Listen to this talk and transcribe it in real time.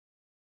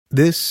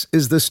This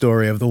is the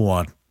story of the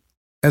one.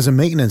 As a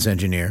maintenance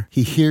engineer,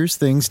 he hears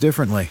things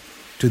differently.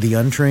 To the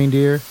untrained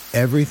ear,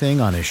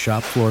 everything on his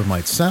shop floor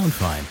might sound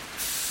fine,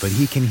 but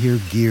he can hear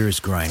gears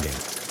grinding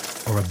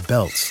or a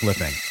belt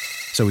slipping.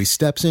 So he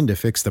steps in to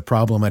fix the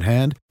problem at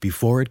hand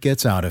before it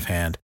gets out of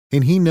hand.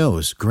 And he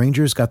knows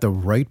Grainger's got the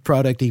right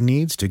product he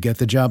needs to get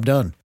the job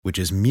done, which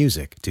is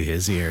music to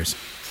his ears.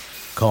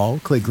 Call,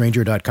 click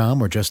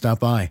Grainger.com, or just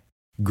stop by.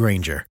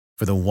 Grainger,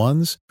 for the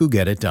ones who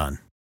get it done.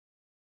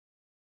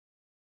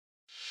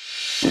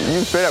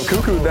 You straight up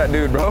cuckooed that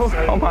dude, bro.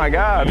 Oh my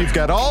God. You've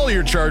got all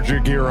your Charger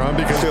gear on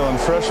because Feeling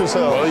fresh as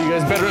hell. Well, you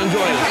guys better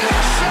enjoy it.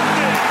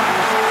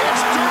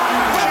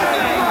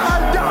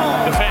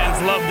 The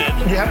fans loved it.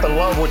 You have to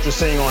love what you're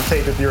seeing on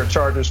tape if you're a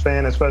Chargers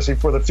fan, especially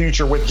for the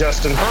future with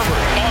Justin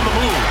Herbert on the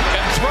move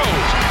and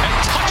throws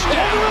and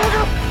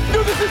touchdown.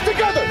 Do this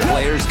together.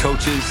 Players,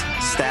 coaches,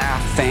 staff,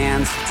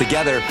 fans,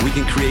 together we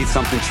can create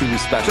something truly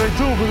special. Stay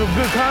tuned for some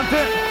good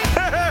content.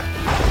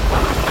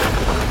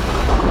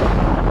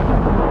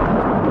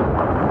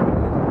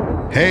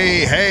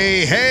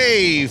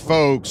 Hey,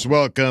 folks.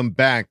 Welcome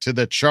back to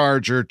the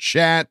Charger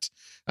Chat.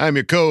 I'm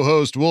your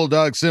co-host, Wool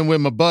Dogson, with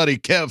my buddy,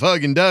 Kev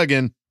Huggin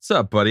Duggan. What's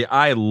up, buddy?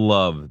 I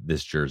love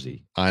this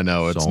jersey. I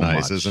know, it's so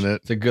nice, much. isn't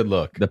it? It's a good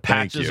look. The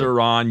patches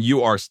are on.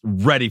 You are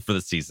ready for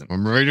the season.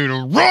 I'm ready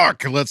to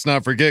rock. Let's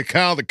not forget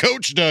Kyle, the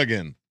coach,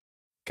 Duggan.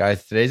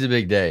 Guys, today's a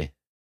big day.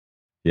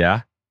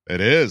 Yeah?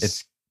 It is.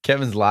 It's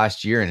Kevin's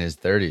last year in his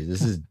 30s.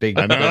 This is big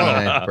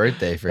 39th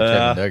birthday for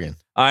Kevin Duggan.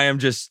 I am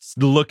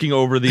just looking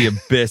over the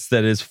abyss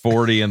that is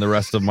 40 and the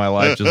rest of my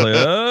life. Just like,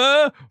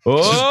 just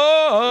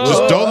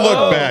don't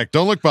look back.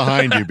 Don't look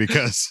behind you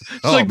because,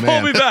 pull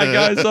me back,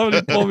 guys.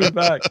 Somebody pull me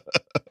back.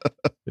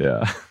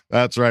 Yeah.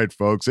 That's right,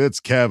 folks.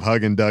 It's Kev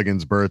Huggin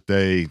Duggan's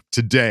birthday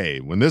today.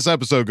 When this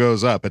episode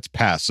goes up, it's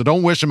past. So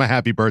don't wish him a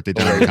happy birthday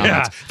down in the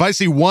comments. Yeah. If I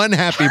see one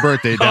happy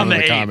birthday down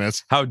in the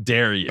comments, how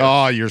dare you?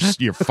 Oh, you're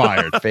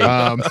fired.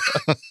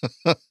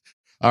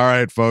 All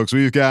right, folks,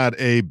 we've got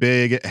a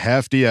big,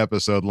 hefty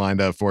episode lined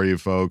up for you,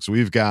 folks.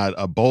 We've got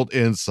a Bolt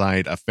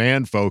Insight, a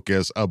Fan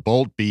Focus, a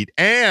Bolt Beat,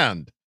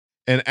 and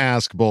an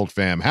Ask Bolt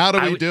Fam. How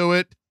do we do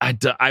it?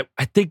 I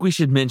think we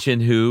should mention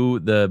who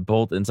the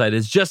Bolt Insight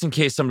is, just in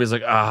case somebody's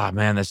like,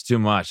 man, that's too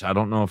much. I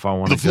don't know if I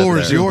want to. The floor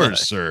is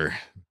yours, sir.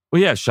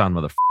 Well, yeah, Sean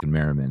motherfucking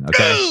Merriman,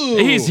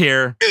 okay? He's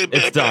here.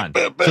 It's done.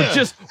 So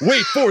just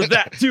wait for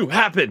that to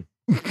happen.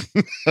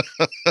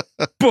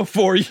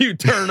 Before you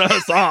turn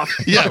us off.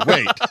 Yeah,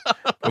 wait.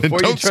 Before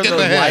you turn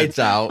those lights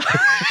out.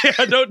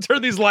 Yeah, don't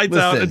turn these lights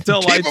out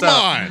until lights keep them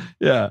out. on.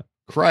 Yeah.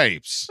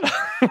 Cripes.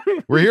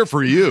 We're here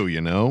for you,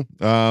 you know.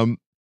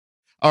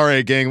 All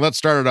right, gang, let's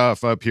start it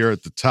off up here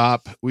at the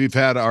top. We've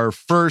had our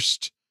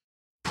first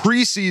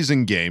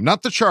preseason game,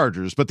 not the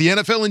Chargers, but the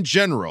NFL in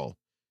general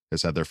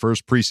has had their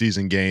first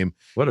preseason game.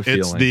 What a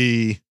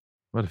feeling.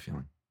 What a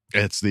feeling.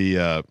 It's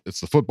the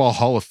Football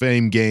Hall of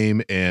Fame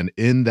game, and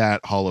in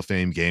that Hall of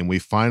Fame game, we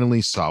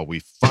finally saw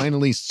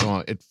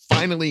it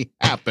finally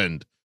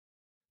happened.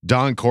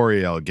 Don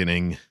Coryell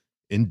getting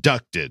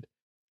inducted,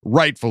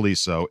 rightfully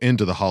so,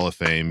 into the Hall of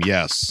Fame.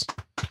 Yes.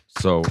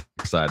 So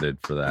excited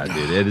for that,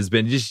 dude. It has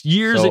been just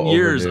years and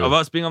years of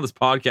us being on this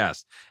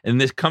podcast, and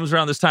this comes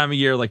around this time of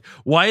year. Like,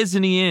 why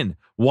isn't he in?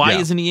 Why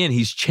isn't he in?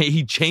 He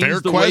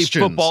changed the way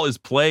football is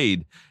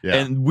played,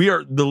 and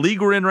the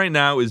league we're in right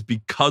now is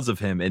because of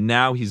him. And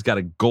now he's got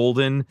a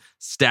golden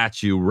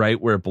statue right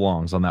where it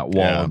belongs on that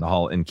wall in the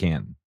hall in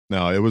Canton.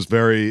 No, it was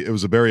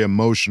a very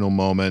emotional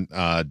moment.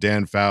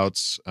 Dan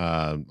Fouts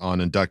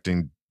on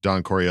inducting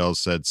Don Coryell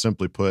said,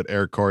 simply put,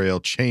 Eric Coryell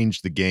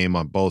changed the game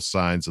on both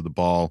sides of the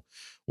ball.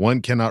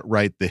 One cannot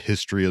write the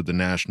history of the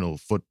National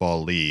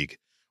Football League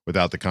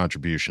without the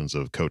contributions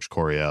of Coach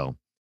Coryell.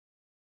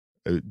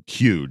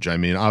 Huge. I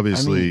mean,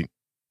 obviously.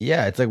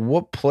 It's like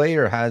what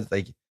player has,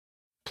 like,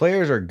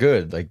 players are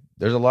good. Like,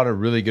 there's a lot of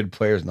really good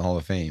players in the Hall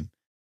of Fame,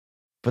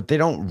 but they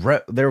don't,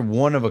 they're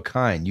one of a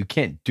kind. You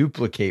can't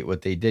duplicate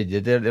what they did.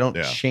 They don't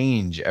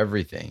change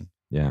everything.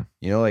 Yeah.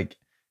 You know, like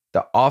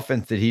the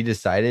offense that he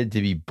decided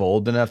to be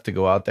bold enough to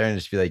go out there and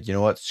just be like, you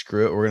know what,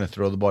 screw it. We're going to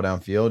throw the ball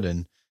downfield.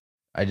 And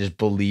I just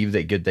believe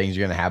that good things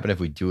are going to happen if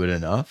we do it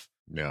enough.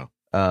 Yeah.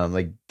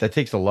 Like that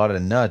takes a lot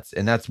of nuts,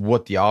 and that's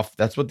what the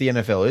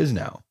NFL is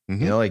now.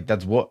 Mm-hmm. You know, like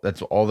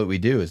that's all that we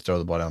do is throw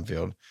the ball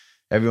downfield.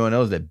 Everyone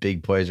knows that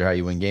big plays are how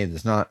you win games.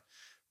 It's not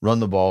run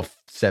the ball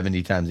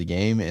 70 times a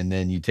game and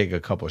then you take a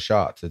couple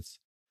shots.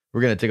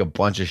 We're going to take a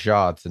bunch of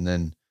shots and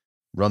then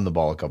run the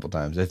ball a couple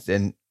times.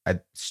 And I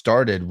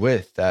started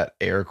with that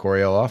Eric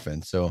Coryell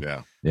offense. So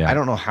I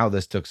don't know how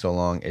this took so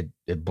long.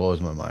 It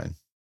blows my mind.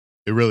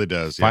 It really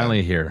does.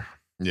 Finally here.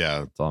 Yeah.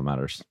 That's all that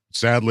matters.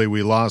 Sadly,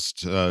 we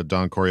lost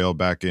Don Coryell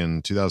back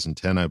in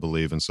 2010, I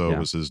believe. And so it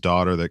was his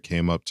daughter that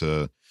came up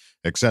to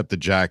accept the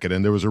jacket.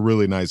 And there was a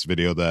really nice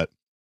video that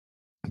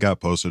got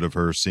posted of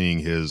her seeing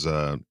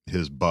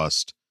his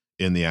bust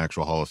in the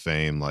actual Hall of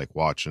Fame, like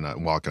walking up.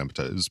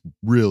 It was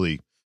really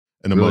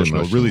an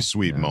emotional, really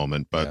sweet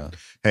moment. But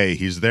hey,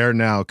 he's there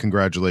now.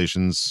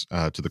 Congratulations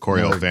to the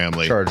Coryell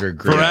family. Charger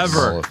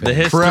forever. The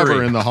history.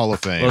 Forever in the Hall of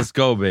Fame. Let's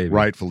go, baby.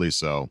 Rightfully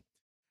so.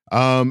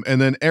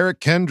 And then Eric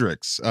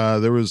Kendricks.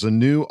 There was a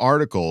new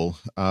article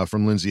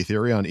from Lindsey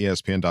Thiry on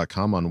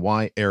ESPN.com on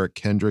why Eric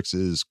Kendricks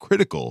is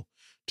critical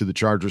to the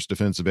Chargers'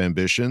 defensive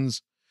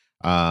ambitions.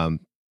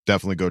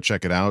 Definitely go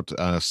check it out.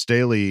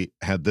 Staley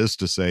had this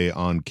to say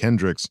on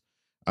Kendricks.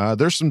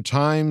 There's some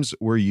times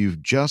where you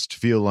just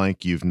feel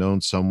like you've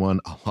known someone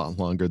a lot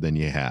longer than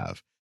you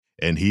have.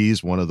 And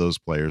he's one of those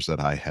players that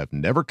I have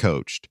never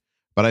coached,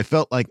 but I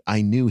felt like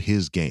I knew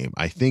his game.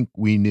 I think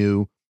we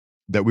knew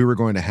that we were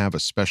going to have a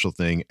special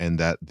thing and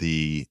that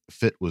the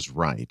fit was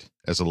right.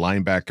 As a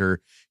linebacker,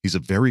 he's a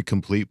very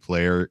complete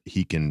player.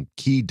 He can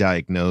key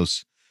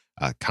diagnose,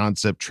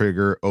 concept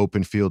trigger,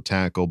 open field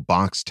tackle,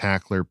 box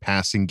tackler,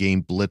 passing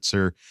game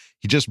blitzer.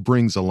 He just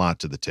brings a lot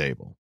to the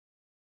table.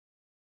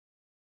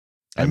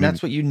 And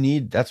that's what you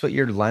need. That's what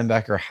your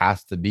linebacker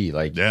has to be.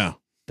 Like, yeah,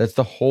 that's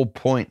the whole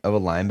point of a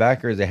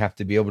linebacker is they have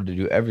to be able to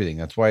do everything.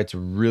 That's why it's a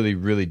really,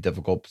 really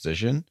difficult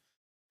position.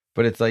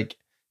 But it's like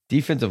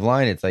defensive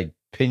line, it's like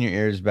pin your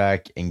ears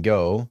back and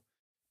go.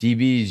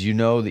 DBs, you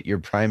know that your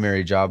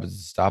primary job is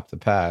to stop the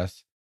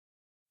pass.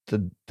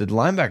 The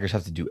linebackers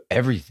have to do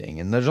everything.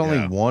 And there's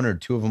only one or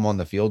two of them on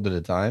the field at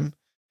a time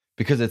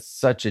because it's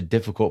such a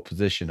difficult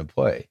position to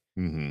play.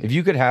 Mm-hmm. If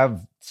you could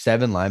have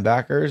 7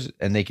 linebackers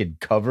and they could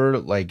cover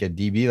like a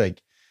DB,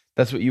 like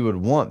that's what you would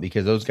want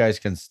because those guys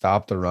can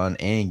stop the run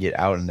and get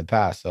out in the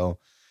pass. So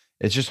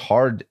it's just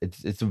hard.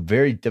 It's a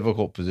very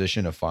difficult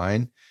position to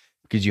find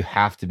because you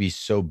have to be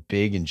so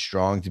big and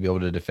strong to be able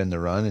to defend the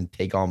run and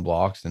take on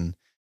blocks and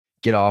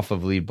get off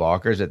of lead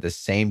blockers at the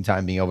same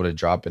time being able to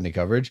drop into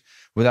coverage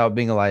without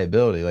being a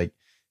liability. Like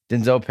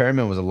Denzel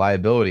Perryman was a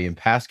liability in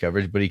pass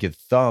coverage, but he could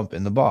thump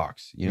in the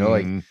box, you know,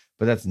 like,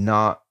 but that's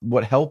not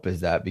what help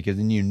is that because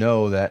then you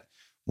know that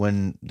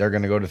when they're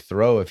going to go to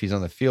throw, if he's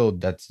on the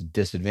field, that's a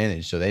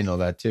disadvantage. So they know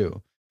that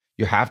too.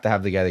 You have to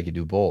have the guy that can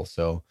do both.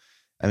 So,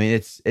 I mean,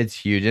 it's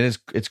huge and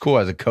it's cool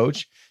as a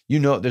coach. You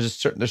know, there's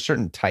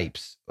certain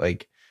types.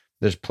 Like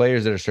there's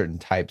players that are certain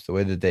types. The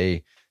way that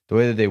they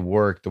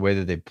work, the way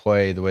that they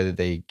play, the way that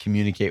they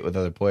communicate with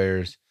other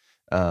players.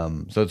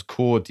 So it's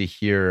cool to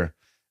hear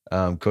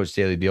Coach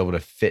Staley be able to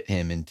fit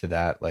him into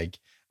that. Like,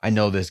 I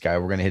know this guy.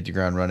 We're going to hit the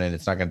ground running.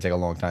 It's not going to take a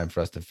long time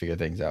for us to figure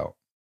things out.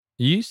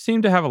 You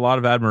seem to have a lot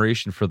of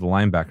admiration for the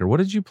linebacker. What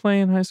did you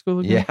play in high school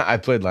again? Yeah, I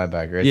played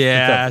linebacker.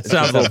 It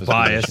sounds a little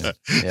biased.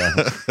 Yeah.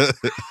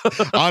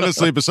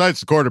 Honestly, besides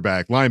the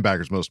quarterback,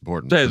 linebacker's most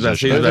important.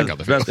 Best play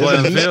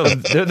on the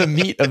field. They're the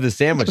meat of the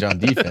sandwich on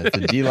defense.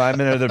 The D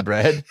linemen are the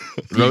bread.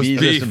 Roast DBs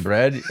beef. are some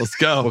bread. Let's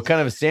go. What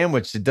kind of a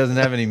sandwich that doesn't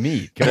have any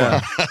meat? Come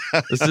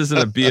on. This isn't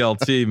a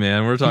BLT,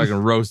 man. We're talking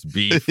roast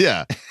beef.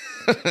 Yeah.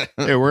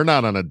 Hey, we're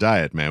not on a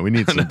diet, man. We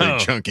need some big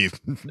chunky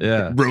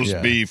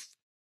roast beef.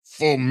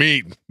 Full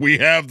meat. We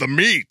have the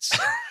meats.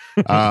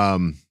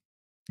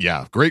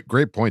 Yeah,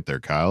 great point there,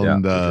 Kyle. Yeah,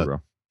 and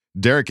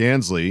Derek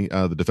Ansley,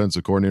 the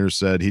defensive coordinator,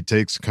 said he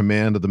takes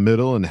command of the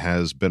middle and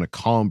has been a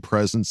calm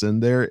presence in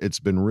there. It's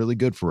been really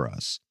good for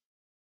us.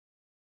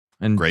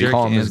 And great. Derek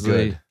Calm Ansley, is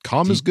good.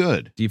 Calm is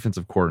good.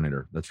 Defensive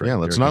coordinator. That's right. Yeah,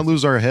 let's Derek not Ansley.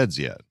 lose our heads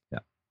yet. Yeah.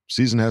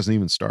 Season hasn't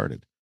even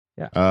started.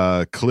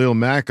 Yeah. Khalil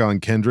Mack on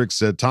Kendrick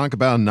said, talk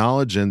about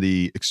knowledge and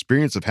the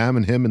experience of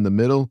having him in the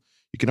middle.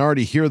 You can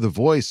already hear the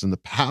voice and the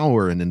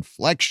power and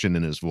inflection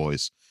in his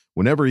voice.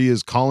 Whenever he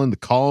is calling the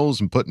calls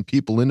and putting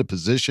people into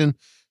position,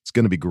 it's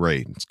going to be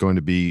great. It's going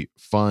to be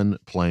fun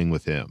playing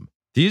with him.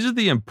 These are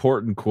the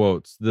important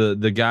quotes. The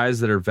guys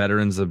that are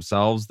veterans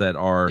themselves that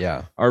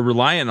are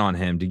reliant on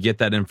him to get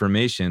that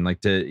information.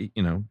 Like to,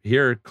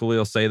 hear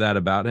Khalil say that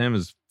about him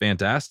is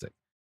fantastic.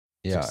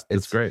 Yeah.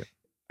 It's great.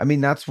 I mean,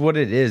 that's what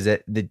it is.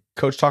 The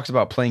coach talks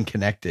about playing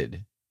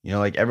connected,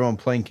 like everyone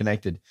playing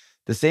connected.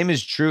 The same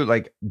is true,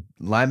 like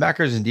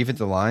linebackers and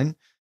defensive line.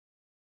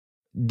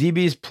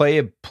 DBs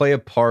play a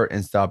part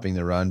in stopping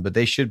the run, but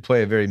they should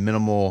play a very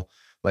minimal,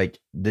 like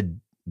the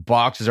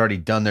box has already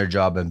done their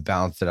job and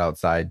bounced it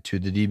outside to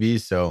the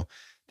DBs. So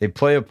they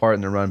play a part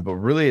in the run, but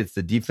really it's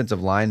the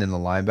defensive line and the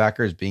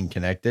linebackers being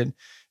connected.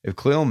 If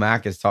Khalil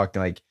Mack is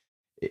talking, like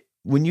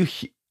when you,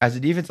 as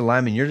a defensive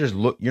lineman, you're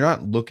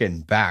not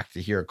looking back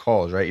to hear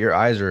calls, right? Your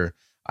eyes are,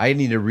 I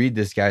need to read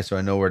this guy so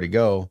I know where to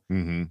go.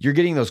 Mm-hmm. You're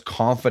getting those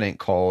confident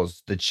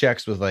calls, the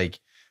checks with like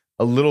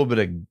a little bit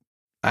of,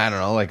 I don't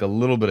know, like a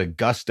little bit of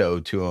gusto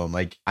to them.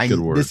 Like,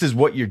 this is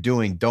what you're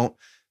doing. Don't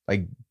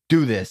like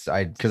do this.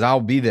 Cause I'll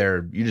be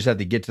there. You just have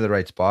to get to the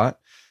right spot.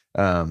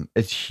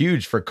 It's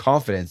huge for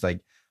confidence.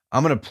 Like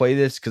I'm going to play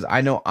this cause I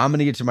know I'm going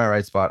to get to my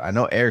right spot. I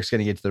know Eric's going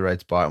to get to the right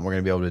spot and we're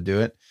going to be able to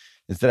do it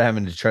instead of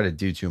having to try to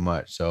do too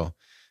much. So,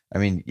 I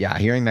mean, yeah,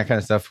 hearing that kind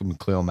of stuff from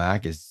Khalil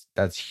Mack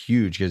that's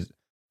huge because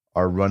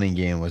our running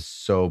game was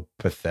so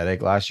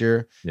pathetic last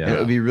year. Yeah. And it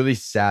would be really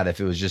sad if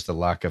it was just a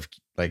lack of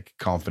like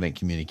confident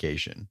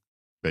communication.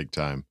 Big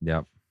time.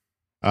 Yeah.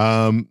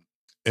 And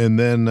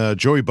then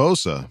Joey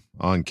Bosa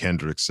on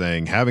Kendrick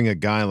saying, having a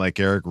guy like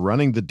Eric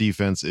running the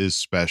defense is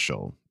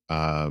special.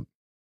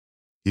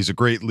 He's a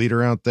great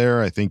leader out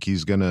there. I think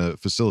he's going to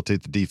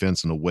facilitate the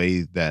defense in a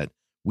way that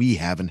we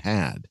haven't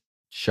had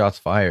Shots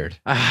fired.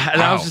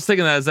 And I was just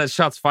thinking, is that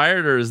shots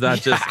fired or is that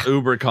just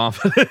uber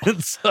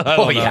confidence?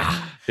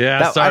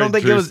 Yeah. I don't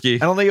think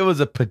it was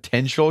a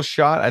potential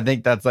shot. I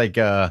think that's like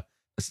a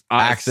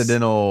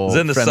accidental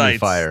in the friendly sights.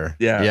 fire.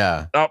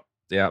 Yeah. Oh,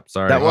 yeah.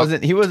 Sorry.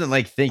 He wasn't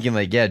like thinking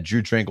like,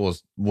 Drew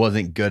Tranquill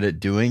wasn't good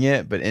at doing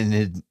it, but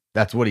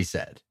that's what he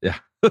said. Yeah.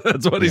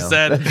 That's what he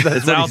said.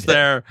 It's out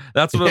there.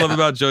 That's what I love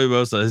about Joey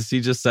Bosa is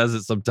he just says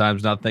it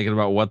sometimes, not thinking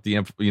about what the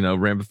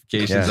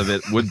ramifications of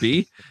it would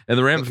be. And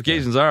the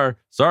ramifications are,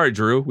 sorry,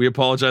 Drew, we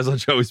apologize on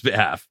Joey's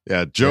behalf.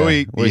 Yeah, Joey.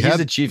 Yeah. Well, he's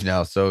the chief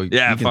now, so you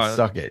can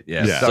suck it.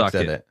 Yeah, suck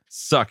it.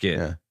 Suck it.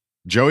 Yeah.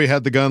 Joey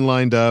had the gun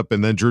lined up,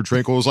 and then Drew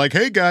Tranquill was like,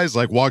 "Hey guys!"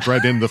 Like walked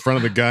right into the front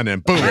of the gun,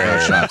 and boom,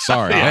 got shot.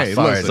 Sorry,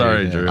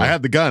 sorry, Drew. I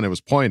had the gun; it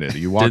was pointed.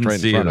 You walked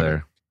right in front of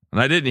there,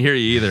 and I didn't hear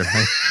you either.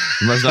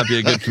 You must not be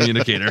a good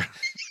communicator.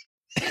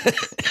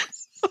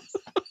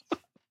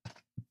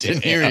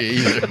 Didn't hear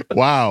you either.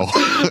 Wow.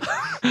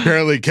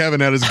 Apparently Kevin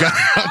had his gun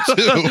out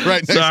too,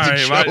 right next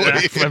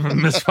to Joey. My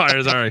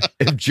misfire. Sorry.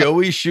 If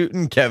Joey's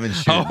shooting, Kevin's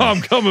shooting. Oh,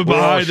 I'm coming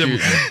behind him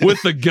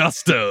with the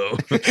gusto.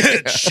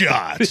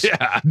 Headshot.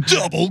 Yeah.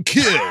 Double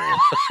kill.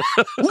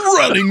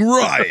 Running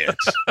riot.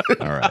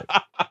 All right.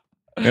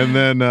 And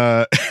then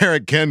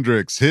Eric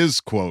Kendricks,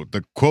 his quote,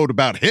 the quote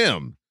about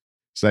him,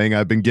 saying,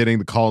 I've been getting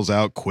the calls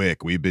out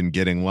quick. We've been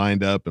getting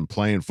lined up and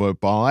playing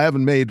football. I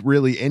haven't made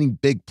really any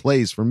big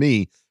plays for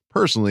me.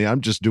 Personally,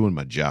 I'm just doing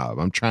my job.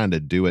 I'm trying to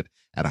do it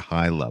at a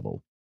high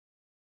level.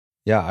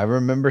 Yeah, I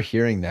remember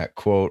hearing that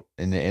quote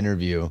in the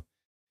interview.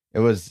 It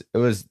was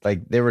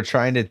like they were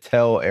trying to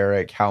tell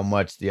Eric how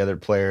much the other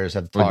players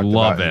have talked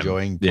about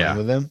enjoying playing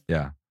with him.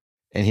 Yeah.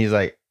 And he's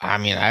like, I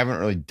mean, I haven't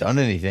really done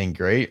anything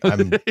great. That's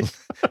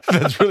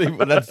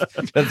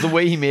the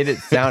way he made it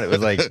sound. It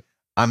was like,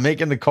 I'm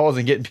making the calls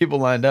and getting people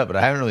lined up, but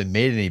I haven't really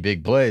made any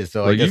big plays.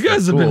 So I guess you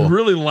guys have been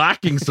really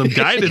lacking some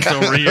guidance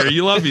over here.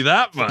 You love me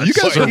that much. You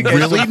guys are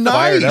really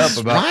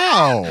nice.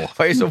 Wow.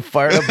 Why are you so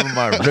fired up on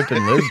my Rip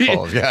and Liz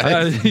calls,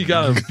 guys? You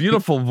got a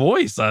beautiful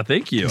voice.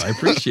 Thank you. I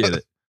appreciate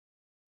it.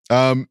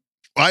 I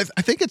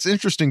think it's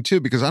interesting too,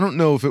 because I don't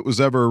know if it was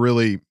ever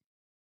really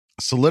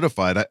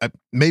solidified.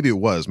 Maybe it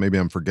was. Maybe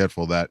I'm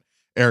forgetful that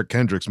Eric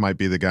Kendricks might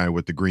be the guy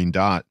with the green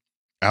dot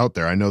out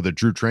there. I know that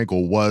Drew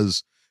Tranquill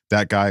was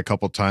that guy a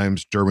couple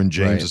times. Derwin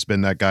James has been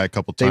that guy a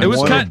couple times. It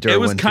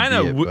was kind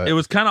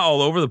of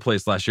all over the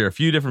place last year. A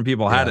few different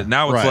people had it.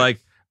 Now it's like,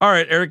 all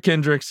right, Eric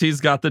Kendricks,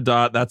 he's got the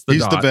dot.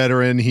 He's the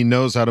veteran. He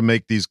knows how to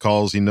make these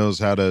calls. He knows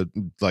how to,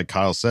 like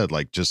Kyle said,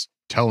 like just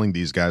telling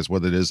these guys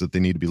what it is that they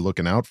need to be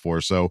looking out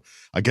for. So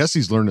I guess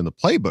he's learning the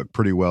playbook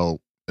pretty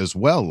well as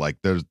well. Like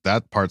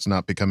that part's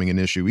not becoming an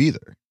issue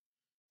either.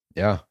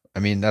 Yeah. I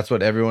mean, that's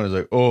what everyone is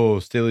like, oh,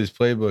 Staley's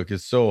playbook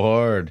is so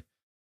hard.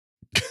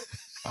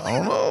 I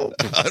don't know.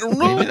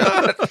 Maybe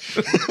not.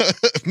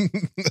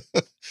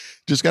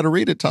 Just got to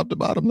read it top to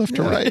bottom, left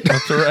to right.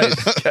 Left to right.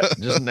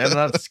 Just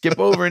not skip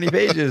over any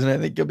pages, and I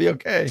think you'll be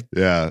okay.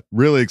 Yeah,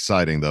 really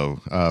exciting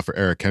though for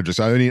Eric Kendricks.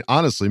 I mean,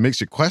 honestly, it makes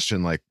you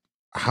question like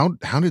how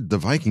did the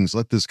Vikings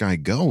let this guy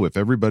go if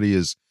everybody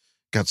has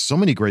got so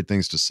many great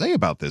things to say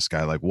about this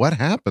guy? Like, what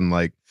happened?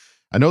 Like,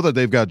 I know that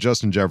they've got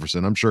Justin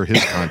Jefferson. I'm sure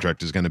his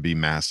contract is going to be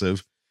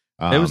massive.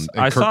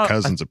 Kirk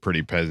Cousins a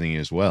pretty penny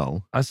as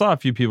well. I saw a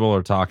few people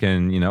are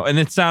talking, and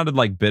it sounded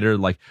like bitter.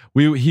 Like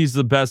he's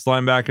the best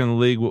linebacker in the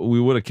league.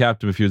 We would have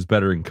kept him if he was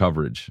better in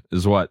coverage,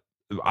 is what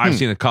I've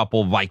seen a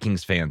couple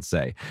Vikings fans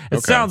say.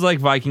 It sounds like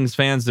Vikings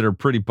fans that are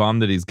pretty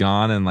bummed that he's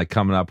gone and like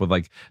coming up with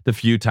like the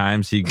few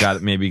times he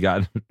got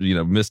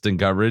missed in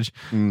coverage.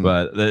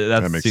 But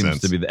that seems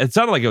sense. To be. It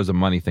sounded like it was a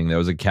money thing. That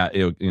was a cap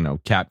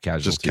casualty.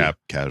 Just cap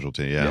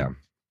casualty. Yeah.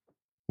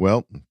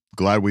 Well,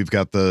 glad we've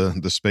got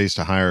the space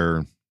to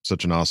hire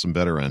such an awesome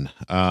veteran.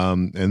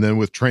 And then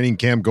with training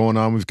camp going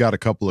on, we've got a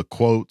couple of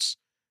quotes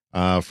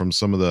from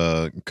some of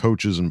the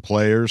coaches and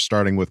players,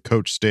 starting with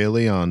Coach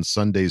Staley on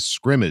Sunday's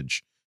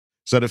scrimmage.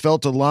 Said it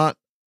felt a lot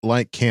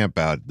like camp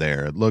out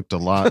there. It looked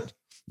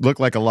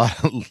like a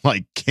lot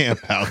like camp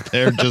out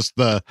there, just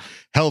the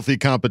healthy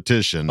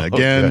competition.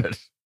 Again,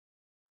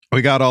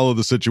 we got all of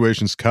the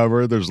situations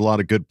covered. There's a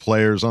lot of good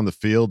players on the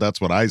field.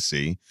 That's what I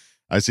see.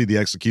 I see the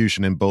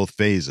execution in both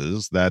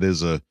phases. That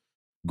is a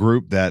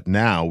group that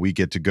now we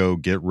get to go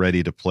get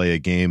ready to play a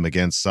game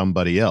against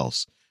somebody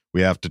else.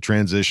 We have to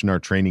transition our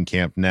training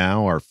camp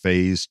now, our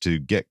phase, to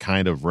get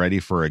kind of ready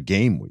for a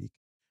game week.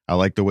 I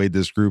like the way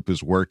this group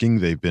is working.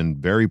 They've been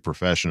very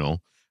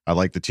professional. I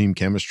like the team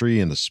chemistry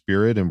and the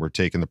spirit, and we're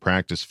taking the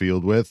practice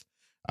field with.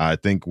 I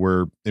think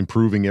we're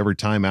improving every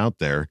time out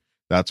there.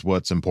 That's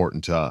what's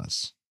important to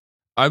us.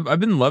 I've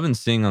been loving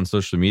seeing on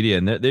social media,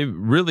 and they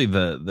really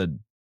the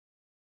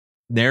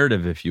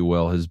narrative, if you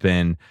will, has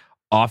been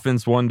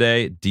offense one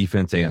day,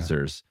 defense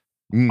answers.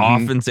 Mm-hmm.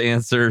 Offense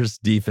answers,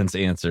 defense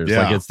answers.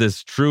 Yeah. Like it's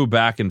this true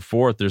back and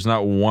forth. There's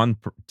not one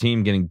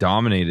team getting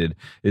dominated.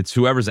 It's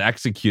whoever's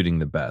executing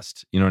the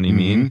best. You know what I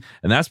mean?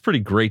 And that's pretty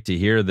great to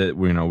hear that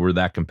we're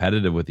that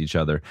competitive with each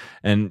other.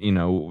 And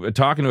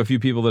talking to a few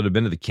people that have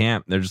been to the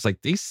camp, they're just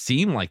like, they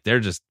seem like they're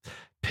just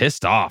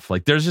pissed off.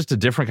 Like there's just a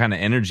different kind of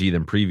energy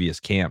than previous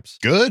camps.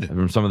 Good.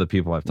 From some of the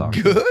people I've talked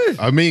to. Good.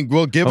 I mean,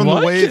 well, given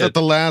the way that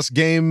the last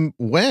game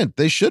went,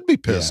 they should be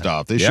pissed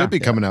off. They should be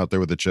coming out there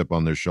with a chip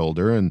on their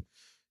shoulder. And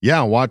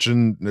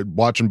watching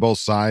both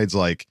sides,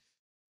 like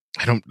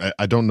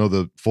I don't know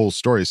the full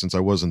story since I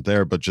wasn't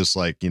there, but just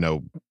like,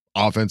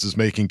 offense is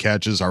making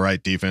catches. All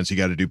right, defense, you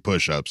got to do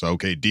push-ups.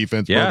 Okay,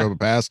 defense broke up a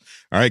pass.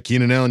 All right,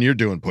 Keenan Allen, you're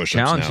doing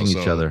push-ups challenging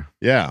each other.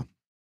 Yeah.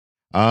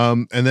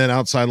 And then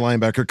outside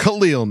linebacker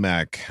Khalil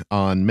Mack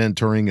on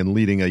mentoring and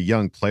leading a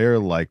young player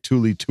like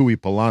Tuli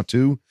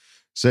Tuipolatu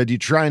said, you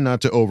try not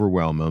to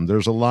overwhelm him.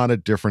 There's a lot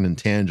of different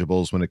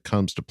intangibles when it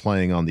comes to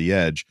playing on the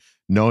edge.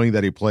 Knowing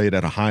that he played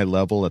at a high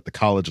level, at the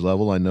college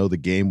level, I know the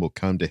game will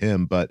come to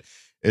him, but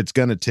it's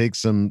going to take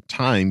some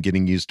time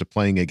getting used to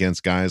playing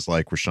against guys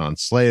like Rashawn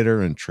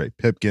Slater and Trey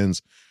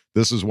Pipkins.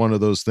 This is one of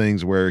those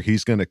things where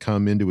he's going to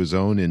come into his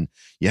own, and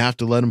you have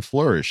to let him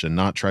flourish and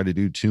not try to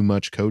do too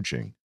much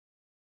coaching.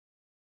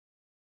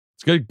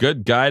 It's a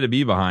good guy to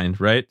be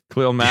behind, right?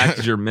 Khalil Mack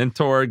is your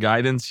mentor,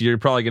 guidance. You're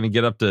probably going to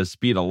get up to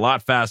speed a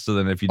lot faster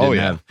than if you didn't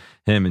have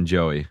him and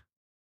Joey.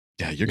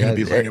 Yeah, you're going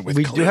to be learning with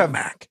Khalil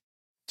Mack.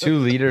 Two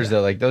leaders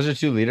that like those are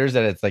two leaders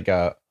that it's like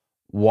a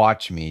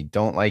watch me.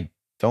 Don't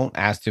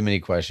ask too many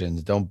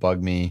questions. Don't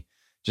bug me.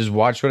 Just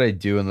watch what I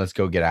do and let's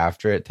go get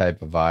after it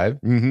type of vibe.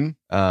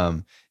 Mm-hmm.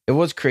 It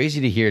was crazy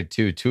to hear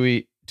too.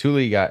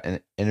 Tuli got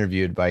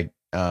interviewed by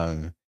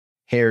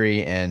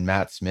Harry and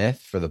Matt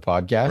Smith for the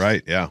podcast.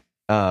 Right. Yeah.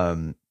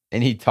 And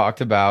he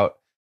talked about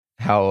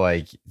how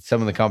like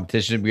some of the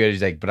competition, because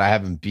he's like, but I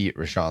haven't beat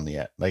Rashawn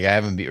yet. Like I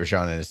haven't beat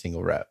Rashawn in a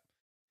single rep.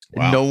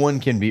 Wow. No one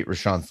can beat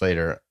Rashawn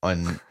Slater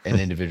on an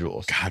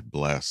individuals. God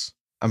bless.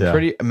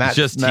 Matt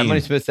Money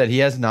Smith said he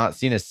has not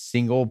seen a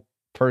single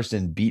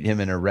person beat him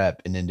in a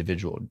rep in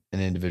individual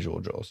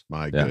drills.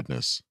 My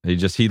goodness.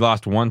 He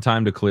lost one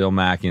time to Khalil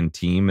Mack in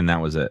team, and that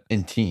was it.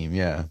 In team,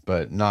 yeah,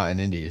 but not in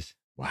indies.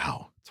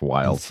 Wow. It's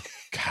wild.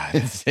 God,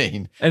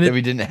 insane. And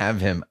we didn't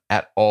have him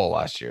at all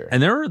last year.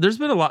 And there's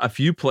been a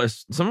few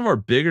players. Some of our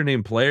bigger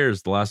name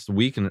players the last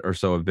week or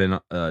so have been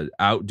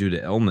out due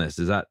to illness.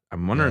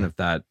 I'm wondering if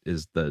that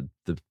is the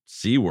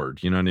C word.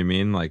 You know what I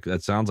mean? Like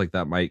that sounds like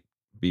that might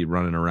be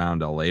running around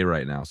LA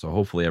right now. So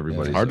hopefully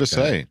everybody's hard to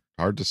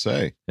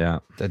say. Yeah.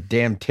 The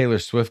damn Taylor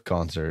Swift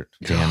concert.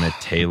 Damn it,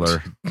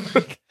 Taylor.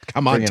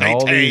 Come on, bringing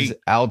all these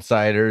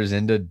outsiders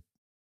into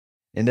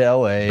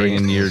LA.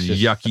 Bringing your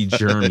yucky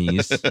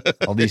journeys.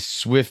 All these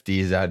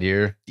Swifties out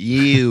here.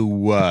 Ew.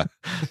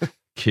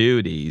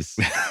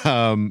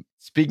 Cuties.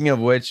 Speaking of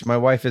which, my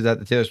wife is at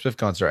the Taylor Swift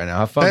concert right now.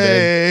 Have fun,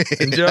 babe.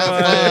 Enjoy.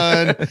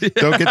 Have fun.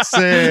 Don't get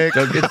sick.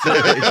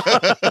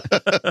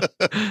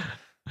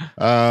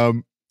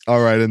 All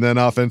right. And then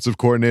offensive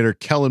coordinator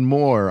Kellen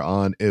Moore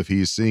on if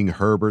he's seeing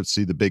Herbert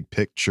see the big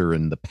picture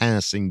in the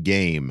passing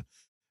game.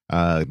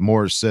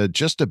 Moore said,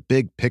 just a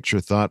big picture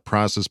thought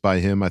process by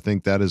him. I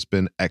think that has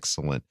been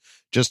excellent.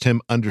 Just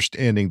him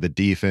understanding the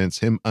defense,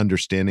 him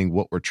understanding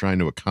what we're trying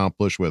to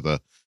accomplish with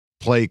a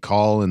play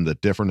call and the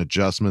different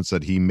adjustments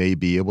that he may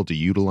be able to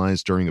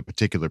utilize during a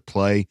particular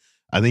play.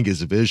 I think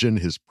his vision,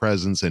 his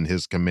presence, and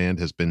his command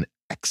has been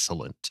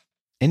excellent.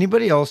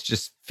 Anybody else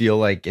just feel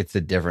like it's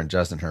a different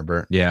Justin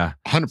Herbert? Yeah.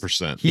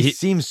 100%. He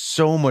seems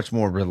so much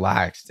more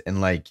relaxed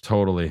and like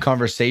totally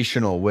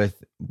conversational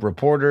with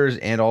reporters,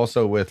 and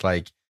also with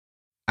like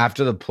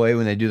after the play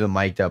when they do the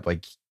mic'd up,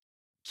 like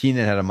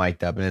Keenan had a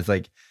mic'd up, and it's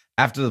like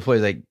after the play,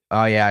 like,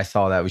 oh yeah, I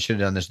saw that. We should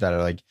have done this, that, or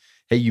like,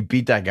 hey, you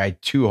beat that guy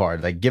too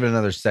hard. Like, give it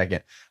another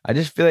second. I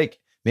just feel like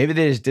maybe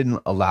they just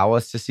didn't allow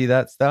us to see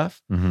that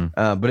stuff.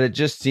 Mm-hmm. But it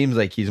just seems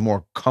like he's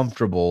more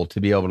comfortable to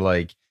be able to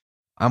like,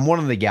 I'm one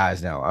of the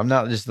guys now. I'm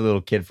not just a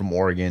little kid from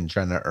Oregon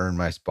trying to earn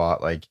my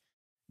spot. Like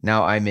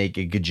now I make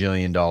 $1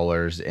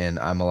 gajillion and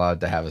I'm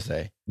allowed to have a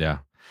say. Yeah.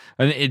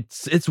 And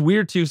it's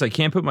weird too, because I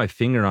can't put my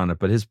finger on it,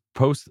 but his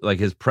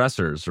his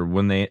pressers or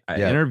when they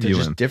interview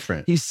him,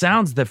 different. He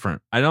sounds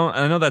different. I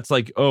know that's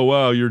like, oh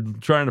wow, you're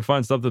trying to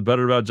find something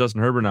better about Justin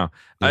Herbert now.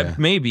 Yeah.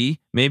 Maybe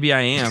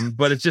I am,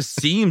 but it just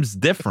seems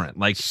different.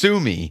 Like sue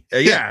me.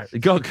 Yeah,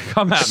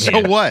 come at me.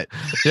 So what?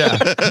 Yeah.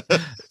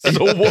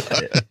 So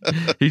what?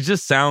 He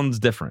just sounds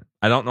different.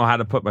 I don't know how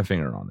to put my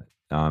finger on it.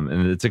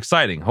 And it's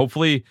exciting.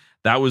 Hopefully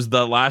that was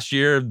the last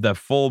year, the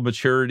full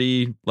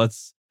maturity.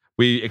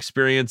 We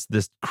experienced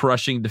this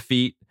crushing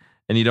defeat,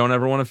 and you don't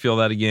ever want to feel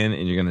that again.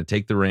 And you're going to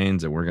take the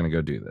reins, and we're going to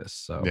go do this.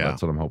 So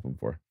that's what I'm hoping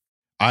for.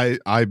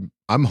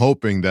 I'm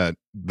hoping that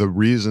the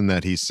reason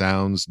that he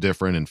sounds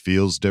different and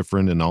feels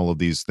different and all of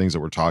these things that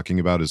we're talking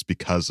about is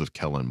because of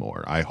Kellen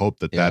Moore. I hope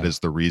that is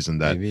the reason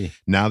that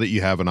now that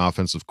you have an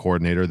offensive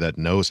coordinator that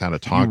knows how to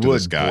talk to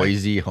this guy.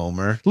 Boise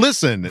Homer.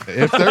 Listen,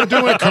 if they're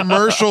doing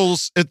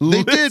commercials,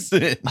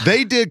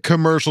 they did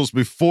commercials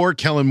before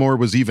Kellen Moore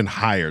was even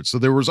hired. So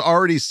there was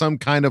already some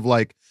kind of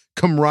like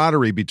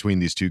camaraderie between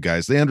these two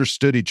guys. They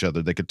understood each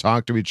other. They could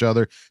talk to each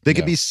other. They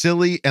could be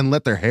silly and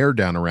let their hair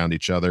down around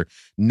each other.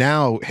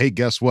 Now, hey,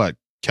 guess what?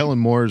 Kellen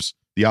Moore's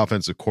the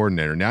offensive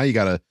coordinator. Now you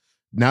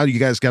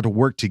guys got to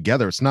work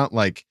together. It's not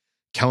like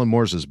Kellen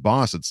Moore's his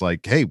boss. It's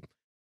like, hey,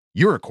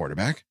 you're a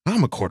quarterback.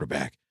 I'm a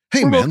quarterback.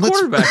 hey, man,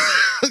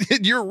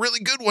 you're a really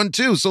good one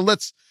too. So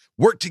let's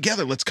work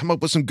together. Let's come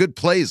up with some good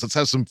plays. Let's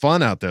have some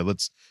fun out there.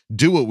 Let's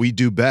do what we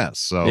do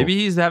best. So maybe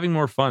he's having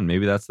more fun.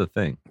 Maybe that's the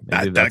thing.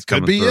 That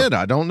could be it.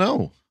 I don't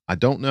know.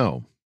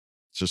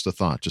 It's just a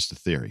thought, just a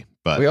theory.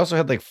 But we also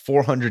had like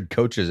 400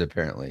 coaches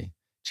apparently.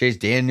 Chase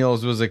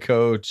Daniels was a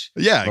coach.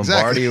 Yeah,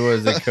 Lombardi exactly.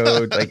 was a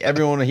coach. Like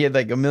everyone, he had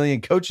like a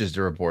million coaches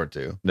to report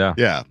to.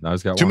 Yeah. Now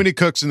he's got too many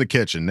cooks in the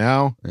kitchen.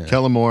 Now,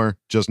 Kellen Moore,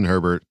 Justin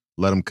Herbert,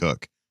 let him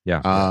cook.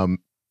 Yeah.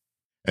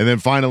 And then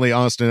finally,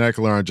 Austin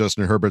Eckler on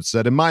Justin Herbert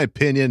said, in my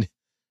opinion,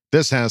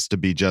 this has to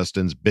be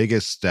Justin's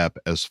biggest step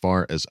as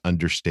far as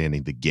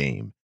understanding the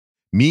game.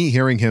 Me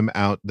hearing him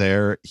out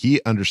there,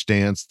 he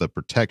understands the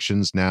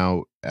protections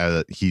now.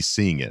 He's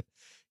seeing it.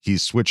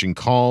 He's switching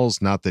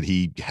calls, not that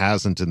he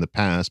hasn't in the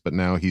past, but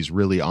now he's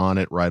really on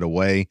it right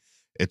away.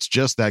 It's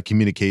just that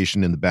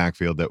communication in the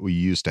backfield that we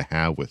used to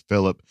have with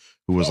Phillip,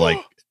 who was like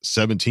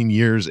 17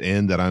 years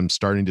in, that I'm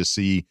starting to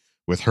see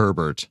with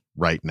Herbert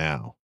right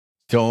now.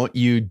 Don't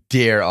you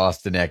dare,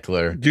 Austin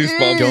Eckler.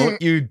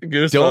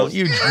 Goosebumps. Don't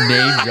you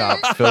name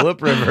drop Phillip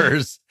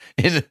Rivers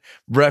in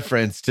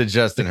reference to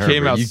Justin Herbert.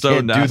 Came out you so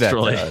can't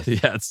naturally. Do that to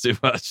us. Yeah,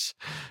 it's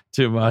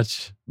too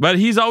much. But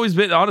he's always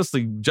been,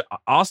 honestly,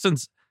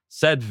 Austin's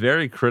said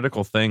very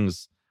critical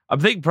things. I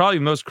think probably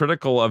most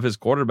critical of his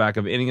quarterback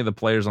of any of the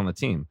players on the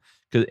team.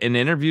 Because in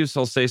interviews,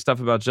 he'll say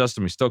stuff about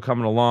Justin. He's still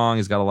coming along.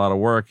 He's got a lot of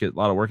work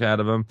ahead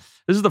of him.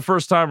 This is the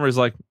first time where he's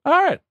like, all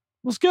right,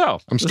 let's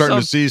go. I'm starting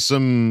to see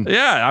some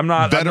I'm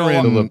not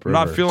veteran I'm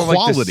not feeling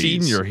qualities. Like the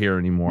senior here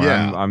anymore.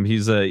 Yeah.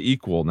 He's a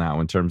equal now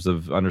in terms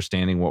of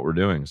understanding what we're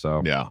doing.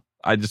 So yeah,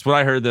 when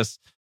I heard this,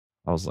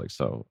 I was like,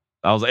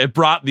 it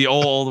brought the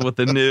old with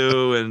the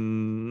new,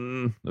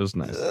 and it was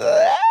nice.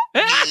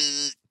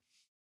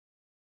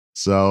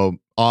 So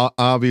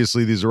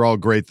obviously, these are all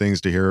great things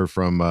to hear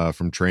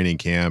from training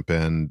camp,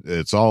 and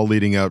it's all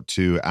leading up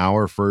to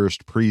our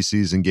first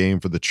preseason game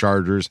for the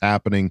Chargers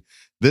happening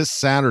this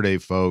Saturday,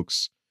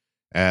 folks,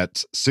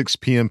 at 6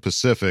 p.m.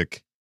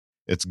 Pacific.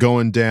 It's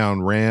going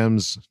down.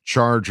 Rams,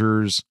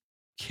 Chargers,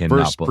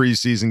 first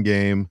preseason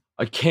game.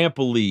 I can't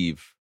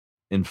believe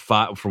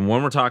from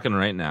when we're talking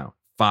right now,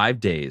 5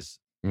 days,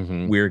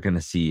 we're going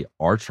to see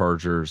our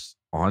Chargers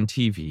on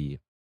TV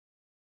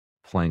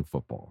playing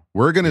football.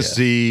 We're going to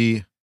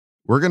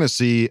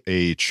see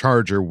a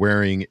Charger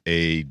wearing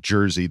a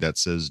jersey that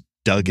says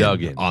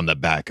Duggan on the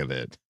back of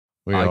it.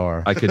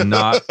 I could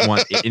not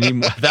want any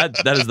more. That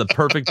is the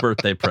perfect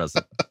birthday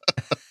present.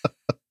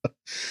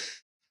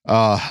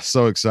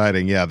 So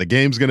exciting. Yeah, the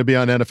game's going to be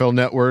on NFL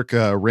Network.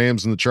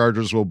 Rams and the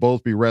Chargers will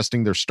both be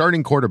resting their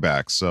starting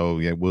quarterbacks. So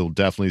yeah, we'll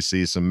definitely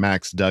see some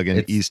Max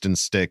Duggan, Easton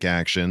Stick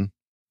action.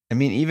 I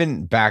mean,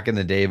 even back in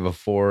the day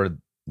before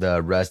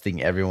the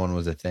resting everyone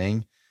was a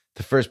thing,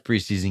 the first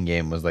preseason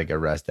game was like a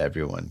rest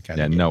everyone kind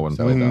of game. No one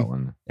played that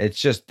one. It's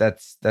just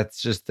that's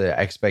just the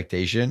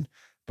expectation,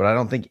 but I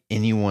don't think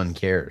anyone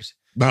cares.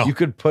 No. You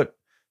could put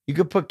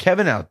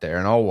Kevin out there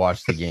and I'll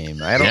watch the game.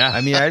 I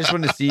just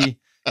want to see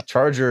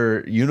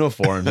Charger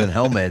uniforms and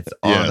helmets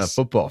on a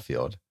football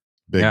field.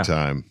 Big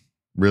time.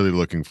 Really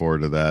looking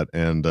forward to that.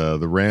 And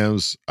the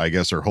Rams, I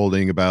guess, are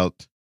holding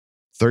about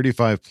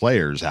 35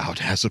 players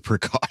out as a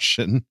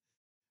precaution.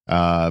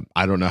 I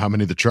don't know how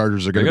many the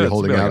Chargers are going to be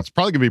holding out. It's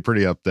probably going to be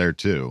pretty up there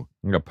too.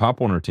 You got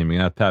Pop on our team. You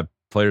got to have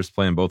players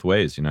playing both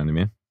ways. You know what I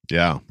mean?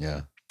 Yeah.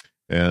 Yeah.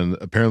 And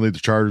apparently the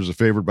Chargers are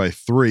favored by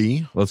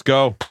 3. Let's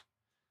go.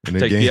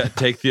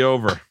 Take the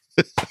over.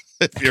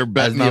 If you're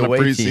betting on a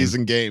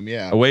preseason game,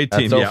 away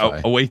team,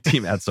 away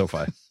team at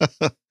SoFi.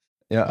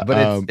 Yeah,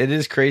 but it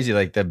is crazy.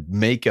 Like the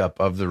makeup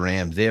of the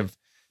Rams, they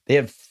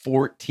have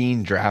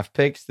 14 draft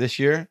picks this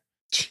year.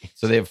 Jeez.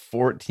 So they have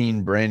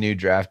 14 brand new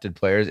drafted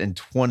players and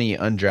 20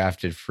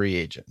 undrafted free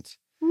agents.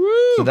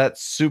 Woo! So that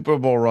Super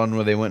Bowl run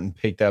where they went and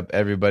picked up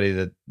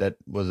everybody that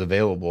was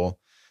available,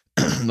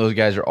 those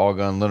guys are all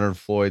gone. Leonard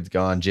Floyd's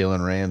gone.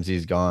 Jalen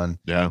Ramsey's gone.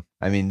 Yeah.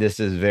 I mean, this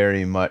is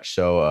very much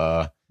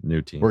so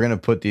new team. We're going to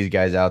put these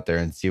guys out there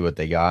and see what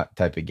they got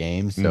type of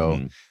game.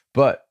 So,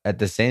 but at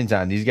the same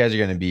time, these guys are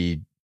going to be,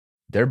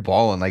 they're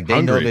balling. Like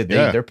they know that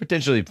they're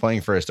potentially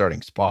playing for a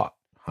starting spot.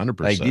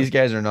 100%. Like these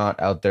guys are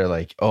not out there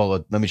like, oh,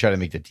 let me try to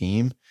make the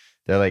team.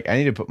 They're like, I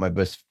need to put my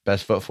best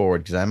foot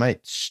forward because I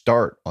might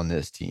start on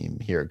this team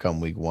here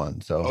come week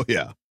 1. So,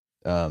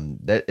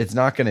 that it's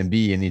not going to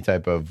be any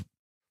type of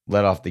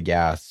let off the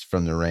gas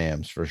from the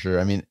Rams for sure.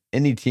 I mean,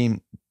 any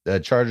team,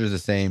 the Chargers the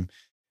same.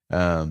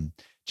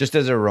 Just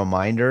as a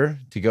reminder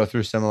to go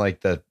through some of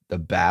like the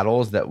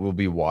battles that we'll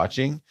be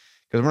watching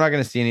because we're not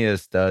going to see any of the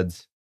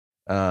studs.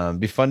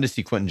 Be fun to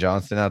see Quentin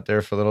Johnston out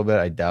there for a little bit.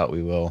 I doubt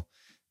we will.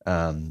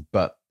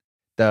 But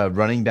the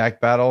running back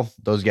battle,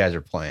 those guys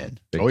are playing.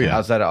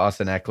 Outside of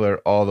Austin Eckler,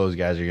 all those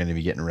guys are going to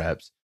be getting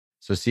reps.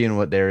 So seeing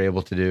what they're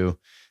able to do.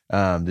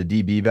 The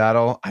DB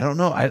battle, I don't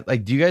know.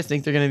 Do you guys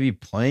think they're going to be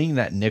playing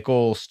that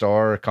nickel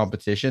star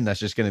competition? That's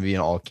just going to be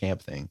an all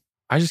camp thing.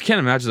 I just can't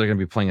imagine they're going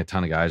to be playing a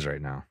ton of guys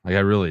right now. Like I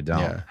really don't.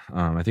 Yeah.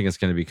 I think it's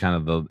going to be kind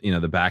of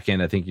the back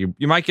end. I think you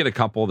might get a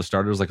couple of the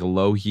starters like a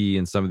Lohi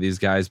and some of these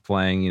guys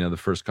playing, the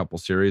first couple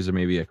series or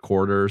maybe a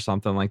quarter or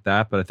something like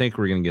that. But I think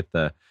we're going to get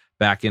the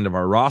back end of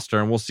our roster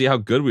and we'll see how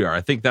good we are.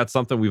 I think that's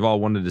something we've all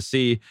wanted to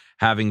see,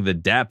 having the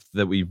depth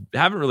that we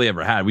haven't really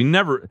ever had. We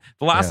never,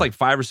 the last like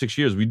 5 or 6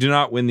 years, we do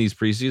not win these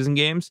preseason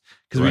games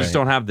because we just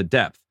don't have the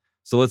depth.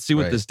 So let's see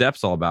what this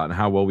depth's all about and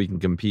how well we can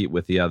compete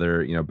with the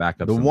other,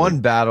 backups. The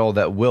one battle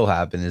that will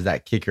happen is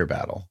that kicker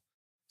battle.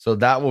 So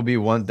that will be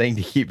one thing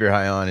to keep your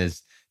eye on,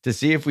 is to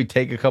see if we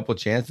take a couple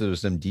chances with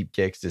some deep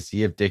kicks to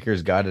see if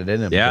Dicker's got it in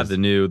him. Yeah, the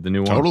new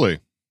one. Totally.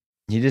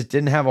 He just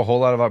didn't have a whole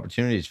lot of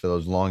opportunities for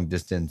those long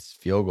distance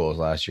field goals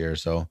last year.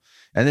 So,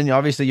 and then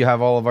obviously you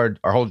have all of our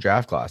whole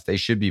draft class. They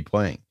should be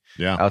playing.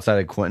 Yeah. Outside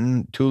of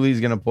Quentin, Thule's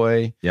going to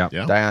play. Yeah.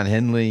 Dion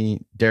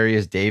Henley,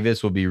 Darius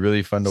Davis will be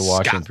really fun to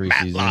watch in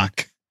preseason.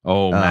 Matlock.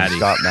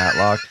 Scott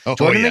Matlock.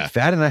 Jordan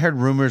McFadden, I heard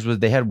rumors was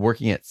they had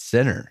working at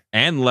center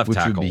and left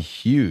tackle, which would be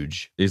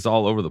huge. He's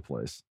all over the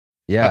place.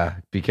 Yeah,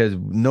 because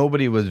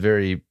nobody was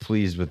very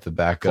pleased with the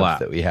backups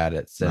that we had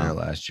at center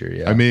last year.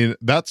 Yeah, I mean,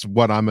 that's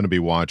what I'm going to be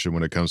watching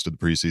when it comes to the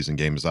preseason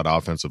game, is that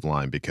offensive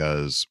line,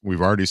 because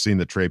we've already seen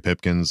that Trey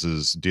Pipkins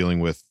is dealing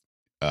with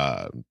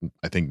I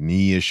think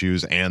knee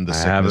issues and the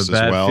sickness as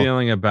well. I have a bad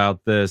feeling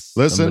about this.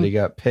 Listen, somebody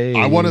got paid.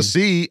 I want to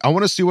see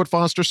what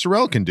Foster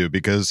Sorrell can do,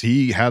 because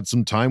he had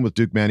some time with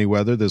Duke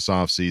Manyweather this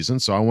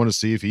offseason. So I want to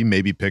see if he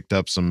maybe picked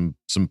up some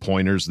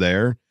pointers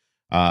there.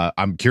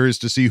 I'm curious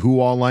to see who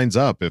all lines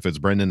up. If it's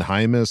Brendan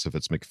Hymas, if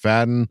it's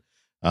McFadden,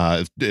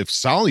 if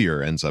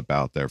Salyer ends up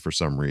out there for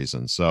some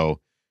reason.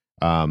 So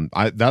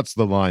that's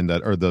the line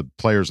or the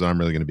players that I'm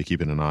really going to be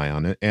keeping an eye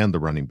on, it, and the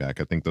running back.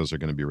 I think those are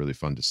going to be really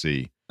fun to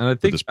see. And I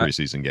think this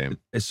preseason game.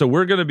 So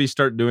we're going to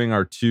start doing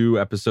our 2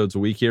 episodes a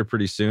week here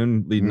pretty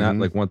soon, leading up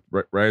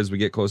right as we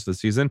get close to the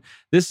season.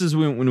 This is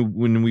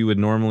when we would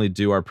normally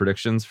do our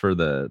predictions for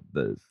the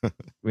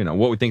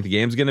what we think the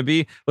game's going to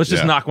be. Let's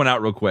just knock one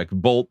out real quick.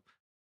 Bolt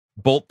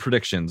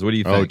predictions. What do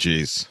you think? Oh,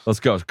 geez. Let's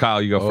go.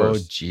 Kyle, you go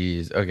first. Oh,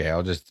 geez. Okay,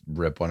 I'll just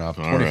rip one off.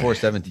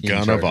 24-17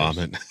 Gonna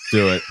vomit.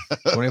 Do it.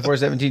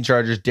 24-17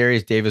 Chargers.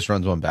 Darius Davis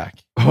runs one back.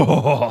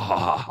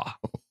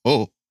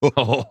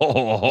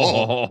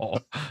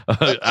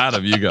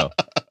 Adam, you go.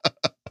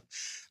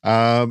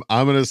 I'm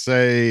gonna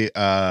say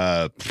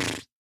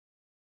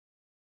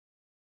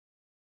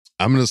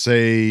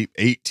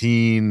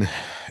 18-10.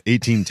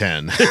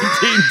 18-10.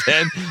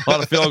 A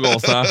lot of field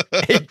goals, huh?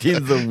 18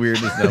 is the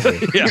weirdest number.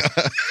 Yeah,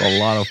 a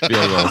lot of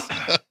field goals.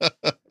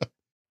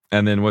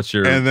 And then what's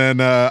your? And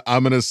then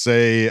I'm gonna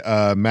say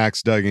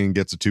Max Duggan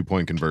gets a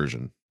 2-point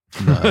conversion.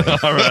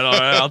 Nice. All right,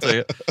 I'll take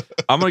it.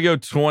 I'm gonna go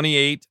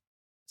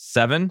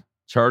 28-7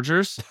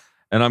 Chargers,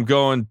 and I'm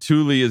going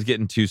Thule is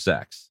getting 2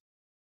 sacks.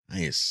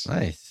 Nice.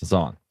 It's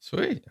on.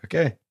 Sweet.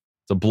 Okay.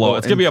 It's a blow.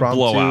 It's gonna be a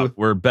blowout.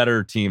 We're a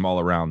better team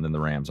all around than the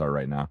Rams are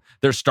right now.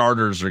 Their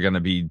starters are gonna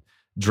be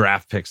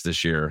draft picks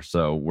this year,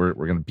 so we're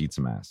gonna beat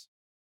some ass.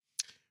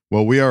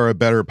 Well, we are a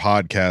better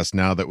podcast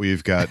now that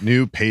we've got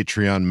new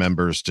Patreon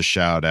members to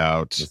shout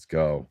out. Let's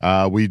go.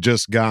 We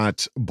just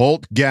got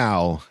Bolt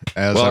Gal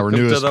as our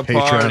newest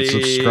Patreon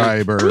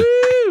subscriber.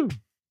 Woo!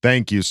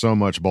 Thank you so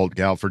much, Bolt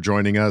Gal, for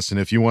joining us. And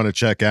if you want to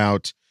check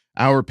out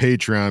our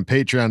Patreon,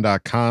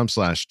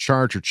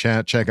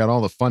 patreon.com/ChargerChat, check out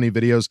all the funny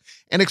videos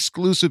and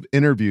exclusive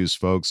interviews,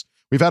 folks.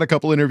 We've had a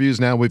couple interviews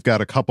now. We've got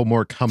a couple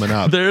more coming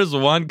up. There's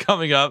one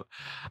coming up.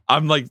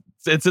 I'm like,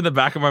 it's in the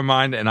back of my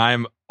mind, and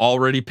I'm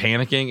already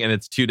panicking, and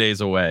it's 2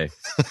 days away.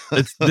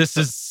 This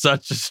is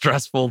such a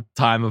stressful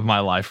time of my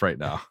life right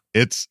now.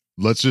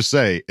 Let's just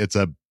say it's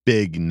a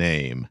big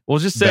name. We'll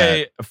just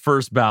say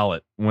first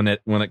ballot. When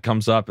it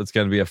comes up, it's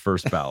going to be a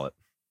first ballot.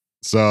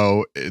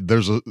 So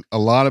there's a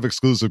lot of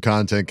exclusive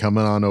content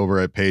coming on over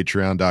at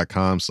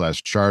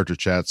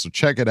patreon.com/ChargerChat. So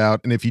check it out.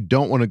 And if you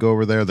don't want to go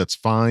over there, that's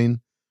fine.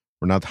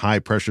 We're not high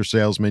pressure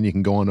salesmen. You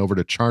can go on over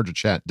to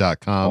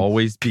chargerchat.com.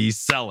 Always be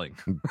selling.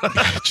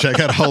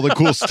 Check out all the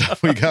cool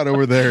stuff we got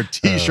over there.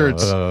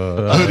 T-shirts,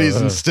 hoodies,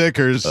 and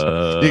stickers. You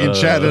can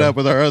chat it up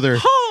with our other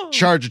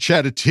Charger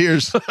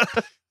Chatteteers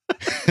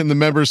in the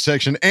members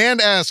section,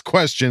 and ask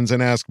questions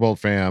and ask Bolt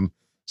Fam.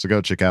 So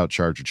go check out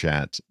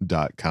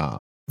chargerchat.com.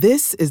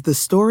 This is the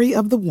story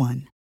of the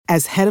one.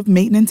 As head of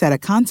maintenance at a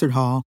concert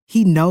hall,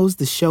 he knows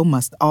the show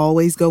must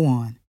always go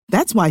on.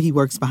 That's why he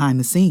works behind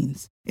the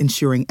scenes,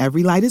 ensuring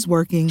every light is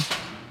working,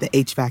 the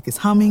HVAC is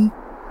humming,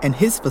 and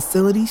his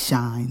facility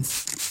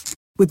shines.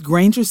 With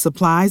Grainger's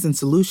supplies and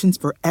solutions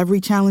for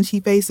every challenge he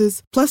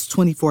faces, plus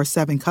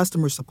 24/7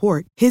 customer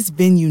support, his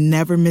venue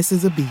never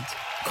misses a beat.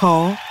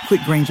 Call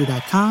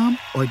quickgrainger.com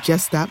or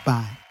just stop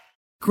by.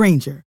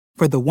 Grainger,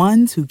 for the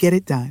ones who get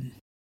it done.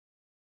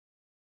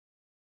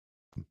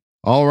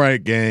 All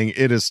right, gang,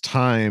 it is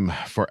time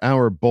for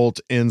our Bolt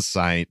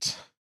Insight.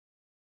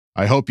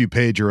 I hope you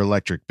paid your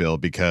electric bill,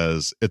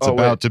 because it's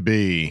about to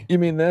be. You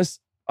mean this?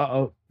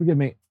 Uh-oh. Forgive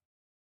me.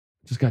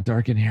 Just got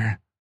dark in here.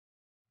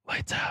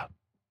 Lights out.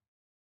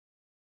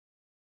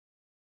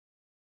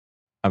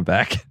 I'm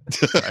back.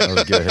 That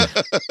was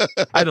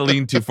good. I had to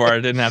lean too far. I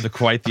didn't have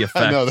quite the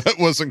effect. No, that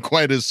wasn't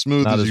quite as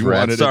smooth as you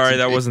wanted. Sorry,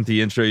 that wasn't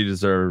the intro you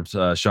deserved,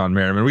 Sean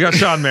Merriman. We got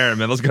Sean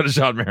Merriman. Let's go to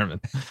Sean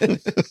Merriman.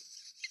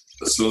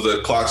 As soon as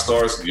that clock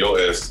starts, your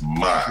ass is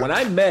mine. When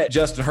I met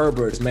Justin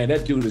Herbert, man,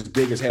 that dude is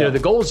big as hell. The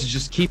goal is to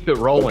just keep it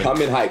rolling.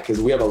 Come in hype because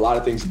we have a lot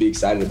of things to be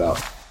excited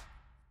about.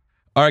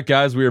 All right,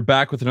 guys, we are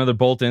back with another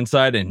Bolt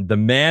Inside, and the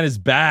man is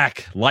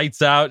back.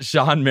 Lights out.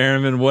 Sean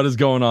Merriman. What is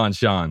going on,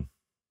 Sean?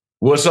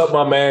 What's up,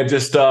 my man?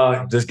 Just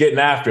getting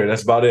after it.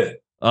 That's about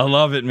it. I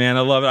love it, man. I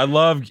love it. I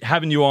love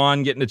having you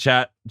on, getting to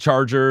chat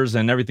Chargers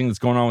and everything that's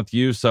going on with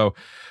you. So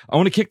I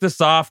want to kick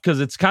this off because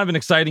it's kind of an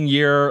exciting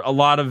year. A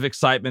lot of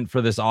excitement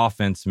for this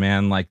offense,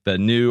 man. Like the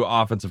new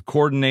offensive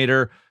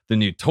coordinator, the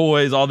new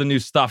toys, all the new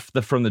stuff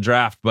from the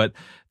draft. But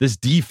this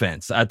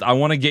defense, I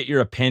want to get your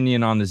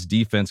opinion on this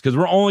defense because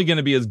we're only going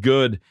to be as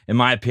good, in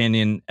my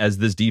opinion, as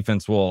this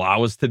defense will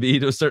allow us to be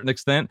to a certain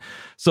extent.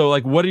 So,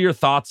 like, what are your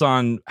thoughts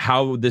on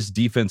how this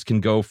defense can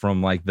go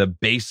from like the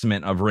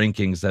basement of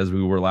rankings as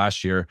we were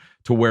last year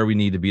to where we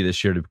need to be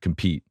this year to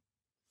compete?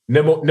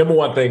 Number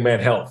one thing, man,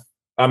 health.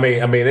 I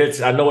mean,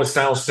 I know it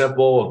sounds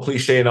simple and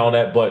cliche and all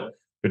that, but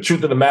the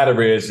truth of the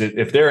matter is that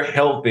if they're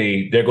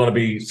healthy, they're going to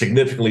be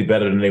significantly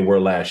better than they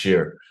were last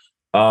year.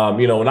 When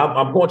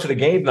I'm going to the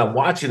games and I'm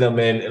watching them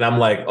and I'm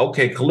like,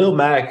 okay, Khalil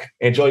Mack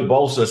and Joey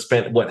Bosa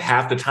spent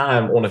half the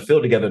time on the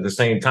field together at the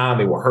same time.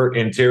 They were hurt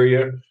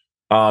interior.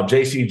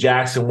 J.C.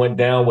 Jackson went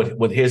down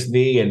with his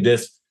knee and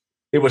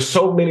it was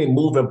so many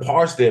moving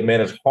parts there,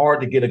 man. It's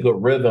hard to get a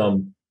good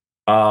rhythm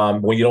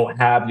when you don't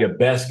have your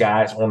best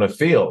guys on the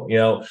field,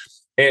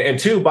 And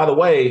two, by the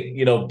way,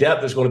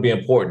 depth is going to be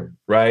important,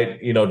 right?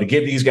 To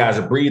give these guys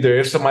a breather.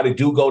 If somebody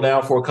do go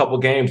down for a couple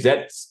of games,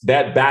 that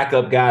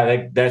backup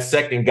guy, that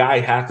second guy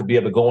has to be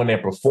able to go in there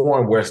and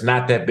perform where it's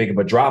not that big of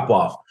a drop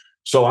off.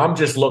 So I'm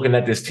just looking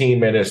at this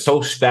team and it's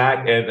so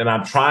stacked, and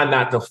I'm trying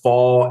not to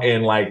fall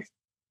in like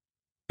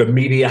the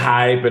media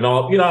hype and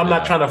all. I'm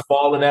not trying to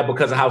fall in that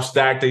because of how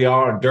stacked they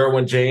are and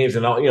Derwin James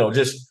and all.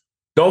 Just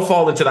don't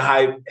fall into the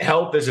hype.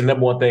 Health is the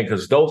number one thing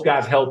because those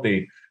guys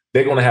healthy,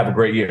 they're going to have a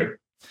great year.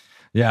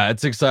 Yeah,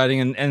 it's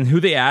exciting. And who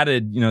they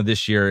added,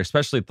 this year,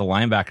 especially at the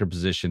linebacker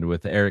position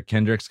with Eric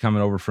Kendricks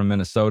coming over from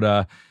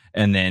Minnesota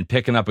and then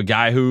picking up a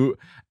guy who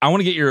I want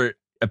to get your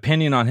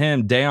opinion on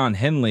him, Daiyan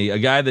Henley, a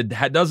guy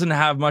that doesn't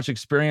have much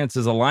experience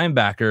as a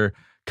linebacker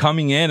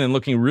coming in and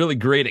looking really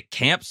great at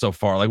camp so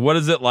far. Like, what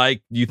is it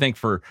like, do you think,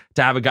 to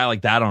have a guy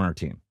like that on our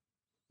team?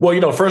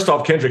 Well, first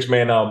off, Kendricks,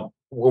 man,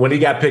 when he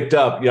got picked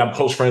up, I'm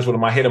close friends with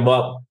him. I hit him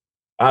up.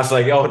 I was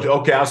like, oh,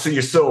 okay, I'll see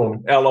you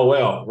soon.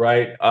 LOL,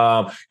 right?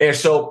 And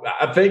so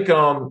I think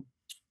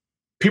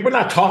people are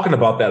not talking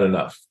about that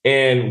enough.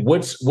 And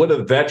what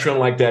a veteran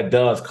like that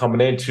does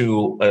coming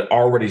into an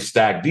already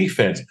stacked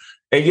defense.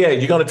 And yeah,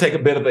 you're going to take a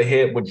bit of a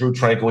hit with Drew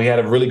Tranquill. He had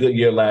a really good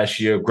year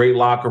last year. Great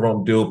locker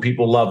room dude.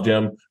 People loved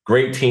him.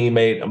 Great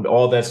teammate.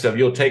 All that stuff.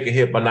 You'll take a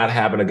hit by not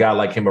having a guy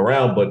like him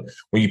around. But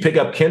when you pick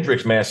up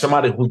Kendricks, man,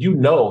 somebody who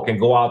can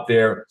go out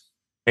there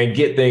and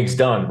get things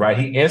done, right?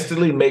 He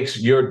instantly makes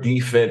your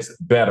defense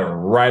better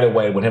right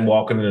away with him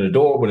walking in the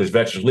door with his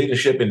veteran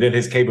leadership and then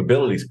his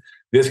capabilities.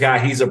 This guy,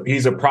 he's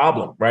a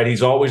problem, right?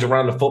 He's always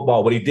around the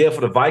football. What he did for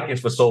the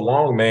Vikings for so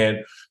long,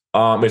 man,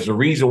 is the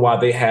reason why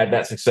they had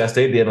that success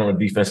they did on the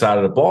defense side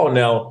of the ball.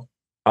 Now,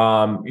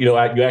 you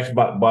asked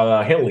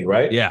about Henley,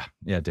 right? Yeah,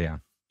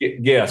 Daiyan.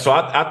 Yeah, so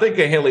I think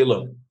that Henley,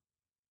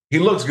 he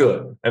looks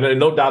good, and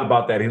no doubt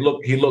about that. He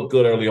looked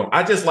good early on.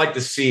 I just like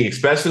to see,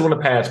 especially when the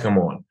pads come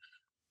on,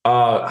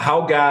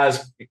 how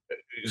guys'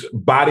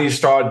 bodies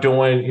start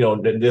doing,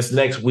 this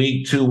next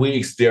week, 2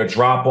 weeks, their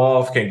drop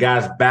off. Can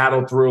guys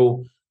battle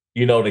through,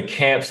 the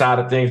camp side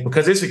of things?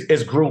 Because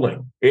it's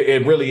grueling.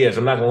 It really is.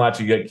 I'm not going to lie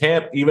to you. At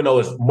camp, even though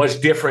it's much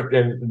different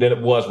than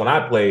it was when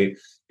I played,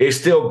 it's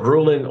still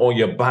grueling on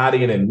your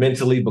body and then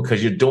mentally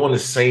because you're doing the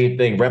same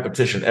thing,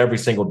 repetition every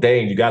single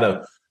day. And you got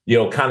to,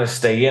 kind of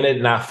stay in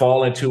it, not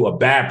fall into a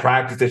bad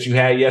practice that you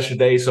had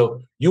yesterday.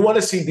 So you want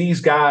to see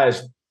these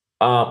guys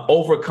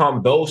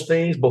overcome those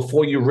things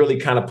before you really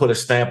kind of put a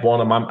stamp on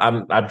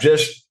them. I'm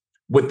just,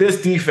 with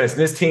this defense,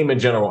 this team in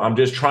general, I'm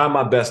just trying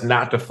my best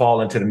not to fall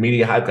into the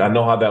media hype. I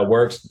know how that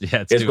works.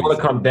 Yeah, it's going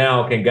to come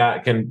down.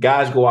 Can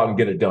guys go out and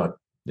get it done?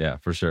 Yeah,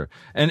 for sure.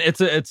 And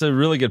it's a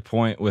really good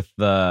point with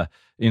the,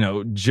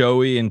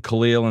 Joey and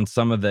Khalil and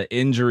some of the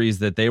injuries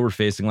that they were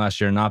facing last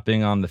year, not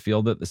being on the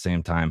field at the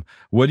same time.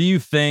 What do you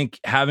think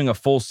having a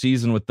full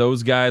season with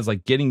those guys,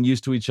 like getting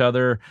used to each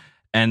other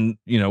and,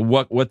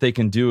 what they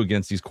can do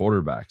against these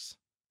quarterbacks?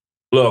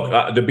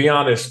 Look, to be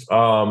honest,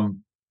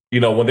 when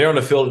they're on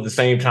the field at the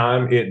same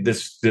time,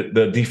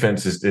 the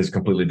defense is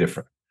completely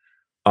different.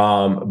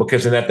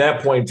 Because at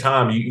that point in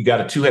time, you got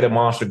a two-headed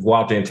monster go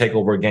out there and take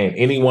over a game.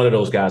 Any one of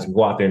those guys can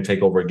go out there and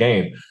take over a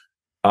game.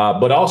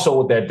 But also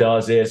what that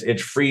does is it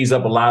frees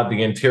up a lot of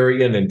the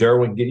interior, and then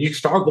Derwin, you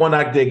start going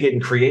out there getting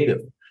creative.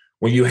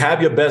 When you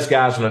have your best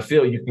guys on the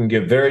field, you can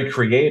get very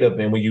creative.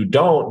 And when you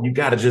don't, you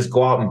got to just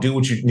go out and do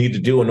what you need to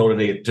do in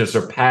order to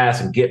surpass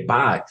and get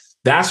by.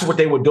 That's what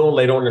they were doing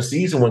later on in the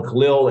season when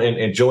Khalil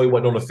and Joey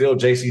went on the field.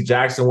 J.C.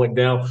 Jackson went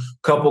down. A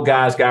couple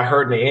guys got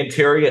hurt in the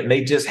interior, and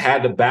they just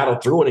had to battle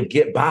through it and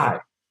get by,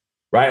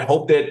 right?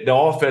 Hope that the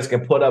offense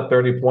can put up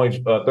 30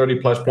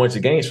 plus points a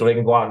game so they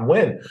can go out and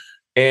win.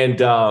 And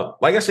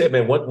like I said,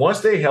 man, once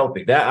they're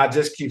healthy, that I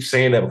just keep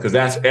saying that because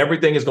that's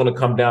everything is going to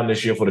come down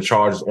this year for the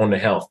Chargers on the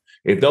health.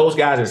 If those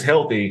guys is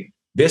healthy,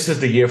 this is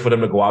the year for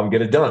them to go out and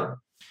get it done.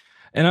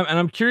 And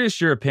I'm curious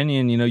your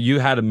opinion. You know, you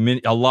had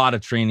a lot of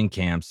training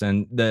camps,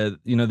 and the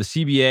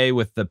CBA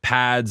with the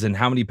pads and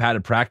how many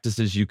padded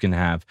practices you can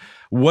have.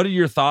 What are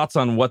your thoughts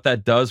on what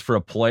that does for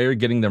a player,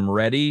 getting them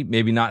ready,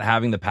 maybe not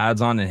having the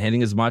pads on and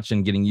hitting as much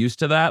and getting used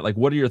to that? Like,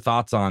 what are your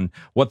thoughts on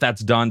what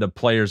that's done to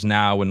players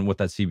now and what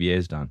that CBA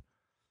has done?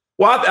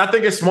 Well, I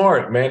think it's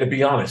smart, man, to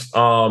be honest.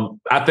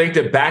 I think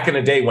that back in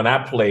the day when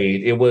I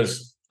played, it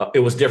was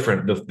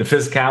different. The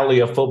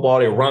physicality of football,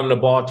 they were running the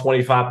ball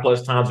 25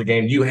 plus times a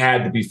game. You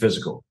had to be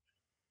physical.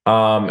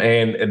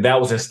 And that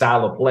was a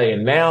style of play.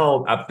 And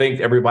now I think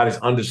everybody's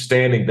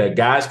understanding that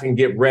guys can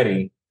get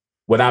ready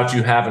without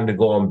you having to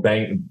go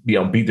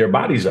and beat their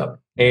bodies up.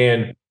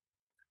 And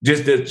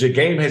just the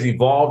game has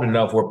evolved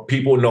enough where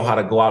people know how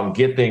to go out and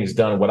get things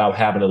done without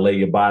having to lay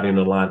your body on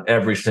the line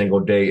every single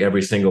day,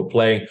 every single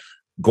play.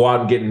 Go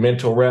out and get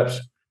mental reps,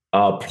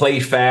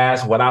 play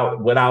fast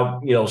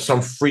without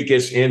some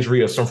freakish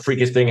injury or some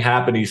freakish thing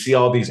happening. You see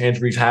all these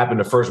injuries happen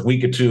the first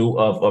week or two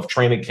of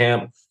training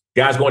camp.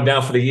 Guys going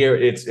down for the year,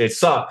 it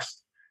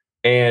sucks.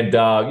 And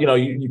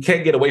you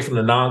can't get away from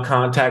the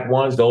non-contact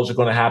ones. Those are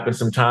going to happen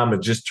sometime.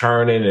 It's just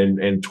turning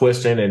and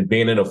twisting and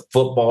being in a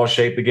football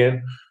shape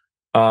again.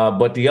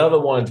 But the other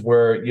ones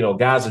where,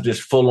 guys are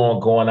just full on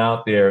going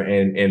out there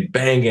and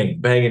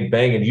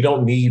banging. You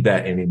don't need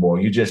that anymore.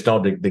 You just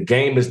don't. The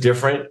game is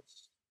different.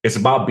 It's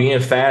about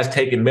being fast,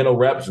 taking mental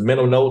reps,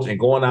 mental notes, and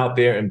going out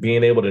there and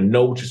being able to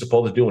know what you're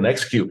supposed to do and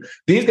execute.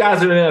 These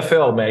guys in the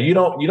NFL, man, you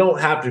don't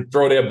have to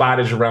throw their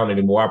bodies around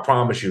anymore. I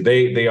promise you.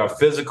 They are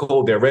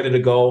physical. They're ready to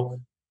go.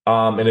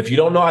 And if you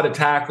don't know how to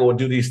tackle and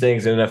do these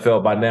things in the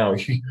NFL by now,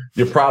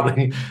 you're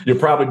probably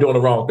doing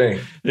the wrong thing.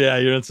 Yeah,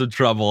 you're in some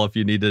trouble if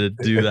you need to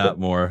do that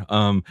more.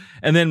 And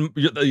then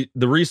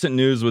the recent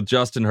news with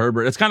Justin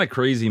Herbert, it's kind of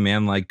crazy,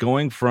 man. Like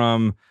going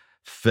from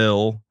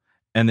Phil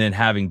and then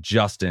having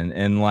Justin,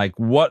 and like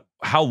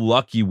how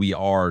lucky we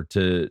are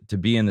to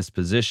be in this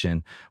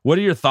position. What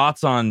are your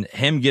thoughts on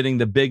him getting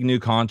the big new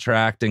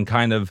contract and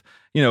kind of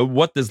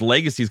what this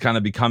legacy is kind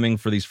of becoming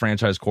for these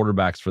franchise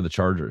quarterbacks for the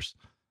Chargers?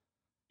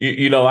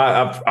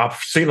 I've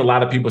seen a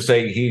lot of people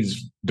say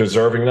he's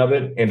deserving of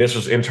it, and this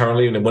was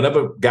internally. And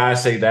whenever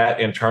guys say that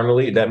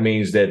internally, that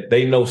means that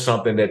they know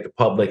something that the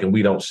public and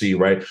we don't see,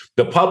 right?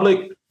 The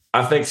public,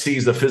 I think,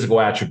 sees the physical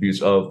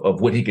attributes of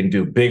what he can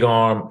do: big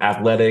arm,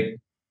 athletic,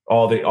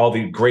 all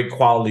the great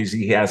qualities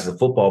he has as a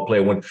football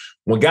player.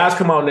 When guys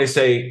come out and they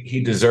say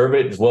he deserved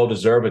it, it's well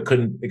deserved. It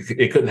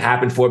couldn't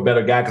happen for a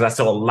better guy, because I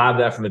saw a lot of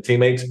that from the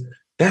teammates.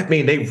 That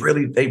means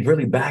they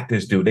really back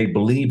this dude. They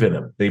believe in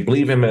him. They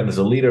believe him as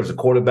a leader, as a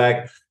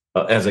quarterback,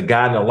 as a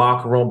guy in the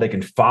locker room. They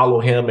can follow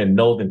him and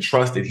know and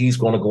trust that he's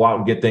going to go out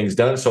and get things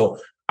done. So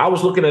I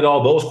was looking at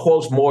all those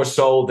quotes more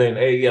so than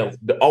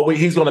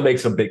he's going to make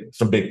some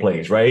big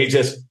plays, right? He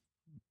just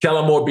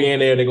Kellen Moore being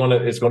there.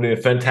 It's going to be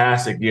a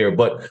fantastic year.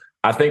 But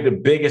I think the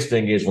biggest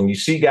thing is when you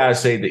see guys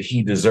say that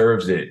he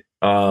deserves it,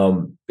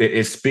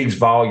 it speaks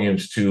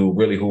volumes to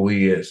really who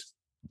he is.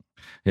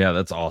 Yeah,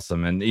 that's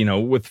awesome. And,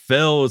 with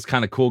Phil, it's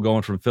kind of cool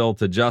going from Phil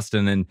to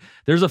Justin. And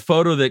there's a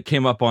photo that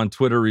came up on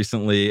Twitter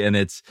recently, and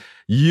it's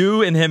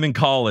you and him in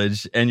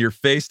college, and you're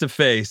face to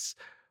face.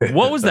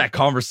 What was that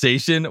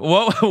conversation?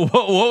 What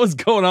was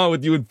going on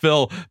with you and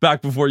Phil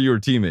back before you were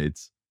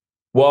teammates?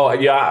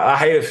 Well, yeah, I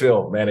hated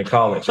Phil, man, in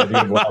college.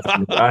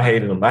 I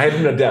hated him. I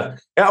hated him to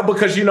death. Yeah,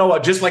 because,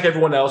 just like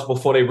everyone else,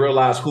 before they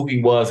realized who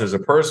he was as a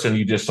person,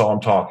 you just saw him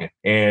talking.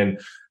 And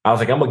I was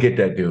like, I'm going to get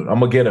that dude. I'm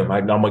going to get him.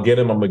 I'm going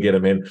to get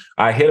him. And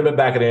I hit him in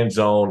back of the end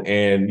zone.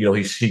 And,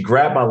 he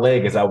grabbed my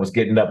leg as I was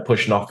getting up,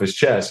 pushing off his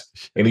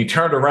chest. And he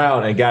turned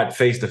around and got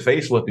face to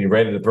face with me,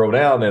 ready to throw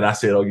down. And I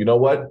said, oh, you know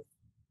what?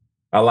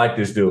 I like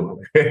this dude.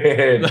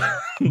 And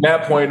from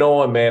that point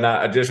on, man,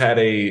 I just had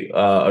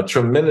a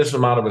tremendous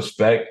amount of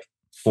respect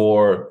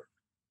for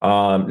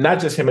not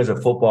just him as a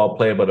football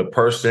player, but a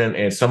person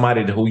and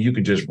somebody who you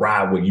can just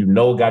ride with,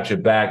 got your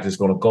back, just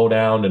going to go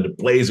down in the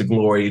blaze of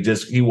glory.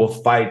 He will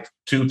fight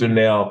tooth and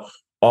nail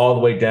all the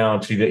way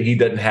down to that he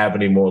doesn't have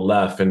any more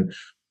left. And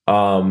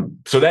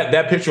so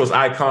that picture was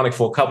iconic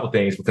for a couple of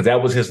things, because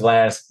that was his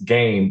last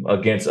game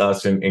against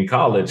us in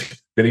college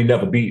that he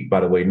never beat, by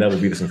the way, never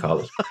beat us in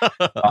college.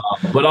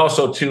 But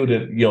also too,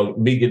 that,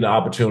 me getting the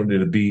opportunity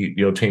to be,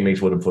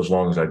 teammates with him for as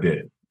long as I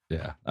did.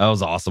 Yeah, that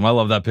was awesome. I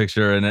love that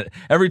picture. And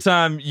every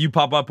time you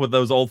pop up with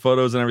those old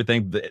photos and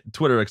everything,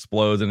 Twitter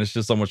explodes, and it's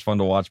just so much fun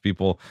to watch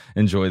people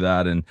enjoy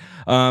that. And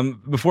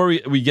before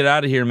we get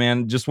out of here,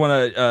 man, just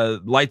want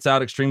to Lights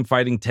Out Extreme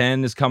Fighting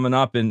 10 is coming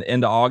up in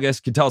end of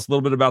August. Can you tell us a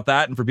little bit about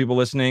that, and for people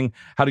listening,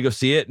 how to go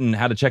see it and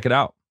how to check it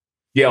out?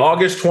 Yeah,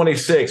 August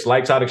 26th,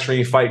 Lights Out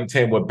Extreme Fighting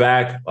 10. We're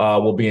back.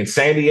 We'll be in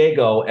San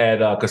Diego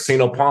at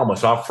Casino Palma.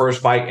 So our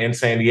first fight in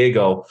San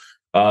Diego.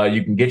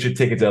 You can get your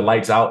tickets at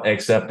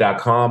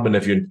lightsoutxf.com. And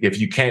if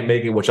you can't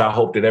make it, which I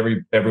hope that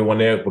everyone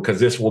there,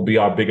 because this will be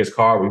our biggest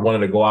card, we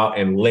wanted to go out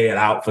and lay it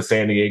out for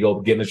San Diego,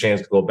 getting a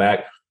chance to go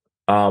back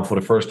for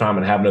the first time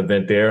and have an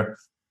event there.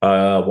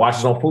 Watch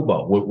us on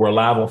Fubo. We're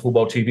live on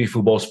Fubo TV,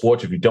 Fubo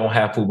Sports. If you don't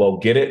have Fubo,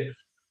 get it.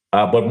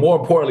 But more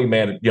importantly,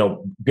 man,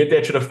 get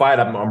there to the fight.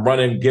 I'm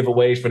running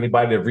giveaways for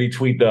anybody to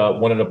retweet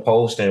one of the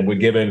posts, and we're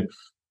giving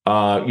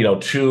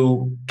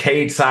 2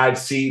 cage side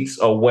seats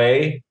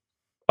away.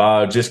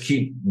 Just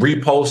keep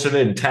reposting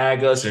it and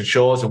tag us and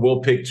show us, and we'll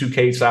pick 2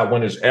 cage side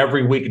winners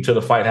every week until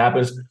the fight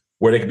happens,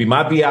 where they can be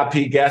my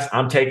VIP guests.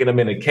 I'm taking them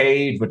in a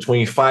cage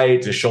between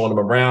fights and showing them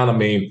around. I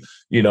mean,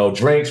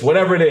 drinks,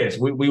 whatever it is.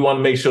 We want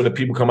to make sure that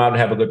people come out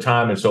and have a good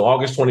time. And so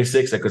August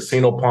 26th at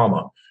Casino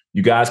Palma,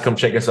 you guys come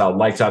check us out.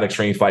 Lights Out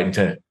Extreme Fighting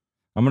 10.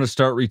 I'm going to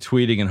start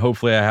retweeting, and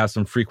hopefully I have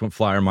some frequent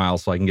flyer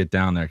miles so I can get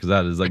down there, because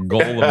that is a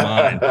goal of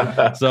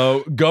mine.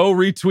 So go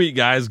retweet,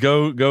 guys.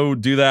 Go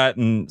do that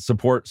and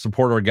support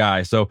our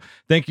guy. So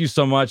thank you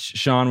so much,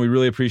 Sean. We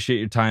really appreciate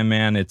your time,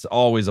 man. It's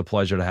always a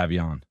pleasure to have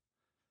you on.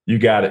 You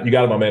got it,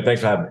 my man.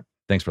 Thanks for having me.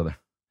 Thanks, brother.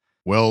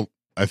 Well,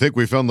 I think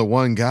we found the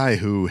one guy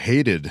who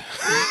hated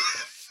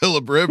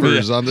Phillip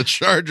Rivers on the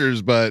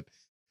Chargers, but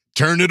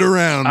turned it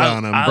around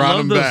on him,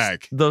 brought him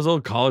back. Those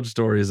old college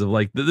stories of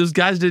those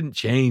guys didn't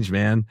change,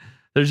 man.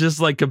 They're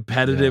just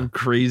competitive,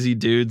 crazy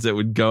dudes that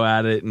would go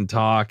at it and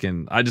talk.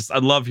 And I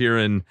love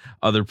hearing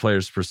other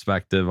players'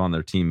 perspective on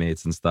their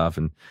teammates and stuff.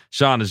 And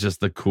Sean is just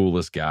the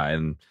coolest guy,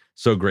 and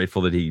so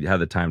grateful that he had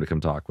the time to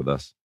come talk with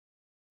us.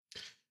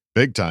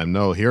 Big time.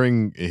 No,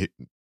 I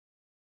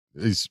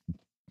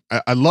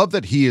love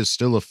that he is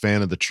still a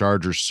fan of the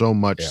Chargers so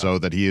much so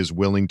that he is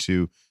willing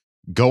to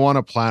go on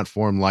a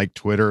platform like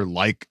Twitter,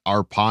 like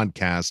our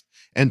podcast,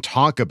 and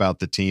talk about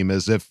the team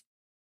as if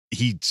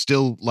he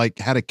still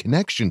had a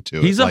connection to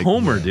it. He's a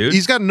homer, dude.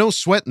 He's got no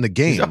sweat in the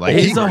game.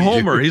 He's a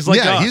homer. He's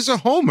us. He's a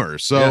homer.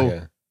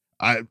 So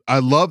I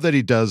love that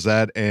he does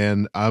that,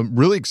 and I'm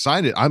really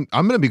excited. I'm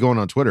going to be going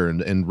on Twitter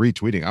and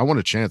retweeting. I want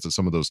a chance at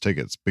some of those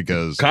tickets,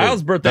 because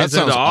Kyle's birthday is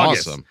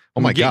awesome.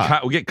 Oh my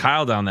God. We'll get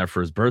Kyle down there for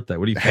his birthday.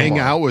 What do you hang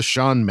out with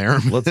Sean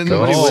Merriman? Let's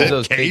go.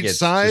 Sit cage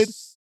side.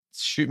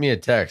 Shoot me a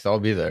text. I'll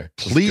be there.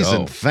 Please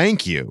and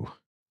thank you.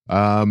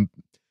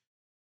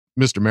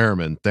 Mr.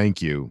 Merriman,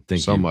 thank you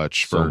so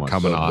much for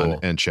coming on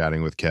and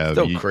chatting with Kev.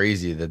 It's so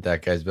crazy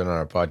that guy's been on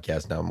our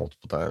podcast now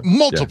multiple times.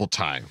 Multiple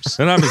times.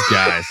 And I'm his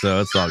guy,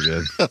 so it's all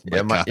good.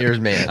 You're his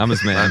man. I'm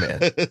his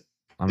man.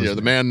 You're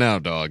the man now,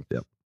 dog.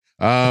 Yep.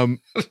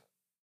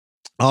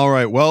 All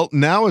right. Well,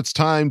 now it's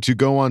time to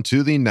go on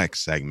to the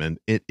next segment.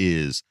 It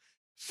is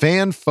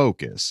Fan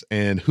Focus.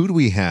 And who do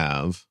we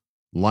have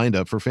lined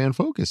up for Fan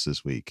Focus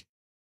this week?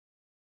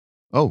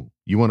 Oh,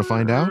 you want to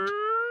find out?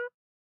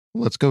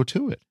 Well, let's go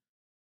to it.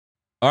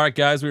 All right,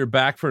 guys, we are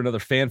back for another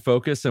Fan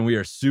Focus, and we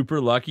are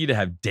super lucky to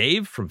have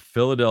Dave from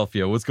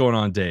Philadelphia. What's going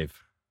on,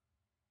 Dave?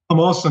 I'm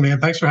awesome, man.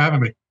 Thanks for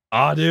having me.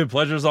 Oh, dude,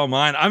 pleasure's all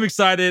mine. I'm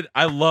excited.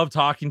 I love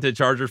talking to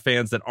Charger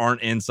fans that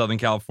aren't in Southern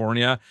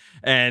California,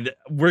 and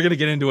we're going to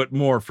get into it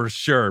more for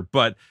sure.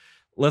 But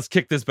let's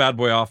kick this bad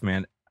boy off,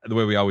 man, the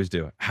way we always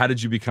do. How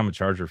did you become a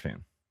Charger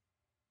fan?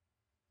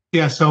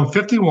 Yeah, so I'm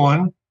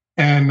 51,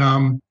 and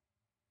around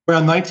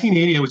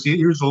 1980, I was 8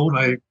 years old.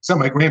 I was at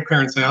my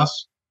grandparents'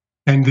 house.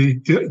 And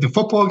the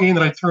football game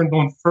that I turned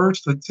on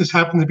first, it just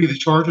happened to be the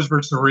Chargers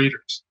versus the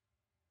Raiders.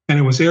 And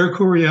it was Eric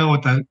Coryell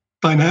with that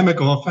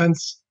dynamic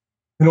offense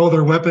and all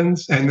their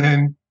weapons. And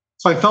then,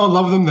 so I fell in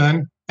love with them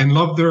then and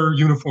loved their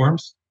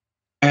uniforms.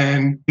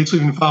 And basically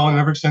been following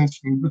ever since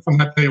from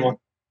that day on.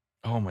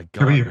 Oh my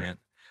God, man.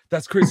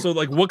 That's crazy. So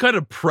what kind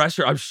of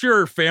pressure? I'm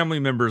sure family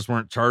members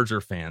weren't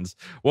Charger fans.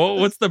 Well,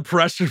 what's the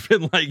pressure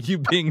been like, you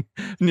being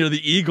near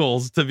the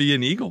Eagles, to be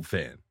an Eagle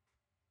fan?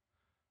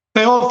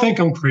 They all think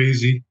I'm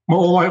crazy.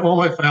 All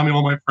my family,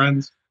 all my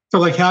friends.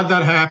 So how'd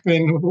that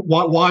happen?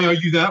 Why are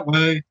you that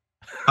way?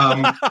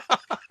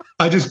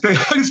 I just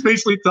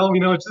basically tell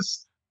them, it's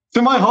just it's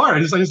in my heart.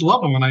 I just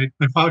love them, and I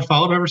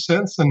followed them ever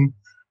since. And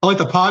I like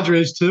the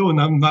Padres too,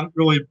 and I'm not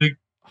really a big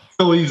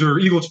Phillies or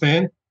Eagles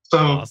fan.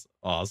 So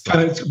awesome.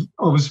 I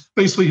was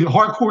basically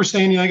hardcore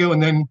San Diego,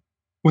 and then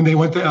when they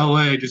went to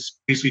LA, I just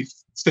basically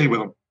stayed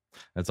with them.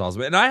 That's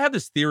awesome. And I have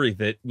this theory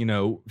that,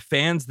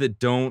 fans that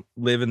don't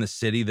live in the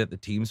city that the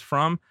team's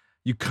from,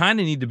 you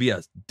kind of need to be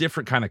a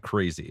different kind of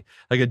crazy,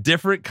 a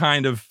different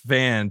kind of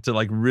fan to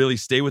really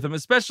stay with them,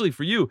 especially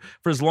for you,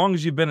 for as long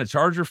as you've been a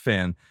Charger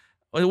fan.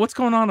 What's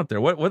going on up there?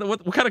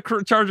 What kind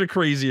of Charger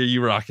crazy are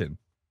you rocking?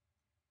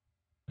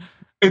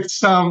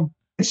 It's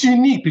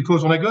unique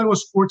because when I go to a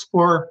sports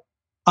bar,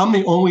 I'm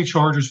the only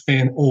Chargers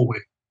fan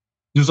always.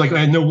 There's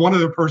I know one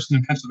other person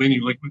in Pennsylvania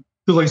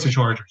who likes the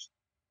Chargers.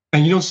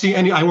 And you don't see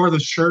any. I wear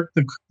the shirt,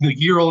 the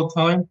gear all the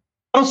time.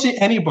 I don't see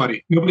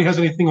anybody. Nobody has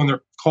anything on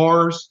their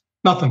cars.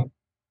 Nothing.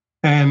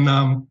 And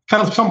I'm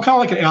kind of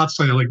like an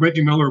outsider, like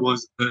Reggie Miller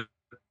was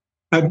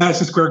at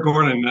Madison Square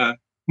Garden. I'm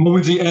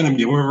always the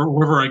enemy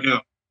wherever I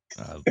go.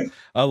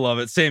 I love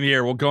it. Same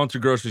here. We're going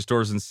through grocery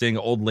stores and seeing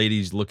old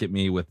ladies look at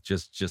me with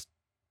just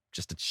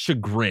a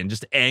chagrin,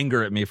 just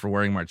anger at me for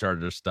wearing my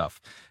Chargers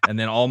stuff. And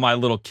then all my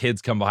little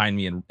kids come behind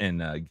me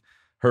and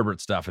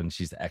Herbert stuff, and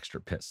she's extra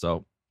pissed.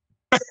 So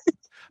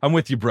I'm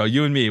with you, bro.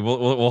 You and me,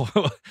 we'll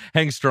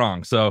hang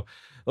strong. So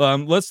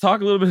let's talk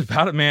a little bit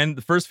about it, man.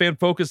 The first Fan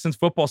Focus since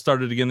football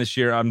started again this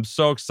year. I'm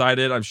so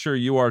excited. I'm sure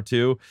you are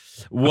too.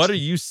 What are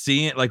you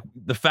seeing? Like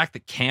the fact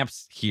that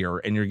camp's here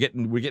and we're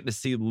getting to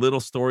see little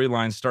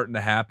storylines starting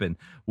to happen.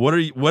 What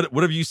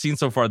have you seen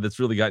so far that's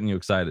really gotten you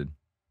excited?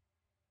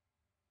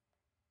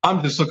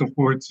 I'm just looking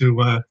forward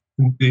to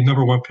the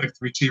number one pick, the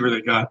receiver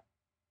they got,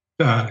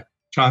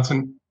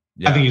 Johnson.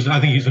 Yeah. I think he's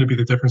going to be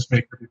the difference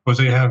maker because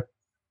they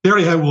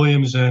already have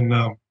Williams and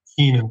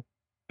Keenan,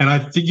 and I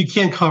think you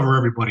can't cover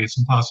everybody. It's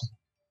impossible.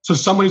 So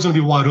somebody's going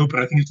to be wide open.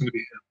 I think it's going to be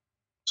him.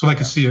 So I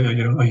can see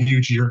a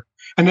huge year,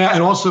 and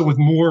also with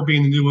Moore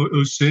being the new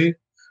OC,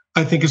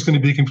 I think it's going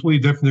to be completely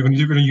different.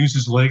 They're going to use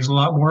his legs a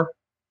lot more.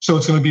 So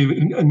it's going to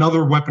be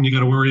another weapon you got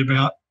to worry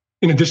about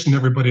in addition to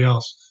everybody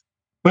else.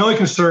 My only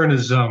concern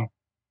is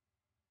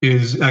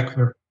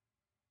Eckler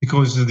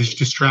because of these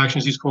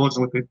distractions he's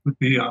causing with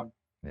the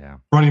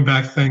running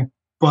back thing.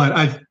 But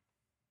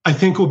I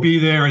think he'll be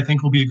there. I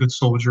think he'll be a good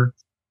soldier,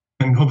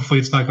 and hopefully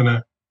it's not going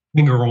to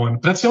linger on.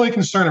 But that's the only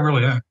concern I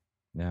really have.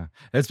 Yeah,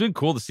 it's been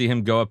cool to see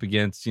him go up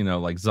against,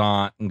 like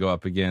Zont and go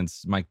up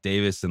against Mike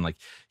Davis. And like,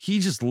 he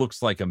just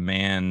looks like a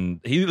man.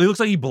 He looks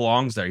like he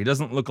belongs there. He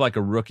doesn't look like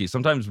a rookie.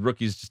 Sometimes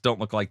rookies just don't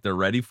look like they're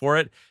ready for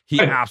it.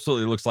 He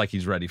absolutely looks like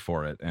he's ready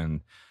for it.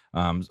 And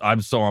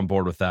I'm so on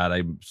board with that.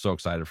 I'm so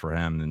excited for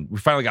him. And we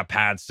finally got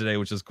pads today,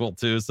 which is cool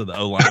too. So the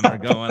O-line are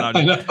going.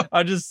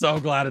 I'm just so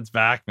glad it's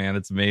back, man.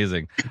 It's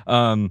amazing.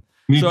 And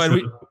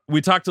we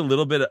talked a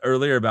little bit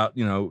earlier about,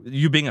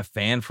 you being a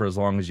fan for as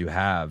long as you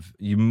have.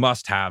 You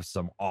must have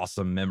some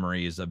awesome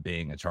memories of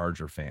being a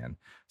Charger fan.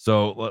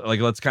 So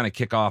let's kind of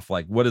kick off.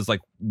 Like, what is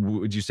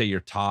would you say your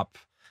top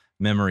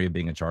memory of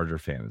being a Charger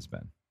fan has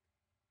been?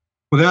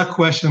 Without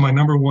question, my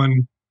number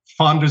one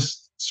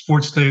fondest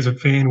sports day as a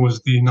fan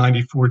was the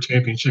 '94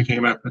 championship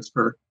game at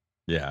Pittsburgh.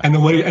 Yeah. And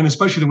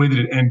especially the way that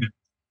it ended.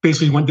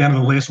 Basically went down to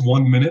the last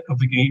 1 minute of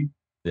the game.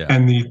 Yeah.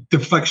 And the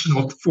deflection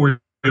of the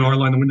 4-yard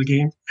line to win the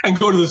game and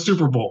go to the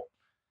Super Bowl.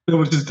 It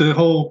was just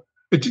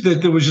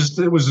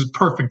it was a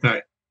perfect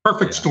day.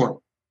 Perfect storm.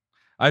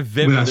 I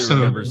vividly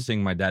remember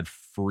seeing my dad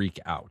freak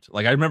out.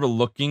 Like, I remember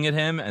looking at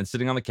him and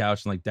sitting on the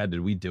couch and like, Dad, did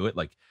we do it?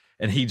 Like,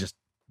 and he just,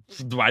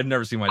 I'd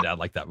never seen my dad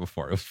like that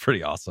before. It was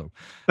pretty awesome.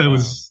 It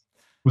was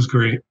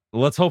great.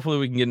 Hopefully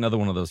we can get another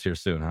one of those here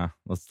soon, huh?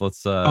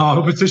 Let's I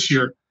hope it's this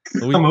year.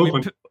 I'm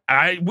hoping.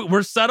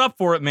 We're set up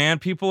for it, man.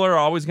 People are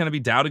always going to be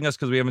doubting us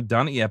because we haven't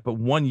done it yet, but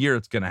 1 year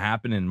it's going to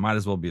happen and might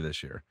as well be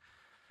this year.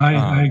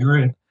 I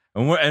agree.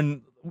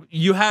 And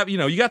you have,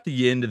 you got the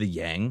yin to the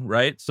yang,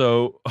 right?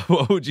 So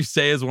what would you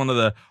say is one of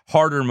the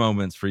harder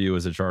moments for you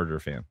as a Charger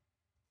fan?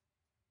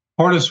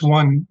 Hardest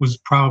one was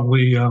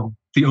probably the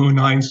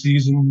 2009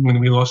 season when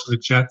we lost to the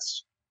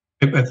Jets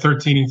at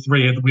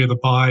 13-3. We had the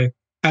bye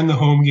and the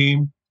home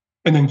game.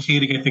 And then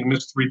Kading, I think,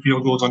 missed 3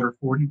 field goals under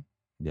 40.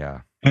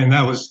 Yeah. And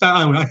I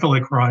felt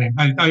like crying.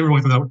 I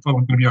really thought that was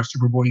going to be our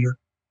Super Bowl year.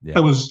 Yeah.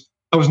 I was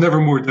never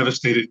more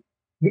devastated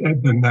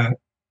than that.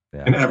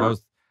 Yeah. And ever.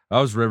 That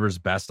was Rivers'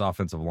 best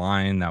offensive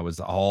line. That was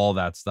all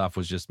that stuff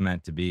was just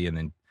meant to be. And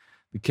then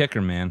the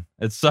kicker, man,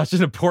 it's such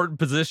an important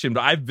position.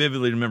 But I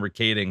vividly remember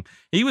Kading.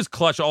 He was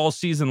clutch all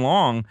season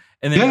long.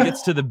 And then it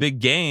gets to the big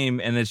game.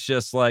 And it's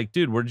just like,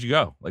 dude, where'd you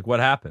go? Like, what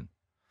happened?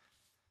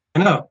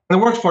 I know. And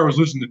the worst part was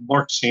losing to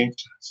Mark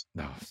Sanchez.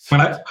 No,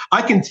 when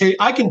I can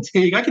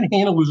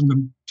handle losing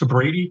them to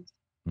Brady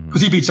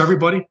because he beats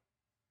everybody.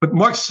 But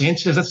Mark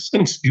Sanchez, that's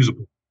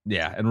inexcusable.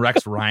 Yeah, and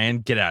Rex Ryan,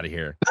 get out of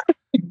here.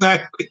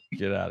 Exactly.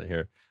 Get out of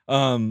here.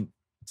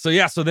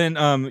 So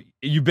then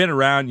you've been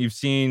around, you've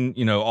seen,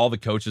 all the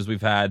coaches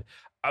we've had.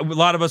 A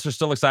lot of us are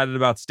still excited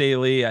about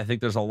Staley. I think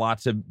there's a lot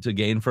to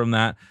gain from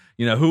that.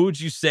 Who would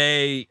you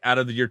say out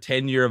of your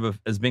tenure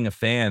as being a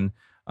fan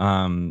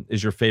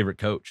is your favorite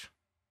coach?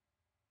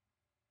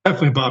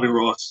 Definitely Bobby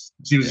Ross.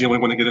 He was the only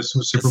one to get us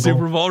to a Super Bowl.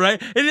 Super Bowl,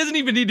 right? It doesn't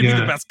even need to be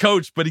the best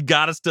coach, but he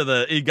got us to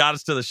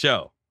the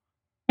show.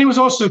 He was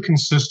also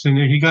consistent.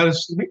 He got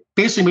us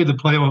basically made the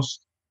playoffs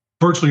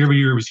virtually every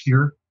year he was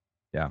here.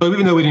 Yeah. But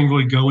even though we didn't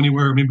really go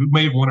anywhere, we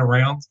may have won a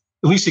round.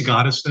 At least he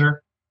got us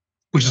there,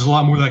 which is a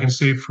lot more than I can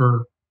say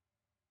for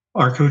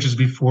our coaches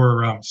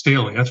before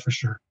Staley. That's for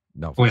sure.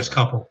 No, the last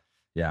couple.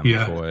 Yeah,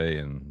 McCoy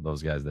and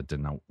those guys that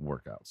did not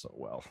work out so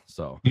well.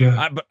 So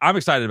but I'm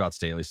excited about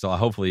Staley. So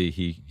hopefully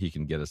he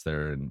can get us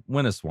there and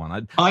win us one.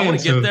 I want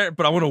to get there,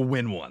 but I want to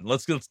win one.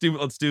 Let's do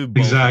both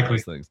exactly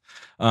of those things.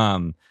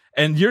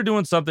 And you've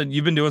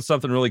been doing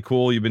something really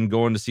cool. You've been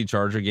going to see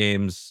Charger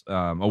games,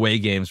 away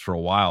games for a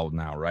while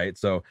now, right?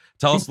 So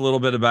tell us a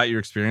little bit about your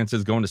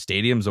experiences going to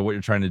stadiums or what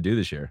you're trying to do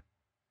this year.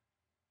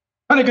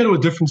 Trying to go to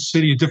a different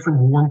city, a different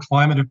warm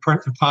climate if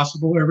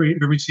possible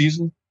every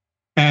season.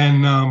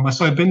 And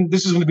so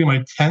this is going to be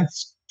my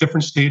 10th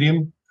different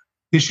stadium.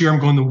 This year I'm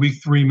going to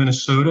week 3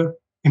 Minnesota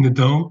in the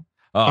Dome.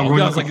 Oh,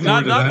 I was like,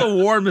 not the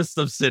warmest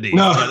of cities,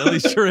 no. but at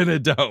least you're in a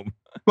dome.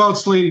 Well,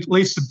 it's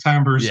late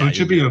September, so it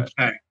should be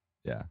okay.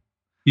 Yeah.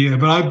 Yeah,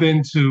 but I've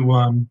been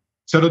to,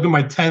 so it'll be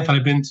my 10th.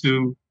 I've been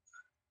to,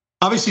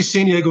 obviously,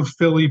 San Diego,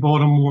 Philly,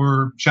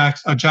 Baltimore,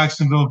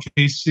 Jacksonville,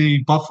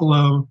 KC,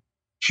 Buffalo,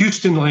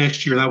 Houston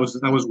last year. That was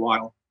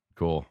wild.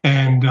 Cool.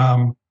 And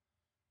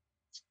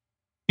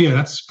yeah,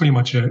 that's pretty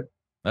much it.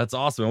 That's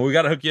awesome. And we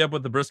got to hook you up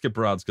with the Brisket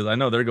Broads because I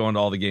know they're going to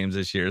all the games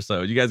this year.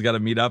 So you guys got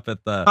to meet up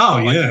at the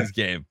Vikings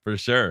game for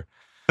sure.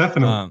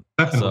 Definitely.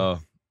 So,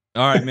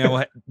 all right, man.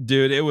 Well,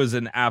 dude, it was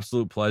an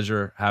absolute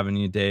pleasure having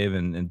you, Dave.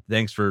 And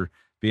thanks for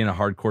being a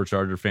hardcore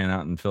Charger fan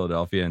out in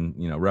Philadelphia and,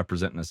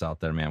 representing us out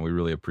there, man. We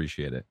really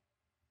appreciate it.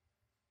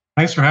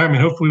 Thanks for having me.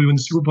 Hopefully we win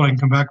the Super Bowl and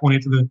come back when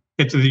the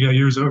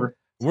year's over.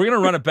 We're going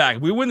to run it back.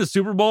 If we win the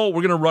Super Bowl,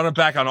 we're going to run it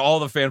back on all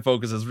the fan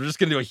focuses. We're just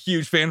going to do a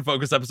huge fan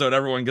focus episode.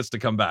 Everyone gets to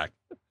come back.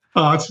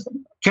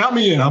 Count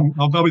me in.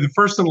 I'll be the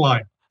first in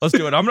line. Let's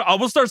do it.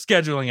 We'll start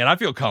scheduling it. I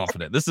feel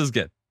confident. This is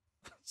good.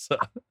 So,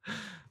 all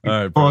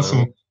right, brother. Awesome.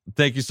 Well,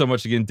 thank you so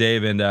much again,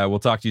 Dave, and we'll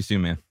talk to you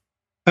soon, man.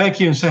 Thank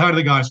you, and say hi to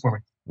the guys for me.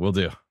 Will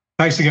do.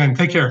 Thanks again.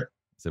 Take care.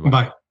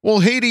 Bye. Well,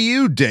 hey to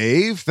you,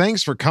 Dave.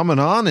 Thanks for coming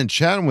on and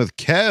chatting with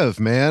Kev,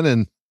 man.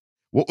 And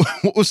what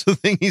was the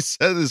thing he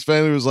said? His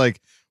family was like,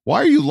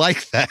 why are you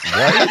like that?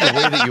 Why are you the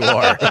way that you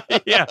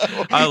are? Yeah,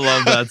 I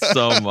love that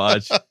so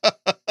much.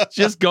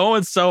 Just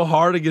going so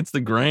hard against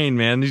the grain,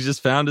 man. He's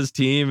just found his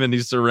team and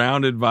he's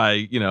surrounded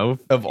by,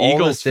 of all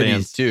Eagles the cities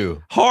fans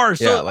too.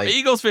 Harsh. Yeah,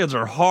 Eagles fans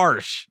are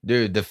harsh.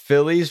 Dude, the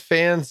Phillies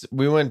fans,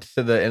 we went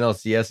to the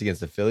NLCS against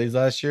the Phillies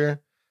last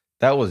year.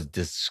 That was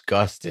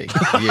disgusting.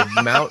 The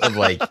amount of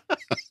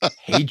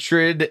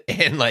hatred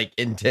and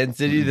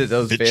intensity that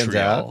those fans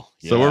have.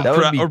 Yeah. So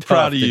we're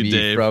proud of you,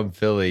 Dave. From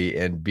Philly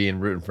and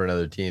rooting for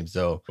another team.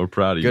 So we're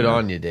proud of you. Good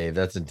on you, Dave.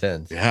 That's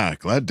intense. Yeah,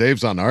 glad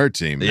Dave's on our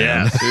team, man.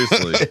 Yeah,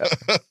 seriously.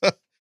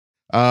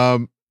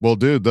 Well,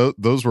 dude,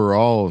 those were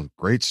all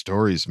great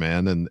stories,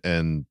 man.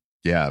 And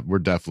yeah,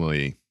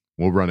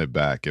 we'll run it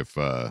back if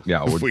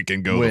we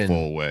can go the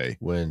full way.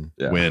 When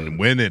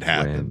it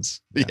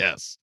happens. Yeah.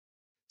 Yes.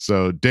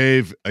 So,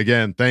 Dave,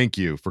 again, thank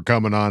you for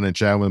coming on and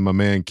chatting with my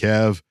man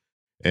Kev.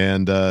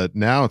 And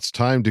now it's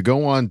time to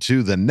go on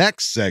to the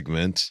next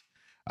segment.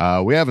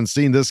 We haven't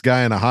seen this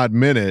guy in a hot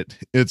minute.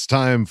 It's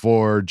time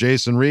for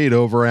Jason Reed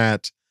over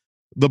at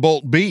the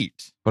Bolt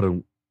Beat. Love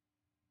it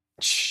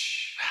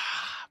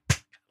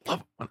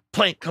when a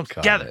plane comes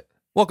together.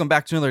 Welcome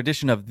back to another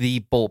edition of the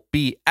Bolt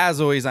Beat. As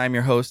always, I'm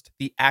your host,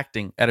 the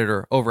acting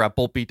editor over at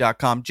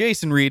boltbeat.com,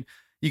 Jason Reed.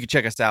 You can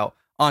check us out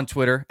on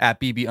Twitter at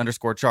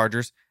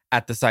BB_Chargers.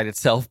 At the site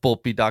itself,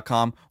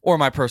 boltbeat.com, or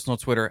my personal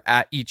Twitter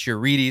at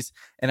EatYourReedies.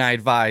 And I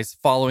advise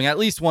following at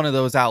least one of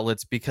those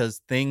outlets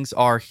because things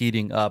are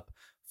heating up.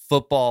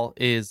 Football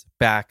is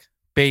back,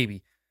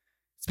 baby.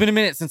 It's been a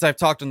minute since I've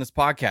talked on this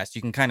podcast.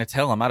 You can kind of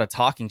tell I'm out of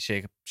talking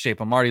shape.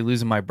 I'm already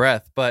losing my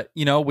breath. But,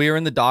 we were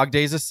in the dog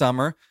days of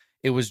summer.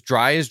 It was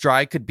dry as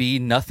dry could be.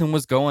 Nothing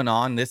was going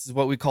on. This is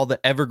what we call the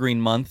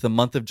evergreen month, the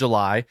month of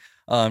July.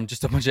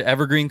 Just a bunch of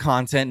evergreen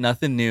content,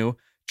 nothing new.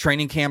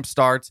 Training camp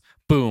starts,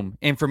 boom,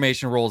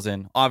 information rolls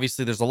in.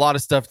 Obviously, there's a lot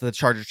of stuff that the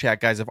Charger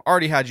Chat guys have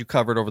already had you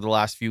covered over the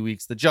last few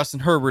weeks. The Justin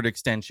Herbert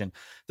extension,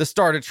 the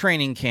start of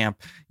training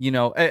camp, few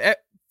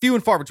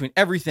and far between.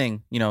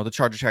 Everything, the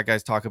Charger Chat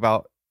guys talk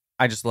about.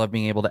 I just love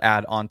being able to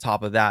add on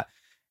top of that.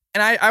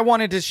 And I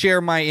wanted to share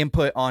my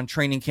input on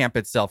training camp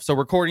itself. So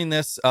recording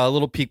this, a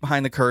little peek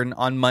behind the curtain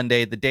on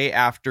Monday, the day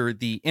after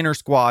the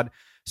inter-squad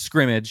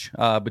scrimmage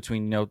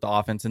between, the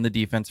offense and the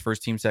defense,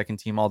 first team, second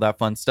team, all that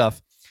fun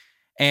stuff.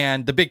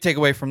 And the big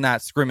takeaway from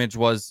that scrimmage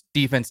was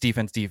defense.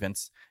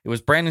 It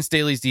was Brandon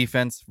Staley's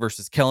defense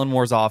versus Kellen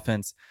Moore's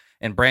offense,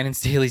 and Brandon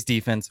Staley's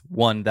defense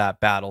won that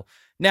battle.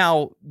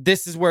 Now,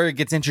 this is where it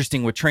gets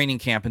interesting with training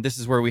camp, and this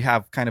is where we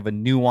have kind of a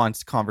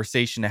nuanced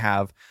conversation to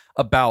have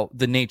about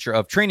the nature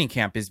of training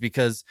camp, is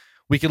because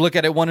we could look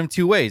at it one of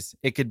two ways.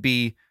 It could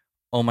be,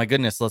 oh my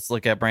goodness, let's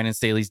look at Brandon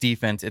Staley's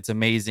defense. It's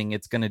amazing.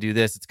 It's going to do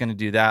this. It's going to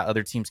do that.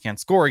 Other teams can't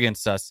score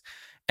against us.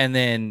 And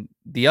then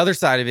the other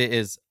side of it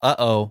is,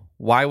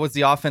 why was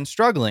the offense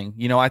struggling?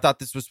 I thought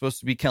this was supposed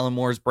to be Kellen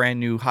Moore's brand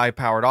new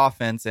high-powered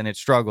offense, and it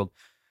struggled.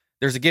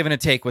 There's a give and a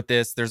take with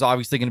this. There's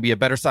obviously going to be a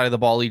better side of the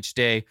ball each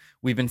day.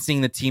 We've been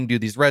seeing the team do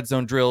these red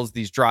zone drills,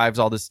 these drives,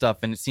 all this stuff,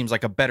 and it seems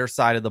like a better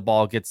side of the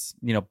ball gets,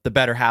 the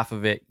better half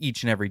of it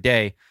each and every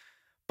day.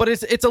 But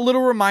it's a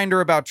little reminder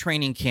about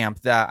training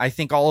camp that I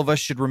think all of us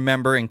should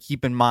remember and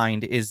keep in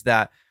mind is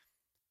that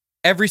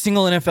every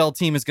single NFL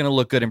team is going to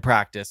look good in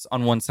practice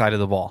on one side of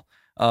the ball.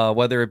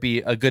 Whether it be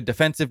a good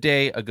defensive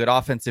day, a good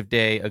offensive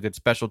day, a good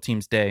special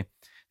teams day.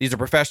 These are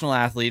professional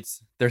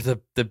athletes. They're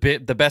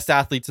the best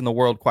athletes in the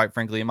world, quite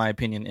frankly, in my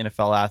opinion,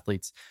 NFL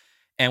athletes.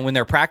 And when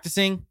they're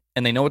practicing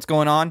and they know what's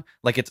going on,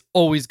 it's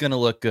always going to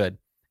look good.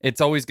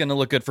 It's always going to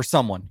look good for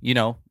someone,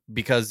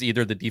 because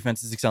either the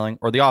defense is excelling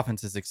or the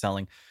offense is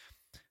excelling.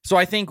 So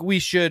I think we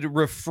should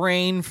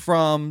refrain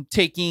from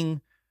taking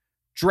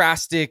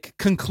drastic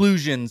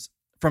conclusions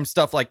from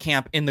stuff like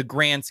camp in the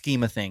grand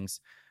scheme of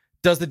things.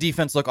 Does the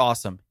defense look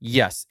awesome?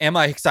 Yes. Am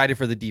I excited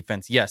for the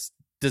defense? Yes.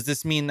 Does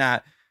this mean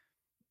that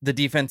the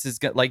defense is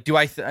like,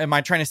 am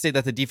I trying to say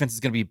that the defense is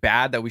going to be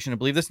bad, that we shouldn't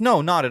believe this?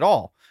 No, not at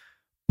all.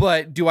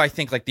 But do I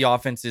think like the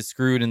offense is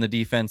screwed and the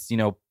defense,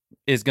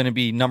 is going to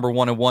be number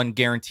 101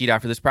 guaranteed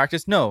after this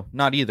practice? No,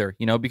 not either,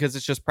 because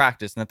it's just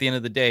practice. And at the end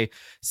of the day,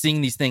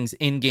 seeing these things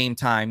in game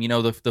time,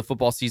 the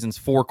football season's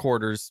 4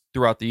 quarters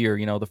throughout the year,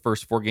 the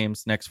first 4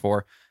 games, next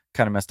 4,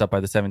 kind of messed up by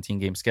the 17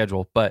 game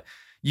schedule. But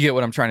you get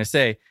what I'm trying to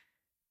say.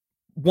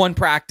 One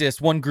practice,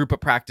 one group of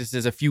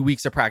practices, a few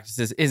weeks of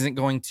practices isn't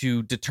going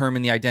to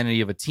determine the identity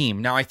of a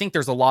team. Now, I think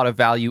there's a lot of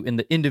value in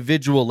the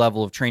individual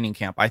level of training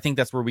camp. I think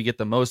that's where we get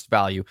the most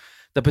value.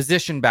 The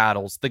position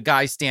battles, the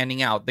guys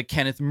standing out, the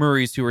Kenneth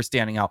Murrays who are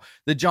standing out,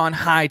 the John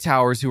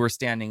Hightowers who are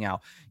standing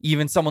out,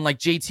 even someone like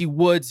JT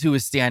Woods who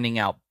is standing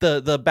out,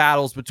 the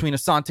battles between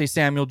Asante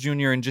Samuel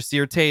Jr. and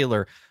Jasir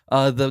Taylor,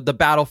 the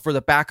battle for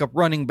the backup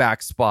running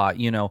back spot,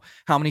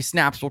 how many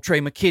snaps will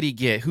Trey McKitty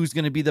get, who's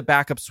going to be the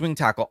backup swing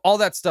tackle, all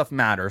that stuff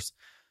matters.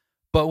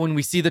 But when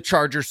we see the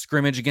Chargers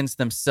scrimmage against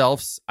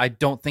themselves, I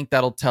don't think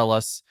that'll tell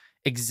us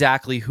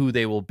exactly who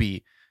they will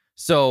be.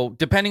 So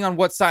depending on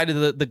what side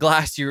of the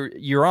glass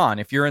you're on,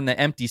 if you're in the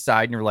empty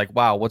side and you're like,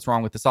 wow, what's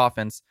wrong with this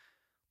offense?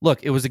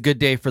 Look, it was a good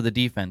day for the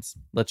defense.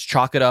 Let's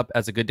chalk it up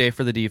as a good day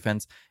for the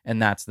defense,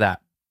 and that's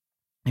that.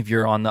 If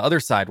you're on the other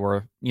side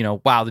where,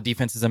 wow, the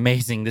defense is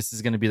amazing, this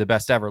is going to be the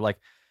best ever. Like,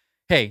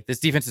 hey, this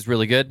defense is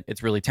really good.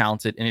 It's really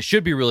talented, and it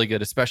should be really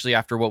good, especially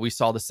after what we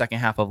saw the second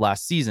half of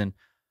last season.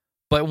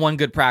 But one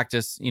good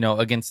practice,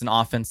 against an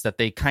offense that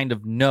they kind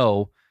of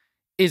know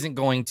isn't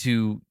going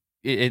to,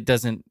 it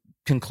doesn't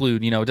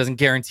conclude, it doesn't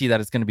guarantee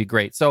that it's going to be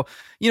great. So,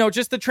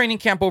 just the training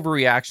camp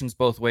overreactions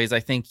both ways. I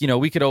think,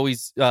 we could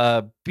always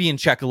be in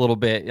check a little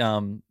bit,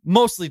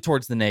 mostly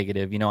towards the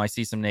negative. I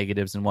see some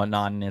negatives and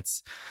whatnot, and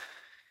it's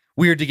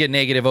weird to get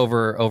negative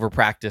over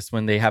practice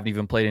when they haven't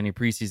even played any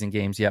preseason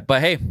games yet.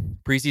 But hey,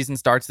 preseason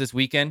starts this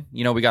weekend.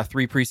 We got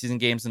 3 preseason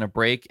games and a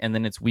break, and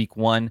then it's week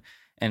 1,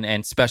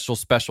 and special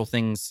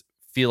things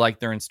feel like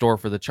they're in store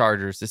for the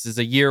Chargers. This is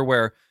a year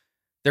where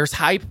there's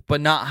hype,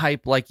 but not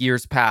hype like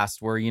years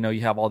past, where,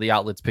 you have all the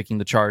outlets picking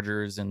the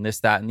Chargers and this,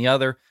 that, and the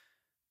other.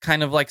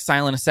 Kind of like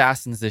silent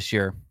assassins this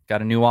year.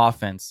 Got a new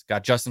offense.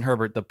 Got Justin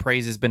Herbert. The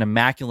praise has been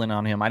immaculate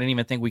on him. I didn't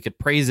even think we could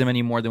praise him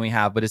any more than we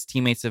have, but his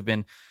teammates have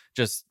been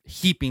just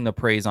heaping the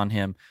praise on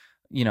him.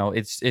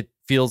 It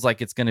feels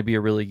like it's going to be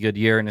a really good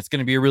year, and it's going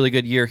to be a really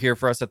good year here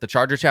for us at the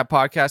Charger Chat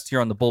podcast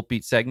here on the Bolt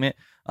Beat segment.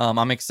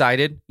 I'm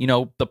excited.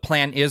 The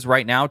plan is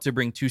right now to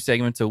bring 2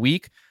 segments a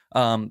week.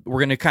 We're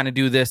going to kind of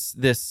do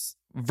this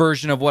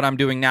version of what I'm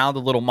doing now, the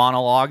little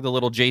monologue, the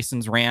little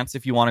Jason's rants,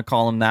 if you want to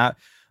call them that.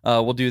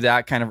 We'll do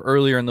that kind of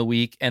earlier in the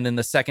week, and then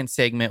the second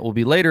segment will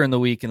be later in the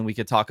week, and we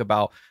could talk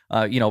about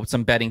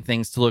some betting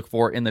things to look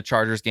for in the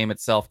Chargers game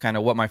itself, kind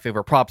of what my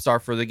favorite props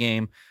are for the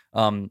game,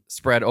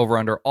 spread, over,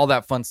 under, all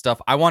that fun stuff.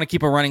 I want to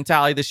keep a running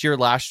tally this year.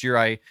 Last year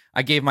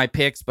I gave my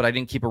picks, but I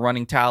didn't keep a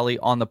running tally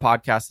on the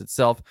podcast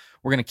itself.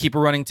 We're going to keep a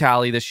running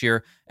tally this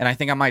year, and I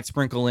think I might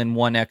sprinkle in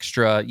one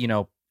extra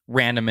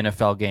random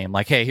NFL game.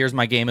 Like, hey, here's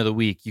my game of the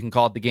week. You can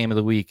call it the game of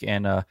the week,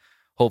 and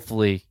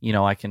hopefully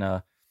I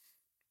can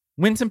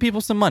win some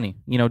people some money.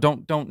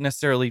 Don't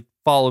necessarily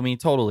follow me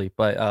totally,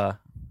 but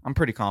I'm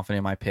pretty confident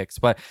in my picks.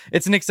 But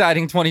it's an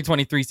exciting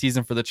 2023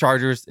 season for the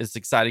Chargers. It's an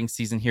exciting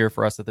season here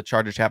for us at the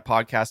Charger Chat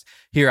podcast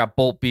here at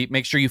Bolt Beat.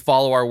 Make sure you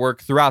follow our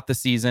work throughout the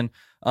season,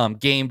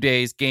 game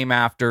days, day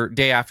after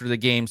the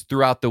games,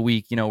 throughout the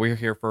week. We're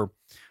here for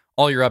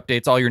all your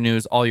updates, all your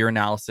news, all your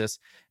analysis.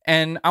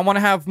 And I want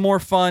to have more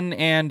fun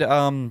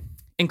and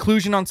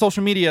inclusion on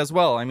social media as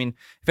well. I mean,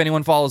 if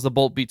anyone follows the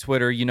Bolt Beat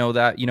Twitter,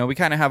 that, we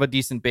kind of have a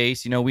decent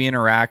base. We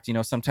interact.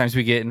 Sometimes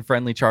we get in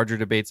friendly Charger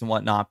debates and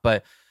whatnot,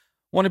 but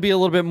want to be a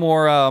little bit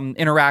more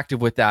interactive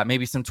with that.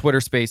 Maybe some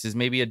Twitter spaces,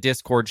 maybe a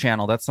Discord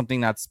channel. That's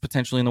something that's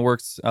potentially in the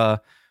works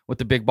with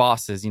the big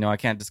bosses. I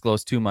can't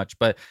disclose too much,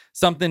 but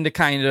something to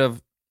kind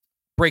of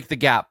break the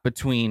gap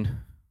between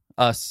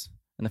us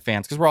and the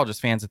fans, because we're all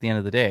just fans at the end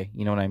of the day.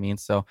 You know what I mean?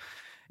 So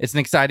it's an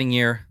exciting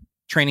year.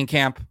 Training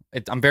camp.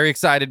 I'm very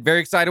excited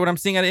what I'm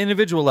seeing at an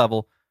individual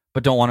level,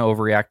 but don't want to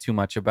overreact too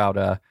much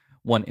about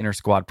one inter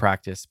squad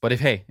practice. But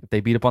if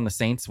they beat up on the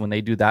Saints when they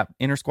do that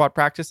inter squad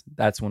practice,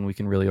 that's when we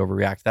can really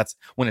overreact. That's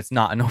when it's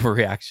not an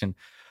overreaction.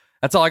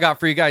 That's all I got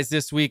for you guys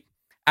this week.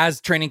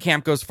 As training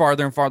camp goes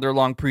farther and farther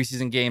along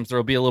preseason games, there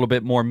will be a little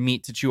bit more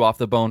meat to chew off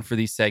the bone for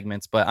these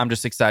segments, but I'm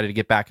just excited to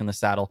get back in the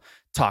saddle,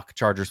 talk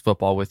Chargers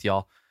football with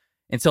y'all.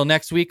 Until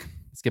next week,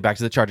 let's get back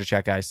to the Charger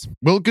Chat, guys.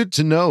 Well, good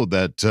to know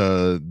that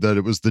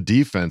it was the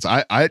defense.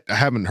 I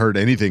haven't heard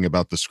anything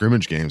about the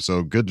scrimmage game,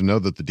 so good to know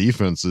that the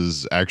defense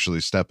is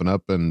actually stepping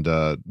up, and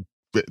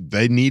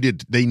they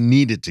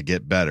needed to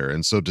get better.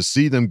 And so to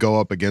see them go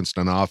up against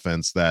an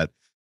offense that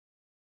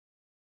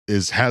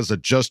has a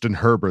Justin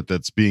Herbert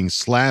that's being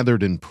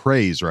slathered in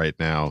praise right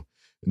now,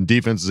 and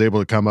defense is able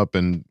to come up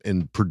and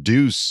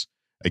produce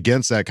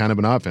against that kind of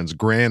an offense.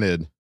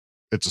 Granted,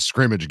 it's a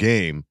scrimmage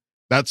game.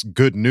 That's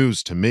good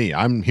news to me.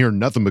 I'm hearing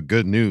nothing but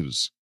good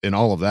news in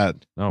all of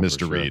that,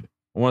 Mr. Reed.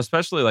 Well,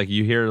 especially like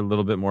you hear a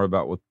little bit more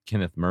about what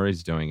Kenneth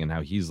Murray's doing and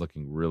how he's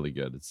looking really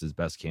good. It's his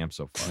best camp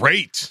so far.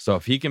 Great. So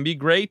if he can be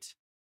great,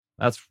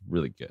 that's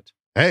really good.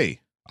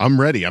 Hey,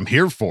 I'm ready. I'm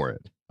here for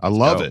it. I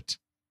love it.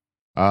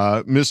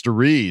 Mr.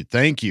 Reed,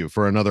 thank you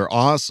for another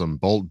awesome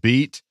Bolt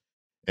beat.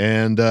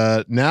 And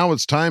now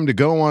it's time to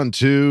go on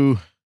to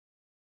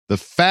the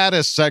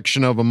fattest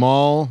section of them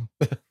all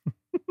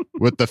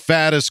with the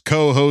fattest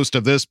co-host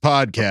of this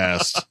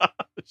podcast.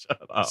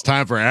 Shut up. It's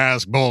time for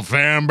Ask Bolt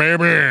Fam,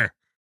 baby.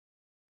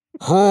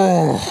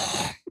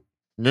 Oh,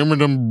 give me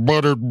them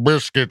buttered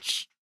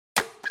biscuits.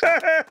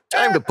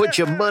 Time to put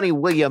your money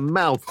where your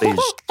mouth is.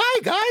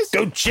 Hi, guys.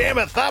 Don't jam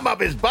a thumb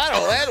up his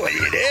butthole. That's what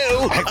you do.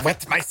 I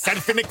wet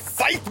myself in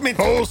excitement.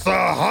 Oh, so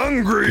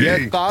hungry.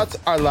 Your thoughts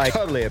are like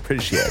totally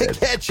appreciated.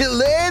 Catch you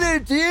later,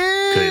 dude.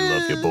 Okay,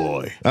 love you,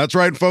 boy. That's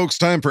right, folks.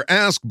 Time for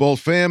Ask Bolt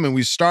Fam, and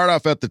we start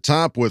off at the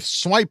top with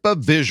Swiper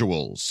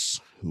Visuals,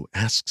 who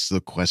asks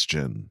the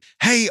question.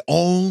 Hey,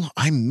 all.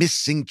 I'm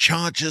missing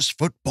Chargers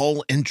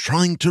football and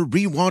trying to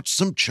rewatch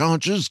some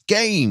Chargers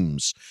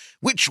games.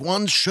 Which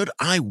ones should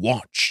I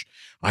watch?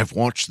 I've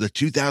watched the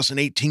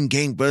 2018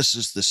 game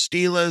versus the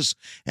Steelers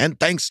and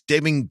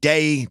Thanksgiving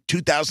Day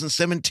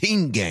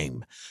 2017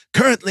 game.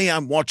 Currently,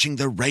 I'm watching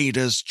the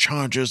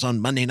Raiders-Chargers on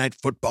Monday Night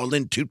Football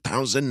in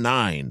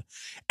 2009.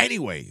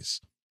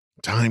 Anyways,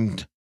 time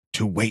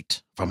to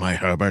wait for my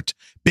Herbert,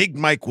 Big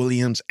Mike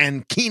Williams,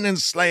 and Keenan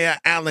Slayer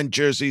Allen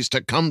jerseys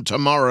to come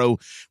tomorrow.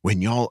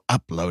 When y'all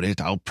upload it,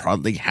 I'll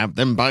probably have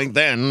them by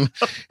then.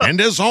 And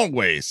as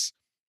always,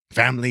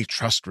 family,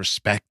 trust,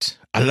 respect,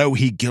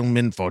 Alohi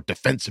Gilman for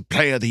Defensive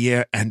Player of the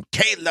Year, and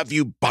K Love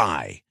You,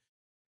 bye.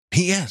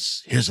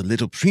 P.S. Here's a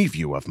little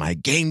preview of my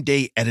game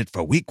day edit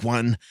for week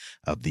 1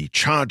 of the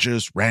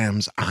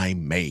Chargers-Rams I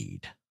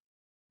made.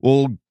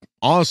 Well,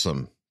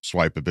 awesome,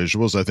 Swipe of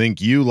Visuals. I think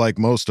you, like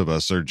most of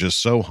us, are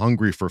just so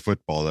hungry for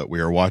football that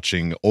we are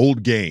watching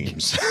old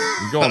games.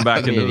 You're going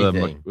back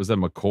into was that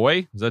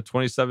McCoy? Was that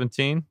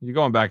 2017? You're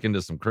going back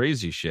into some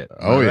crazy shit.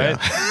 Oh, right?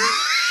 Yeah.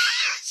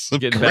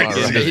 Getting back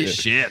into the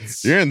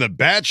shits. You're in the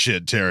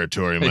batshit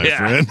territory, my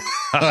friend.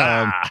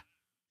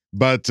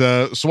 But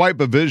Swipe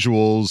of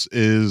Visuals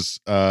is,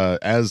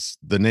 as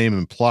the name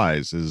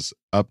implies, is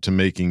up to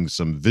making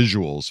some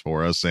visuals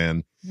for us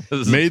and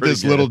made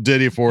this little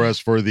ditty for us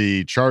for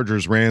the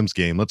Chargers-Rams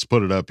game. Let's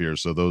put it up here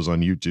so those on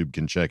YouTube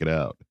can check it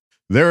out.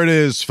 There it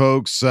is,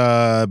 folks.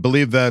 I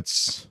believe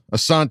that's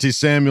Asante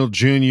Samuel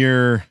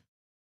Jr.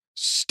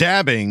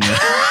 stabbing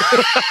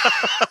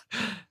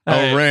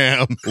a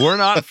ram. We're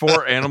not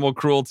for animal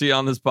cruelty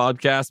on this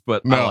podcast,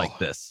 but No. I like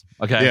this.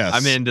 Okay, Yes.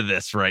 I'm into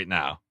this right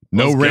now.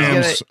 No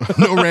rams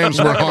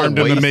were harmed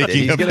in the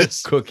making of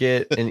this. Cook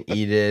it and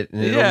eat it,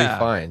 and it'll be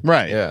fine.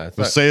 Right. Yeah.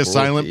 We'll say a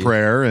silent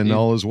prayer and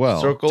all is well.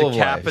 Circle of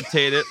life.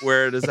 Decapitate it,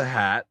 wear it as a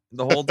hat,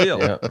 the whole deal.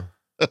 Yeah.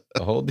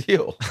 The whole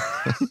deal.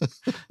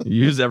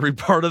 Use every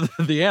part of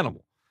the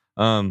animal.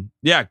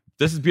 Yeah,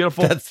 this is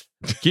beautiful.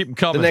 Keep them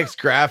coming. The next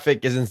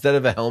graphic is instead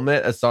of a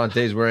helmet,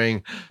 Asante's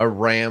wearing a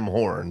ram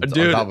horn on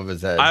top of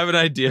his head. I have an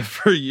idea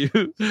for you.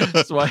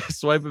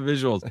 Swipe of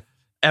Visuals.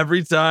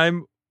 Every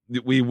time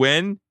we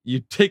win,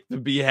 you take the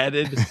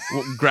beheaded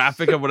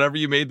graphic of whatever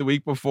you made the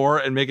week before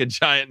and make a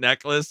giant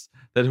necklace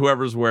that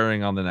whoever's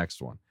wearing on the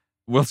next one.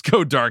 Let's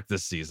go dark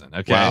this season.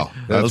 Okay. Wow.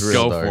 Let's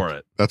go dark. for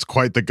it. That's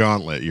quite the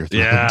gauntlet you're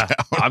throwing down.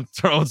 I'm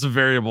throwing some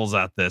variables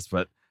at this,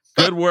 but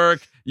good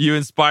work. You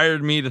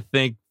inspired me to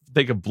think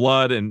of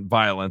blood and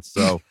violence.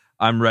 So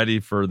I'm ready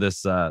for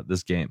this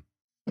game.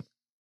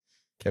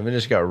 Kevin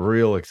just got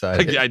real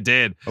excited. I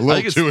did. A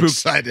little too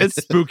excited. It's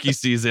spooky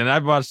season.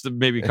 I've watched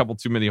maybe a couple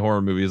too many horror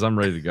movies. I'm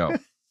ready to go.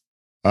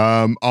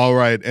 All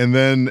right. And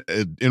then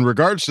in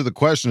regards to the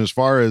question, as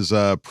far as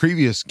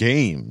previous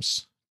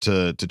games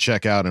to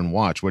check out and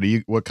watch,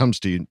 what comes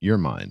to your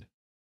mind?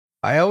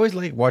 I always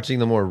like watching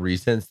the more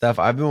recent stuff.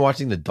 I've been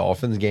watching the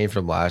Dolphins game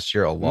from last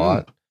year a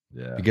lot.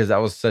 Yeah. Because that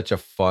was such a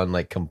fun,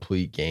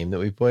 complete game that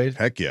we played.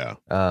 Heck yeah.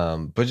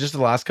 But just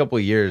the last couple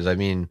of years, I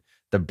mean,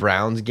 the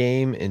Browns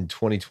game in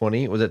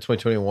 2020, was that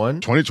 2021?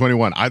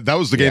 2021. That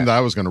was the game that I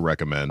was going to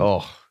recommend.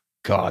 Oh,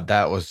 God,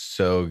 that was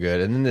so good.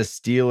 And then the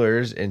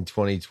Steelers in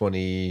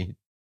 2020,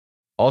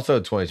 also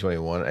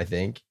 2021, I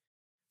think,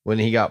 when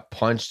he got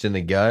punched in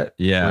the gut.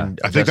 Yeah.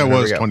 I think that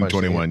was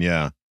 2021.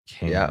 Yeah.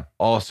 Yeah.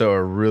 Also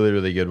a really,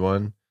 really good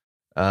one.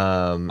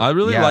 I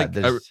really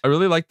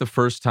like the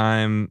first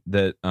time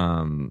that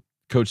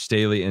Coach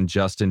Staley and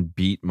Justin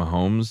beat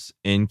Mahomes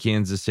in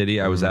Kansas City.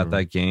 I was at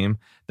that game.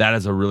 That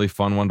is a really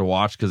fun one to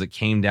watch because it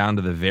came down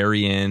to the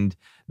very end.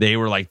 They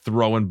were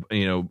throwing,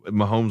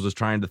 Mahomes was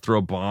trying to throw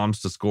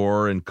bombs to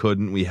score and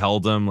couldn't. We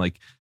held him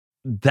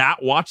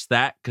watch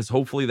that because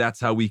hopefully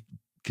that's how we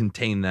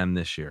contain them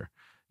this year.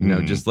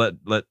 Just let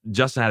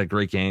Justin had a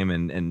great game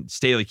and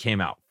Staley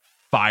came out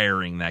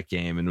firing that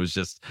game and was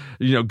just,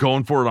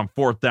 going for it on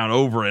fourth down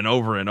over and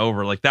over and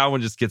over. That one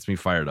just gets me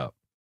fired up.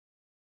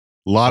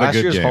 A lot Last of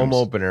good year's games. home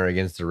opener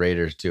against the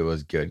Raiders too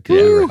was good because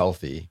they were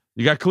healthy.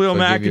 You got Khalil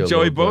Mack and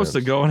Joey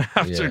Bosa going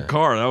after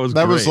Carr. That was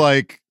great. Was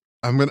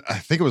I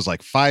think it was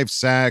like 5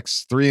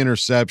 sacks, 3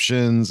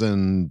 interceptions,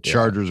 and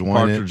Chargers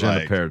won it. Partridge in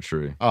a pear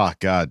tree. Oh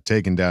God,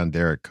 taking down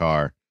Derek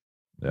Carr.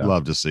 Yeah.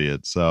 Love to see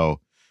it. So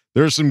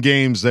there's some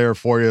games there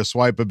for you.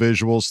 Swipe of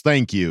visuals.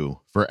 Thank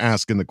you for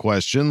asking the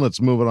question. Let's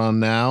move it on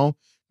now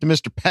to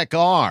Mr.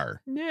 Pekar.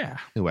 Yeah.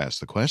 Who asked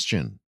the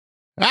question?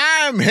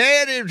 I'm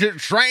headed to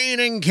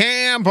training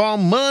camp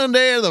on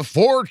Monday the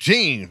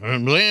 14th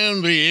and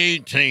then the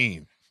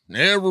 18th.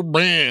 Never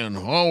been,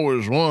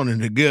 always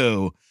wanted to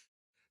go.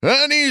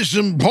 I need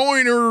some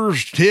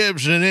pointers,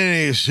 tips, and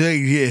any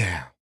suggestion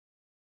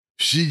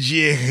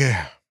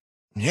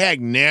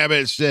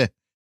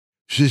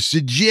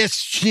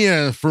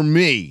for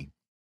me.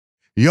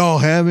 Y'all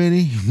have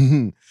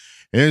any?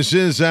 And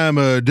since I'm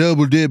a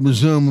double dipping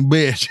son of a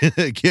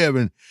bitch,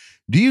 Kevin,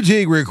 do you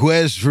take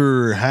requests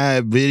for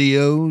hype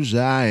videos?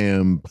 I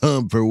am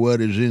pumped for what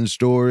is in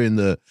store in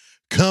the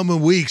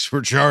coming weeks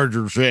for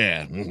Charger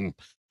fan.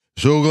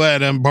 So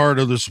glad I'm part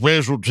of the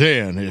special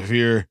 10. If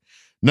you're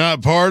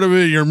not part of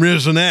it, you're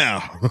missing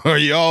out.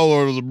 Y'all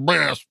are the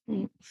best.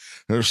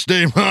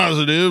 Stay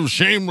positive,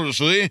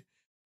 shamelessly.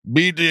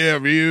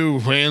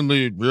 BTFU,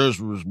 family, just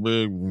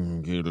respect.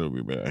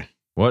 KWB.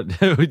 What?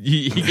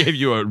 He gave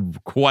you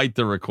quite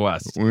the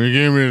request. Well, he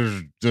gave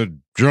me the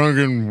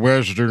drunken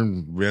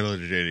Western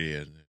village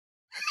idiot.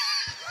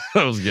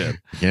 That was good.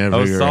 Can't that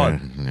was figure solid.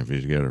 out if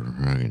he's got a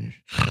drunken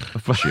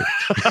shit.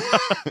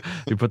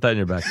 You put that in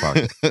your back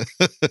pocket.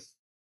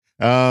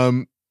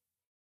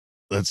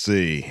 Let's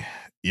see.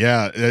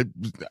 Yeah,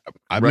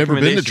 I've never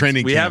been to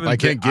training camp. I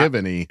can't give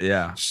any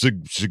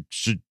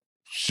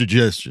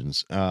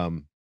suggestions. How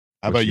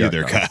about you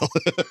there, Kyle?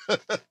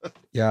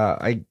 Yeah,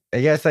 I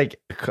guess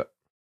like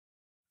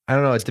I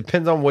don't know. It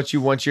depends on what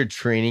you want your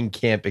training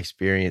camp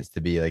experience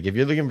to be. Like if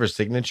you're looking for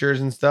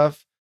signatures and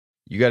stuff,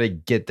 you got to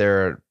get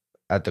there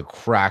at the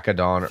crack of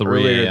dawn,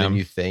 earlier than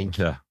you think.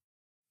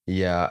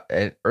 Yeah,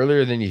 and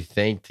earlier than you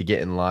think to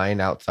get in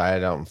line out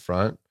in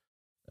front,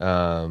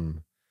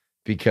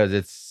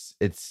 because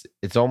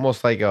it's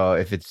almost like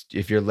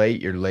if you're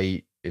late, you're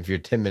late. If you're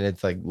 10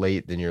 minutes like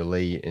late, then you're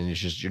late, and it's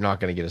just you're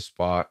not gonna get a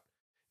spot.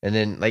 And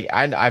then like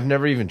I've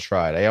never even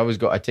tried.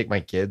 I take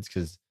my kids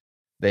because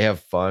they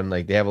have fun.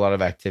 Like they have a lot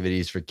of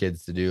activities for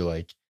kids to do,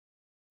 like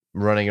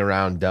running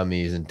around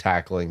dummies and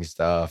tackling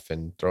stuff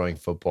and throwing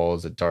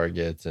footballs at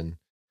targets, and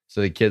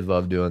so the kids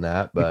love doing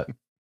that. But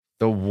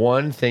the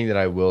one thing that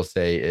I will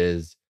say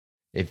is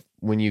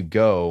when you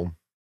go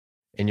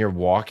and you're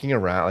walking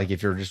around, like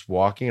if you're just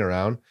walking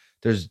around,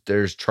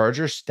 there's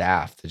Charger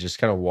staff that just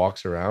kind of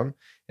walks around,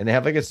 and they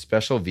have like a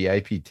special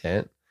VIP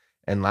tent.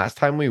 And last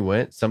time we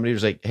went, somebody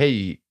was like, "Hey,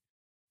 you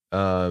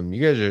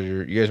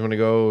guys want to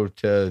go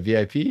to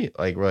VIP?"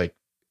 Like we're like,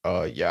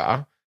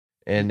 yeah."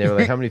 And they were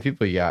like, "How many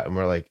people you got?" And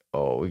we're like,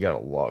 "Oh, we got a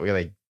lot. We got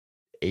like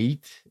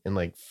 8 and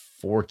like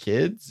 4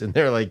 kids." And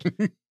they're like,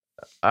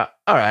 "All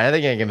right, I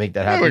think I can make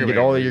that happen. Get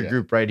all of your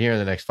group right here in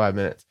the next 5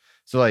 minutes."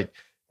 So like,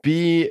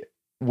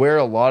 wear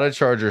a lot of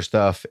Charger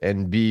stuff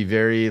and be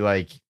very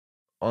like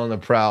on the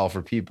prowl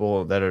for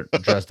people that are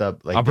dressed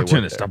up like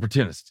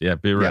opportunist. Yeah,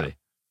 be ready. Yeah.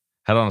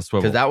 Head on a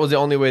swivel. Because that was the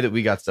only way that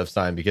we got stuff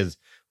signed. Because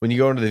when you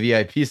go into the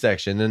VIP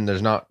section, then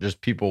there's not just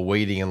people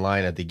waiting in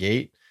line at the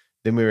gate.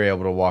 Then we were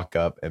able to walk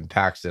up, and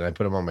Paxton, I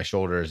put him on my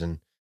shoulders, and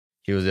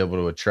he was able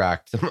to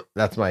attract.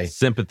 That's my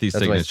sympathy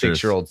signatures. My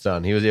 6-year-old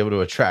son. He was able to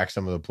attract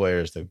some of the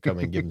players to come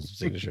and give him some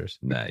signatures.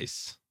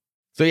 Nice.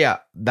 So yeah,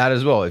 that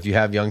as well. If you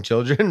have young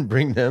children,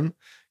 bring them,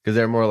 because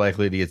they're more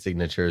likely to get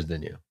signatures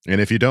than you. And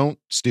if you don't,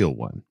 steal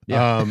one.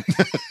 Yeah.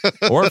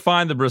 Or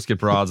find the brisket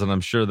broads, and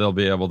I'm sure they'll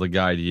be able to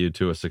guide you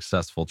to a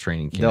successful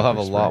training camp. They'll have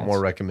a lot more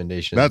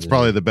recommendations. That's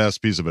probably the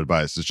best piece of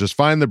advice. Is just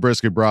find the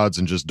brisket broads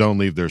and just don't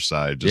leave their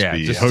side. Just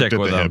be hooked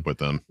at the hip with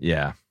them.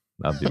 Yeah,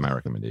 that'd be my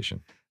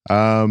recommendation.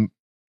 And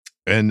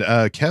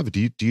Kev,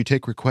 do you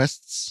take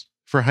requests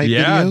for hype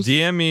videos?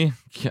 DM me.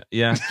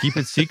 Yeah, keep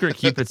it secret,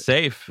 keep it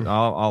safe.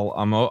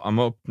 I'm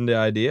open to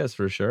ideas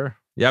for sure.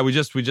 Yeah, we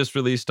just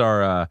released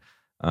our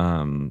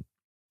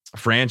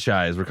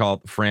franchise. We're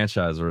called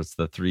Franchise, where it's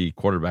the 3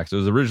 quarterbacks. It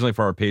was originally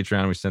for our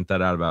Patreon. We sent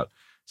that out about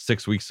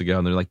 6 weeks ago,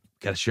 and they're like,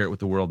 "Got to share it with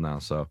the world now."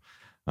 So,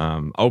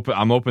 I'm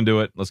open to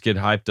it. Let's get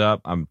hyped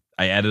up.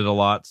 I edit a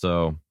lot,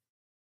 so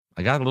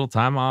I got a little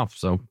time off.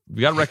 So, if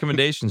you got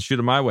recommendations, shoot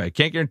them my way. I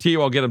can't guarantee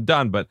you I'll get them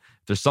done, but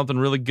if there's something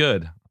really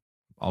good,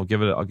 I'll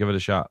give it a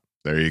shot.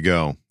 There you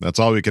go. That's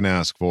all we can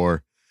ask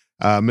for.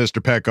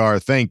 Mr. Pekar,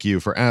 thank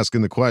you for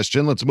asking the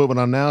question. Let's move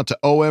on now to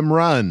OM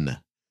Run,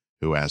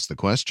 who asked the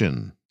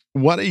question.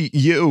 What do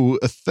you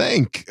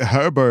think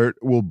Herbert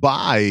will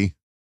buy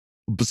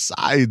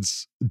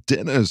besides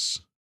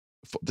dinners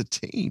for the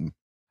team?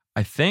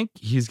 I think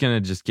he's going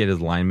to just get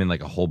his linemen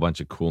like a whole bunch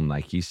of cool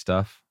Nike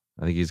stuff.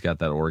 I think he's got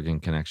that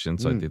Oregon connection.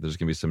 So I think there's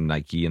going to be some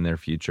Nike in their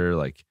future,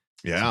 like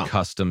some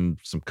custom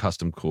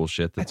cool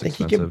shit that's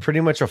expensive. He can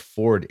pretty much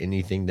afford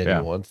anything that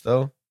he wants,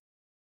 though.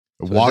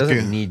 So it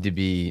doesn't need to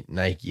be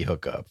Nike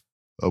hookup.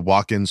 A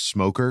walk-in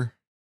smoker,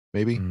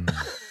 maybe?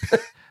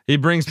 He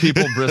brings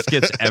people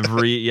briskets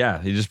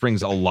he just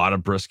brings a lot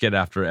of brisket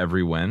after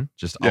every win.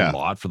 Just a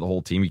lot for the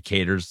whole team. He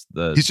caters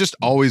He's just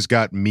always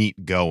got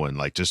meat going,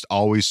 like just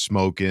always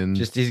smoking.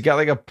 Just he's got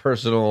like a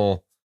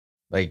personal,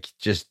 like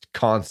just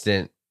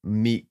constant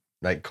meat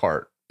like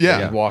cart.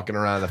 Yeah. He's walking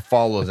around that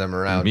follows them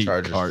around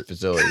Chargers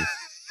facilities.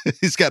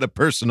 He's got a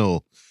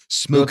personal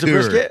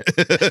smoker.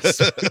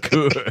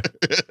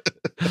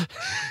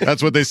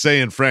 That's what they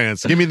say in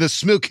France. Give me the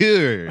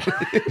smoker.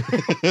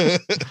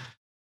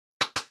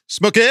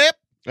 Smoker.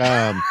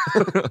 I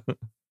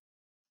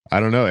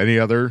don't know. Any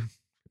other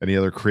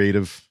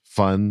creative,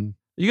 fun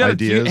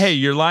ideas? Hey,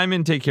 your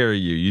linemen take care of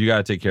you. You got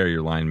to take care of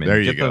your linemen. There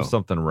you Get go. them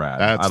something rad.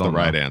 That's I don't the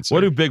right know. answer.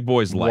 What do big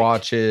boys like?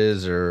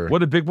 Watches or what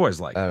do big boys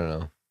like? I don't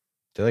know.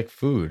 They like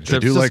food.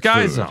 Trips to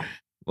Sky Zone.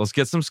 Let's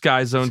get some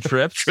Sky Zone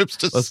trips.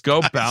 Let's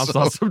go bounce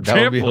on some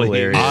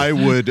trampolines. I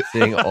would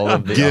seeing all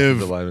of the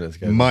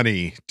give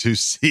money to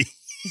see.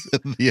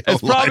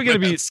 It's probably going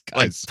to be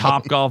like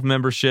Top Golf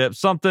membership,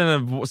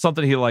 something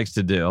he likes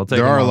to do. I'll take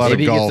there are a lot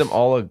Maybe of golf he gets them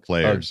all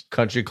players. A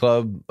country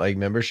club like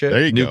membership.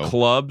 There you New go.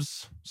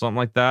 clubs, something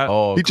like that.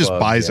 Oh, he just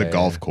buys a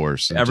golf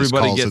course. And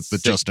everybody just calls gets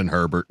it the Justin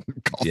Herbert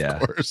golf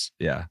course.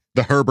 Yeah,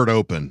 the Herbert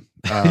Open.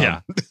 Yeah.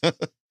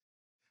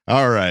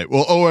 All right.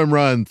 Well, OM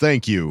Run,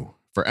 thank you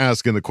for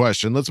asking the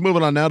question. Let's move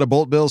it on now to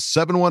Bolt Bill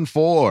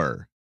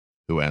 714,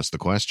 who asked the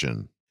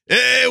question.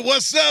 Hey,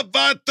 what's up,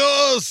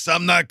 vatos?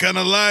 I'm not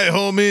gonna lie,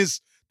 homies.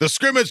 The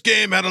scrimmage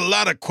game had a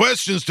lot of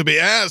questions to be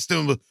asked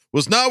and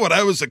was not what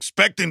I was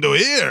expecting to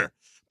hear.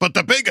 But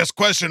the biggest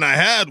question I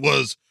had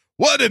was,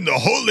 what in the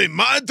holy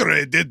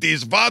madre did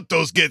these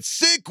vatos get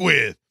sick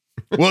with?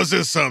 Was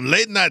it some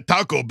late night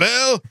Taco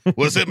Bell?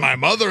 Was it my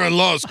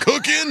mother-in-law's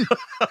cooking?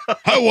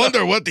 I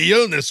wonder what the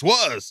illness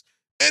was.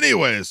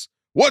 Anyways,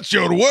 what's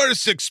your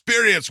worst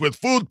experience with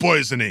food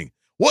poisoning?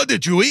 What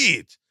did you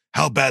eat?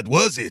 How bad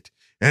was it?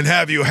 And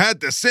have you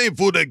had the same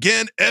food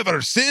again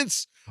ever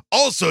since?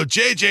 Also,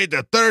 JJ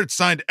the Third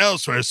signed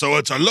elsewhere, so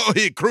it's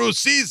Alohi Crew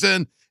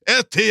season.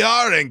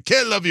 FTR and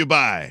K love you,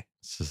 bye.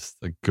 It's just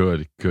a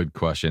good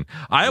question.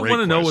 I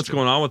want to know what's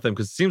going on with them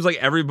because it seems like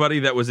everybody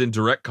that was in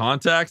direct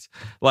contact,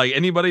 like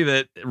anybody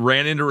that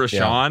ran into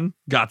Rashawn,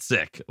 got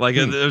sick. Like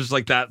there's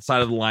like that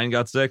side of the line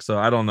got sick. So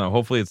I don't know.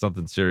 Hopefully it's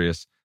something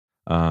serious.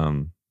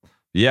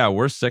 Yeah,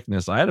 worst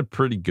sickness. I had a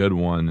pretty good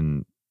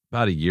one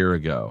about a year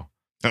ago.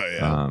 Oh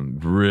yeah.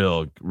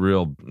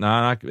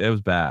 It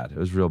was bad. It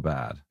was real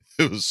bad.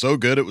 It was so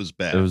good, it was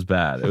bad. It was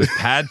bad. It was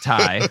Pad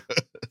Thai.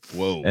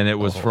 Whoa. And it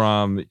was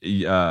from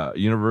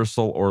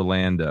Universal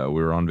Orlando.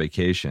 We were on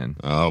vacation.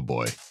 Oh,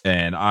 boy.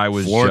 And I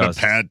was Florida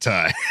Pad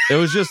Thai. It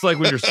was just like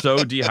when you're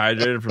so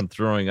dehydrated from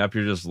throwing up,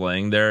 you're just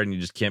laying there and you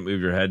just can't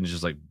move your head and it's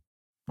just like,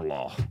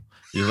 blah.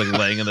 You're like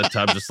laying in the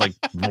tub, just like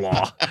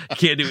blah.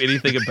 Can't do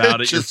anything about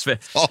it. Just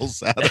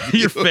falls out of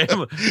your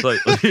family,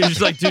 like you're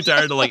just like too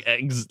tired to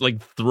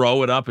like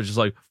throw it up. It's just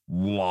like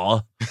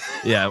blah.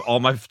 Yeah,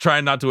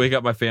 trying not to wake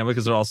up my family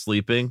because they're all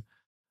sleeping.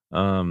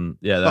 Yeah,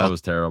 that was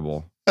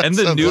terrible. And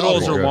the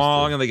noodles are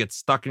long and they get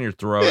stuck in your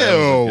throat.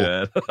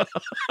 Ew.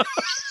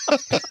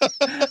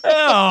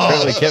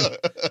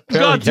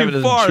 Got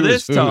too far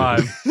this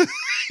time.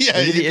 Yeah,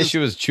 maybe the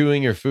issue is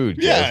chewing your food.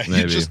 Yeah,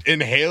 maybe. You're just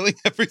inhaling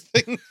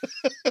everything.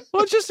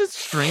 Well, it's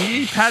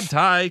stringy. Pad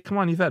Thai. Come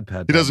on, you've had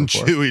Pad Thai. He doesn't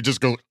before. chew. He just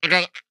goes.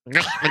 Like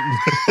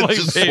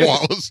just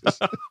swallows.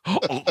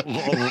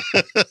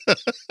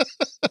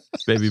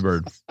 Baby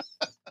bird.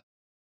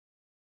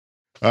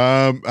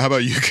 How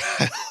about you,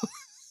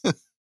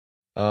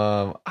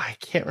 Kyle? I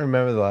can't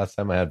remember the last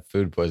time I had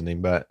food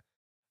poisoning, but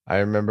I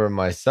remember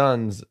my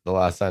sons the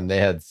last time they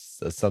had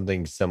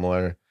something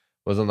similar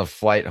was on the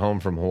flight home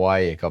from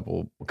Hawaii a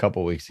couple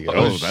weeks ago.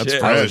 Oh, that's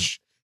fresh.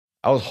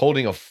 I was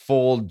holding a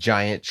full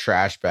giant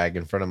trash bag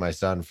in front of my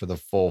son for the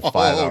full 5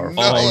 hour no.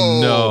 flight. Oh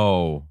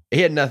no. He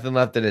had nothing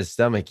left in his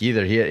stomach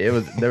either.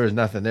 There was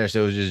nothing there,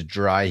 so it was just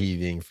dry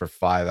heaving for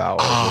 5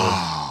 hours.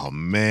 Oh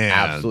man.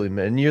 Absolutely,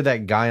 man. And you're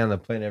that guy on the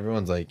plane,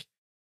 everyone's like,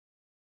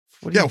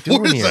 what are you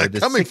where's doing here? that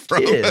This coming sick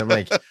from? kid. I'm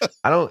like,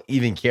 I don't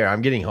even care.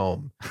 I'm getting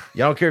home.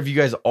 Y'all don't care if you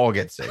guys all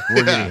get sick.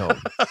 We're getting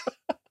home.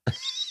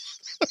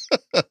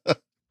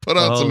 Put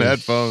on some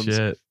headphones.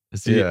 Shit.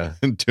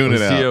 And tune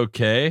it out. Is he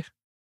okay?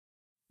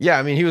 Yeah,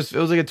 I mean, it was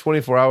like a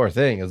 24-hour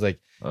thing. It was like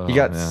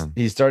man.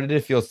 he started to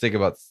feel sick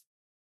about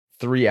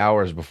 3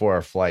 hours before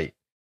our flight.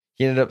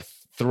 He ended up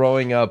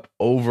throwing up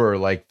over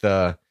like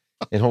in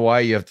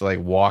Hawaii, you have to like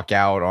walk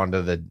out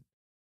onto the,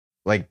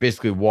 like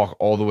basically walk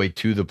all the way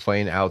to the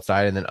plane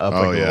outside and then up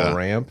a little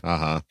ramp.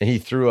 Uh-huh. And he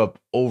threw up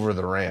over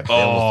the ramp. They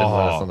almost didn't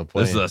let us on the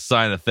plane. This is a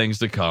sign of things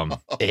to come.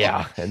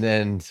 Yeah. And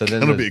then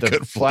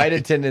the flight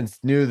attendants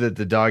knew that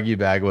the doggy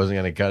bag wasn't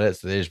going to cut it.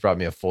 So they just brought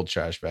me a full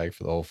trash bag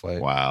for the whole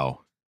flight. Wow.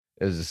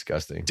 It was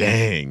disgusting.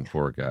 Dang.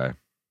 Poor guy.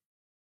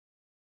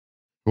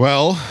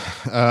 Well,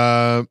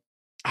 I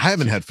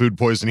haven't had food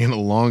poisoning in a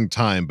long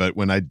time, but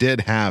when I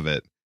did have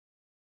it,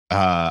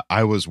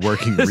 I was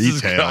working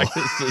retail.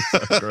 This is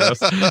so gross.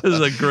 This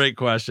is a great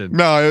question.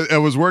 No, I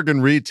was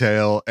working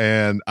retail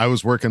and I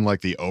was working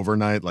like the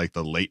overnight, like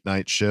the late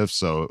night shift.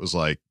 So it was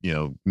like,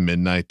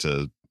 midnight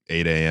to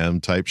 8 a.m.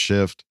 type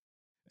shift.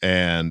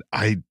 And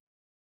I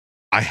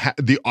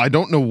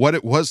don't know what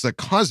it was that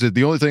caused it.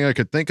 The only thing I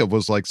could think of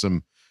was like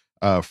some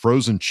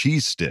frozen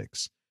cheese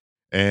sticks.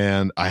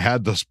 And I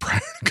had those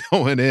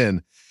going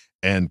in,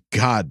 and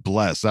God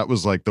bless, that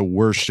was like the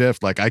worst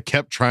shift. Like I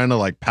kept trying to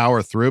like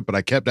power through it, but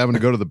I kept having to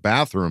go to the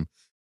bathroom.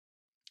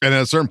 And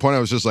at a certain point I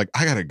was just like,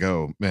 I gotta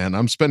go, man.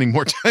 I'm spending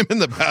more time in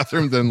the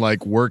bathroom than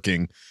like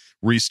working,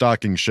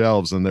 restocking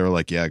shelves. And they were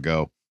like, yeah,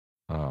 go.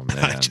 Oh man.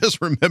 I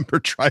just remember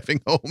driving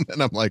home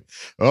and I'm like,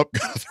 oh,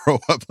 gotta throw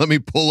up. Let me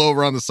pull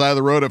over on the side of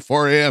the road at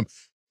 4 a.m.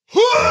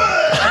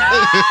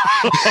 Oh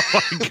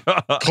my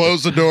God.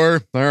 Close the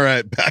door. All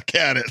right, back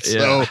at it.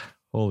 Yeah. So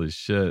holy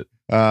shit.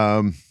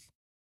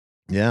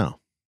 Yeah.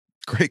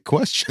 Great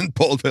question,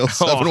 Boldville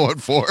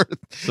 714.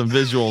 Some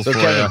visuals So for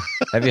Kevin,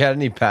 you. have you had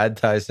any pad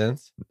thai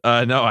since?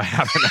 No, I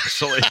haven't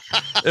actually.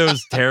 It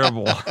was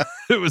terrible.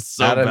 It was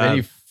so Adam,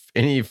 bad.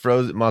 any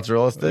frozen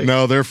mozzarella sticks?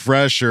 No, they're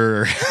fresh,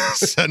 or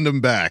send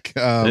them back.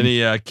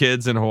 Any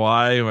kids in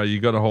Hawaii? Well, you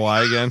go to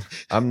Hawaii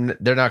again?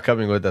 They're not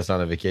coming with us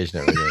on a vacation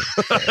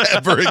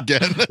ever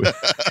again.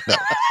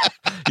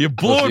 You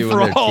blew it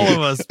for all of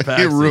us,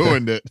 Paxton. You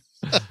ruined it.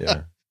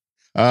 Yeah.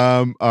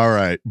 All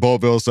right.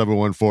 Boltville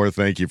 714,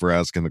 thank you for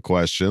asking the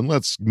question.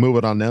 Let's move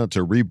it on now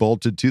to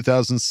Rebolted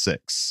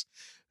 2006,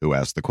 who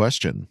asked the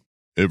question.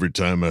 Every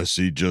time I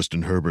see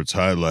Justin Herbert's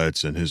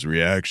highlights and his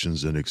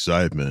reactions and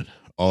excitement,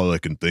 all I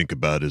can think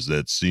about is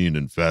that scene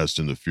in Fast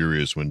and the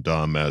Furious when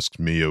Dom asks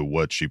Mia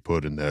what she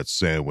put in that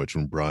sandwich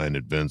when Brian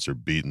and Vince are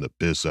beating the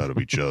piss out of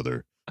each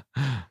other.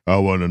 I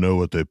want to know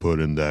what they put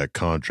in that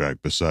contract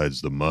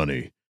besides the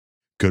money.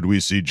 Could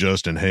we see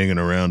Justin hanging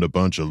around a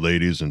bunch of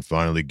ladies and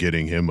finally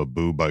getting him a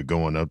boo by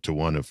going up to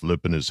one and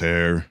flipping his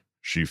hair?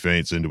 She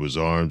faints into his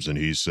arms and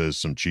he says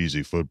some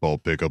cheesy football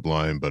pickup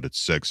line, but it's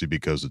sexy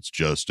because it's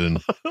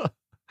Justin.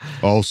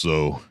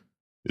 Also,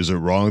 is it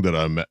wrong that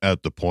I'm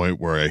at the point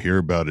where I hear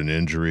about an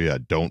injury, I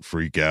don't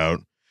freak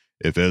out?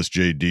 If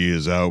SJD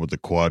is out with a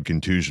quad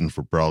contusion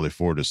for probably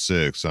 4 to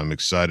 6, I'm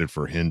excited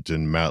for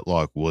Hinton,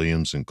 Matlock,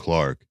 Williams, and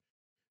Clark.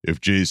 If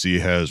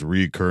JC has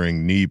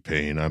recurring knee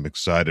pain, I'm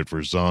excited for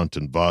Zont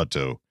and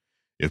Vato.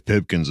 If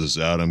Pipkins is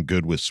out, I'm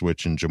good with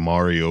switching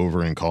Jamari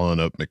over and calling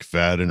up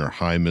McFadden or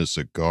Hymas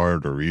at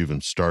guard, or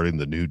even starting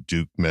the new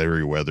Duke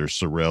Merriweather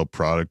Sorrell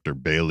product or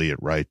Bailey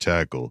at right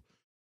tackle.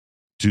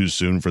 Too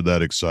soon for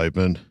that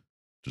excitement?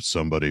 Did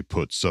somebody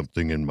put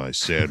something in my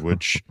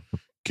sandwich?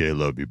 Okay,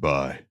 love you,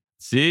 bye.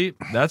 See,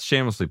 that's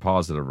shamelessly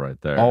positive right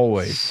there.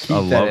 Always. Keep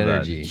I that love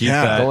energy. That. Keep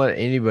that. Don't let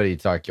anybody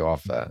talk you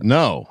off that.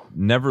 No.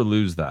 Never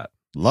lose that.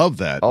 Love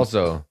that.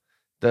 Also,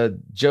 the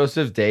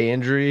Joseph Day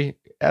injury,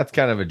 that's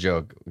kind of a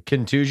joke.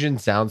 Contusion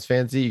sounds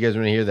fancy. You guys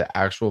want to hear the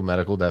actual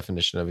medical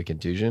definition of a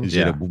contusion? Is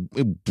it a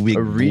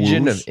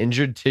region of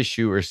injured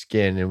tissue or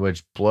skin in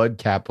which blood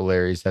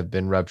capillaries have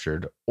been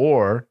ruptured,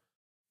 or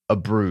a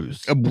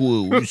bruise. A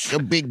bruise. A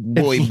big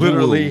boy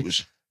literally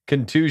bruise.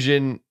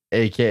 Contusion,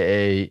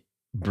 aka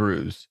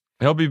bruise.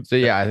 He'll be so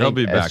yeah. I think he'll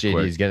be back SJD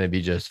quick. is going to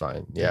be just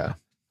fine. Yeah,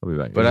 he'll be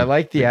back. But I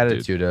like the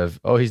attitude dude. of,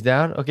 oh, he's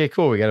down. Okay,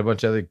 cool. We got a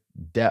bunch of other.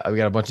 We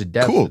got a bunch of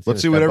depth. Cool.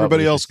 Let's see what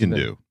everybody else can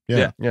do.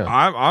 Yeah.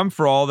 I'm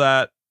for all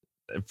that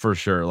for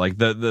sure. Like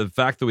the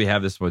fact that we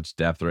have this much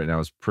depth right now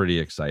is pretty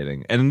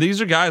exciting. And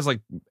these are guys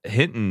like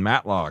Hinton,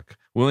 Matlock,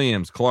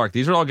 Williams, Clark.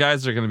 These are all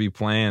guys that are going to be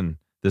playing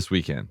this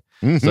weekend.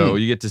 Mm-hmm. So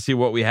you get to see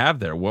what we have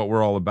there, what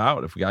we're all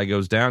about. If a guy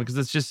goes down, because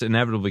it's just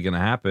inevitably going to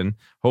happen.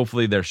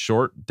 Hopefully they're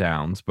short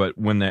downs, but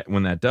when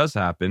that does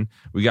happen,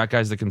 we got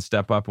guys that can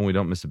step up and we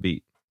don't miss a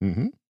beat.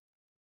 Mm-hmm.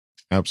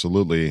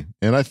 Absolutely.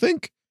 And I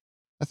think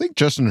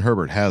Justin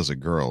Herbert has a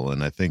girl,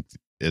 and I think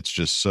it's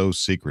just so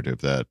secretive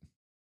that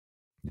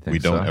we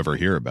don't ever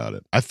hear about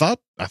it. I thought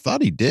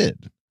he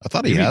did. I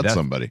thought he had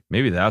somebody.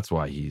 Maybe that's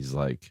why he's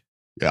like,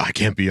 yeah, I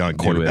can't be on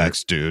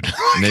quarterbacks, dude.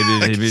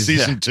 Maybe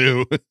season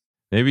 2.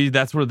 Maybe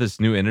that's where this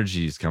new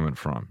energy is coming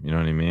from. You know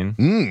what I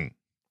mean?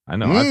 I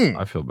know.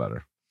 I feel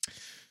better.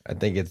 I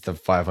think it's the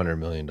 $500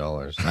 million.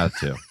 That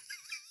too.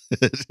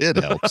 It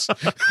helps.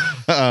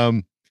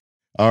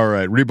 All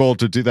right.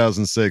 Rebolted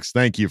 2006.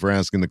 Thank you for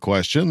asking the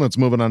question. Let's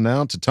move it on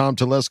now to Tom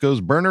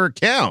Telesco's burner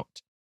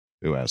account,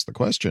 who asked the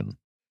question.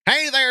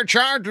 Hey there,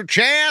 Charger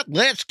Chat.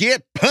 Let's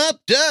get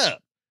pumped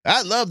up.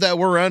 I love that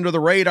we're under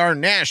the radar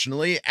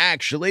nationally,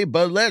 actually,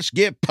 but let's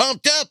get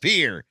pumped up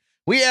here.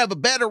 We have a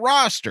better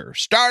roster,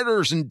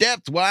 starters and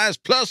depth-wise,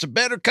 plus a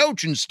better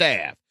coaching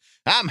staff.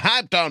 I'm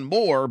hyped on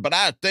Moore, but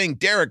I think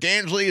Derek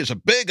Ansley is a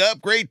big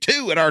upgrade,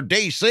 too, at our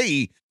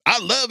DC. I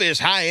love his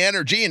high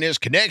energy and his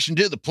connection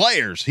to the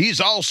players.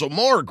 He's also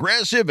more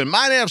aggressive and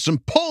might have some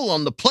pull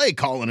on the play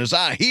calling, as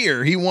I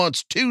hear he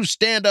wants 2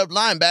 stand-up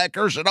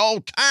linebackers at all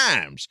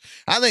times.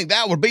 I think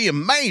that would be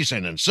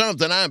amazing and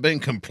something I've been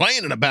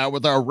complaining about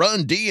with our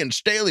run D and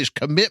Staley's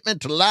commitment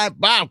to live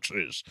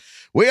boxes.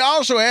 We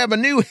also have a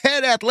new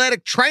head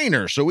athletic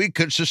trainer so we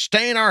could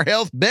sustain our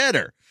health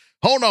better.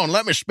 Hold on,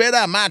 let me spit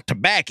out my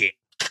tobacco.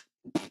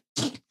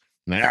 All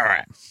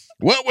right.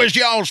 What was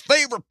y'all's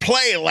favorite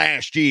play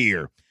last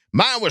year?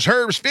 Mine was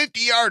Herb's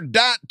 50-yard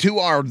dot to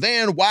our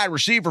then wide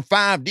receiver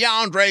 5,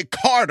 DeAndre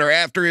Carter,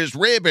 after his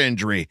rib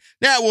injury.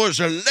 That was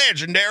a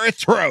legendary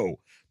throw.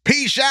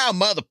 Peace out,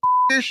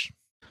 motherfuckers.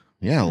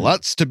 Yeah,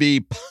 lots to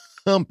be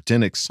pumped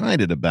and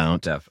excited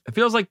about. It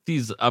feels like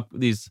these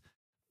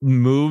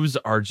moves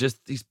are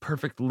just these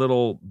perfect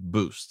little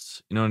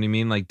boosts. You know what I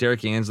mean? Like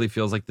Derek Ansley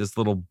feels like this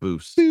little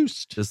boost,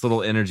 this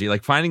little energy.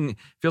 Like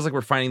feels like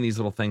we're finding these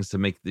little things to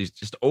make these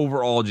just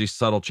overall just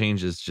subtle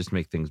changes, just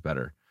make things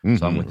better. Mm-hmm.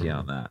 So I'm with you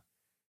on that.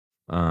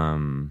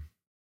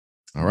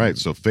 All right.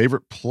 So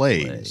favorite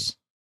plays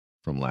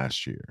from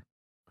last year.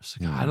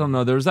 I don't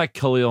know. There was that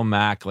Khalil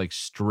Mack like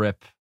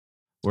strip.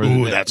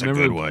 Ooh, that's a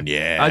good one.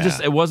 Yeah.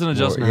 It wasn't a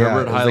Justin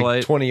Herbert highlight.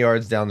 Like 20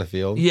 yards down the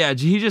field. Yeah.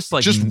 He just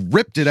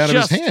ripped it out of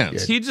his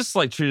hands. He just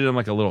like treated him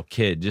like a little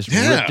kid. Just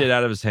ripped it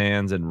out of his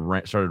hands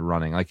and started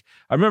running. Like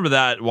I remember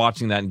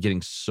watching that and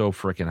getting so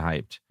freaking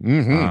hyped.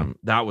 Mm-hmm.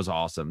 That was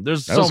awesome.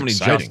 There's so many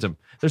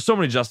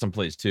Justin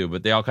plays too,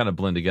 but they all kind of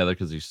blend together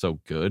because he's so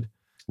good.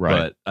 Right.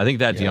 But I think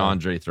that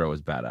DeAndre throw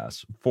was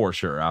badass for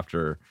sure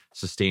after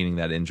sustaining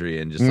that injury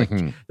and just like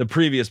the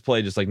previous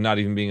play, just like not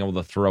even being able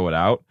to throw it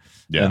out.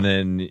 Yeah. And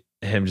then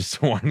him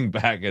just winding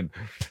back and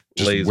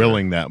just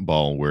willing that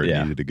ball where it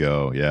needed to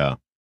go. Yeah.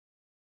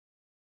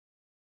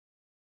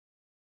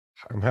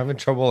 I'm having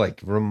trouble like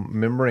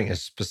remembering a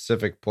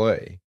specific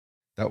play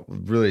that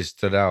really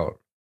stood out.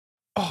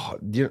 Oh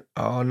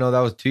no, that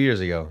was 2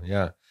 years ago.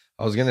 Yeah.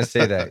 I was going to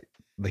say that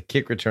the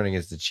kick return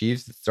against the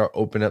Chiefs to start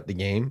open up the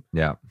game.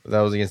 Yeah. That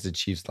was against the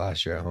Chiefs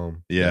last year at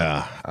home.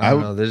 Yeah. I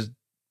don't know. There's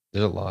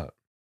a lot.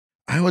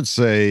 I would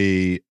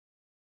say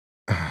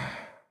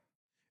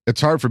it's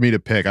hard for me to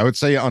pick. I would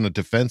say on a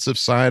defensive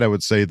side, I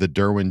would say the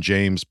Derwin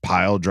James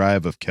pile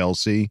drive of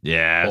Kelsey.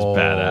 Yeah, it's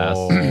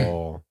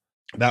badass.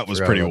 That was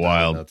pretty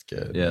wild. That's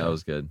good. Yeah, that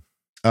was good.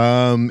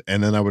 And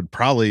then I would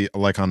probably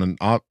like on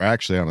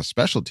a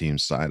special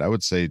teams side, I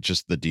would say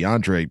just the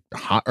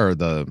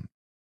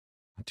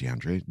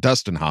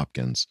Dustin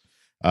Hopkins,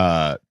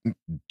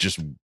 just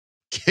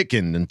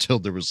kicking until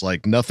there was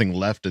like nothing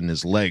left in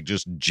his leg,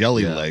 just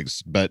jelly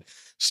legs, but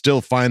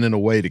still finding a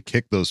way to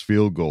kick those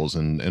field goals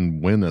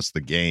and win us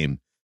the game.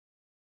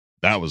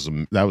 That was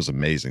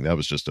amazing. That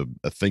was just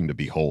a thing to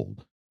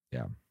behold.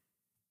 Yeah.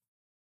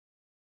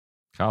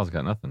 Kyle's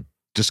got nothing.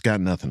 Just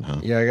got nothing, huh?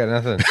 Yeah, I got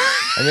nothing.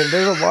 I mean,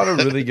 there's a lot of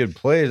really good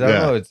plays. I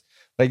don't know. It's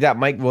like that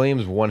Mike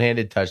Williams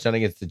one-handed touchdown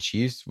against the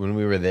Chiefs when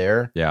we were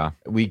there. Yeah.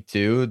 Week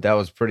 2. That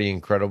was pretty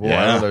incredible.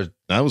 Yeah.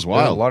 That was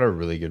wild. There's a lot of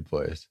really good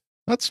plays.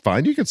 That's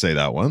fine. You could say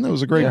that one. That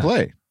was a great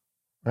play.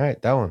 All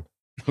right, that one.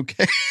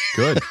 Okay.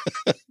 Good.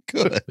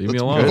 Good. Leave me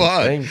alone.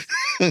 Thanks.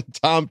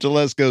 Tom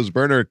Telesco's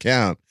burner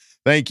account.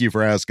 Thank you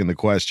for asking the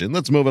question.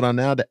 Let's move it on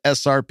now to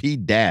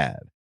SRP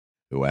Dad,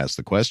 who asked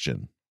the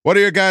question. What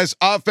are your guys'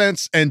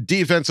 offense and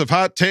defensive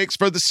hot takes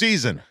for the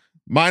season?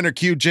 Mine or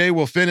QJ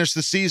will finish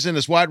the season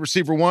as wide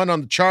receiver 1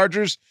 on the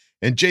Chargers,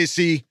 and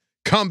JC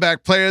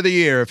comeback player of the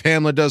year if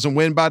Hamlin doesn't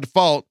win by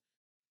default.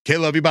 Okay,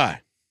 love you,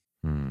 bye.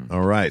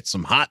 All right,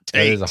 some hot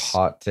takes. That is a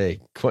hot take.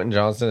 Quentin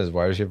Johnson as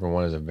wide receiver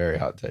 1 is a very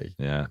hot take.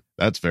 Yeah,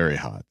 that's very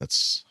hot.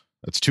 That's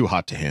too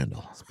hot to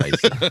handle.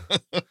 Spicy.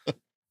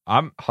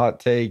 I'm hot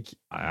take.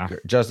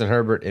 Justin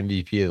Herbert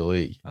MVP of the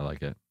league. I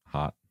like it.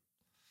 Hot.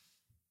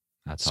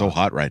 That's so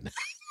hot right now.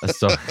 That's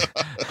so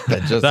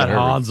that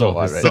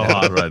Hanzo is so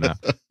hot right now.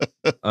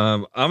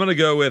 I'm gonna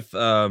go with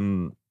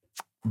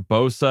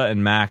Bosa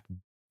and Mac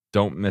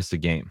don't miss a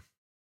game.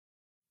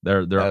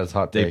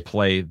 They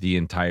play the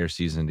entire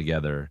season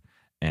together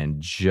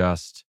and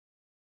just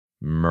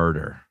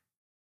murder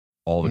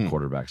all the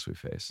quarterbacks we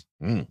face.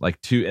 Like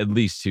at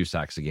least 2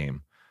 sacks a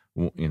game,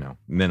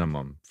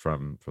 minimum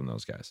from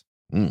those guys.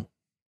 It's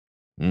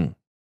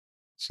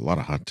a lot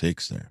of hot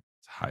takes there.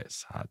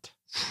 It's hot.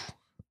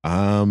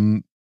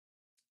 I'm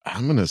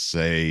gonna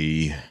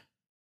say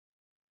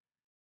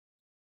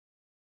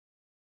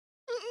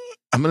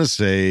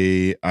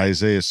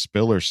Isaiah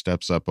Spiller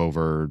steps up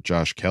over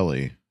Josh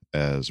Kelly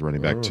as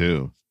running back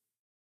 2.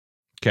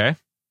 Okay.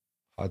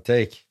 Hot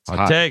take.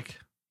 Hot take.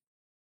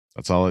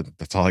 That's all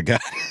I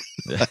got.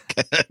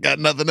 Got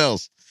nothing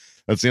else.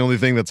 That's the only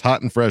thing that's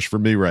hot and fresh for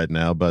me right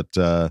now. But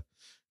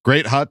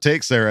great hot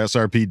takes there,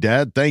 SRP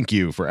Dad. Thank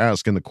you for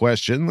asking the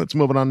question. Let's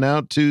move it on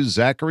now to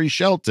Zachary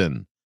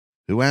Shelton,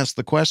 who asked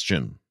the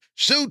question.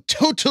 So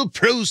Total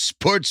Pro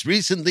Sports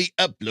recently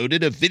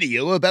uploaded a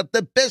video about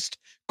the best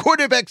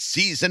quarterback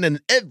season in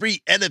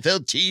every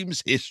NFL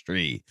team's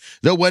history.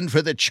 The one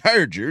for the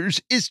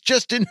Chargers is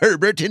Justin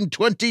Herbert in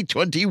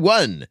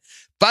 2021.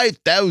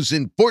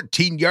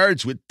 5,014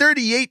 yards with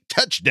 38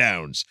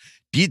 touchdowns.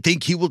 Do you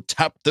think he will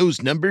top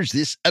those numbers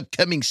this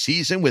upcoming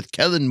season with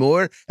Kellen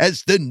Moore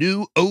as the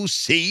new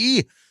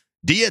OC?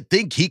 Do you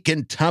think he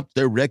can top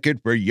the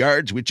record for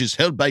yards, which is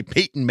held by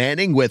Peyton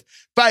Manning with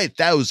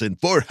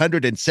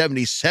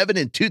 5,477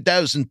 in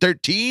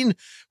 2013?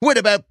 What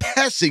about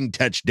passing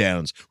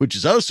touchdowns, which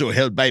is also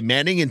held by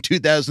Manning in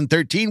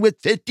 2013 with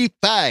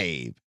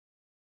 55?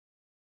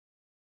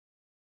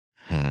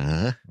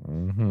 Huh?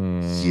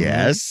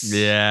 Yes.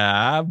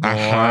 Yeah, boy.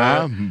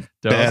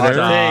 Don't Better.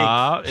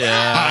 stop.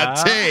 Yeah.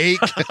 Hot take.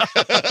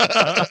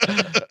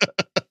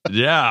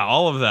 Yeah,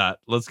 all of that.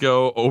 Let's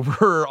go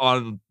over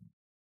on,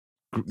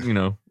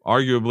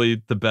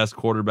 arguably the best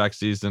quarterback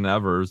season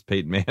ever is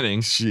Peyton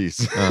Manning. Jeez.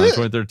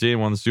 2013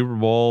 won the Super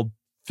Bowl,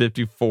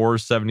 54,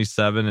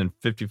 77, and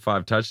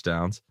 55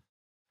 touchdowns.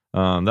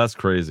 That's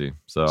crazy.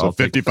 So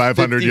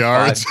 5,500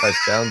 yards.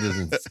 Touchdowns is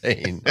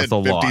insane. That's a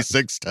lot.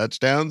 56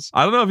 touchdowns.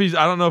 I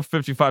don't know if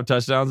 55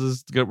 touchdowns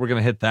is good. We're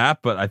gonna hit that,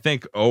 but I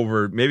think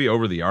maybe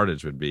over the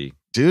yardage would be.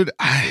 Dude,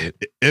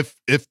 if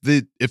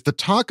the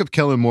talk of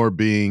Kellen Moore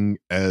being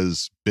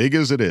as big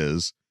as it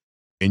is,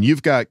 and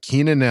you've got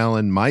Keenan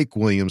Allen, Mike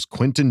Williams,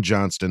 Quentin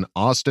Johnston,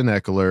 Austin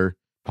Eckler,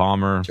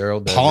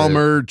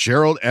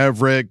 Gerald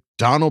Everett,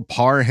 Donald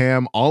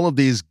Parham, all of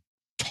these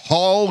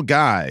tall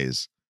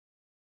guys,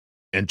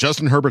 and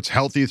Justin Herbert's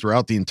healthy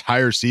throughout the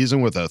entire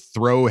season with a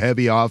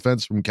throw-heavy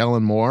offense from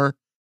Kellen Moore.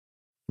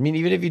 I mean,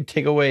 even if you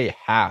take away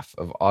half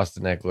of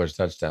Austin Eckler's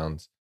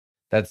touchdowns,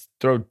 that's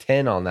throw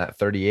 10 on that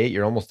 38.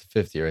 You're almost to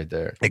 50 right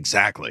there.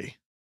 Exactly.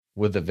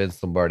 With the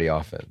Vince Lombardi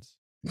offense.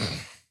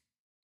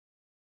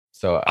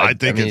 So I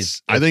think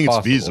it's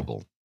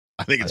feasible.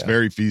 I think it's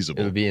very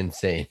feasible. It would be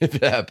insane if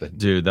it happened.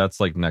 Dude, that's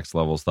like next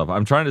level stuff.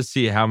 I'm trying to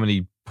see how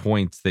many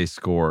points they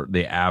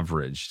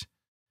averaged.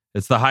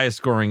 It's the highest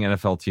scoring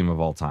NFL team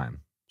of all time.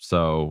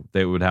 So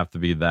they would have to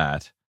be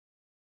that.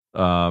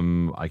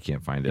 I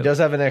can't find it. He does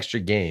have an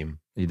extra game.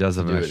 He does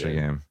have an extra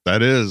game.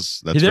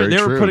 That's very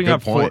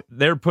true.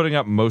 They were putting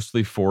up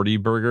mostly 40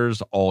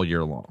 burgers all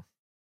year long.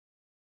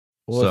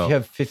 Well, if you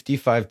have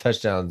 55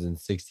 touchdowns in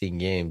 16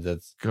 games,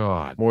 that's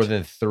more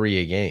than 3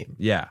 a game.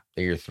 Yeah.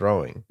 That you're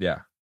throwing. Yeah.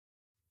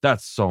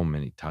 That's so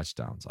many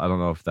touchdowns. I don't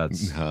know if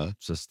that's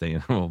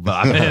sustainable,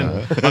 but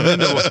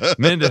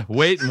I'm into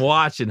wait and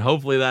watch, and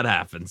hopefully that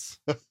happens.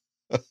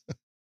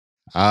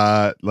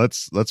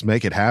 Let's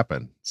make it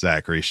happen,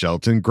 Zachary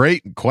Shelton.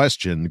 Great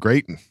question.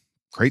 Great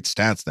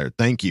stats there.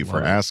 Thank you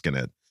for asking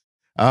it.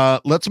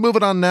 Let's move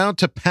it on now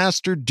to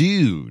Pastor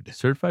Dude.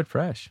 Certified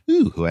Fresh.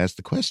 Who asked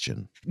the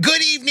question?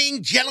 Good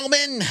evening,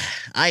 gentlemen.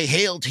 I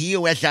hail to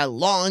you as a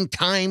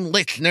long-time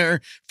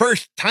listener,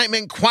 first-time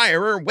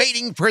inquirer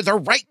waiting for the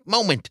right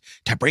moment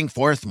to bring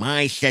forth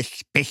my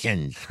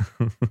suspicions.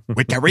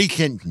 With the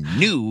recent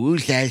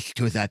news as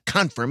to the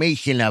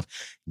confirmation of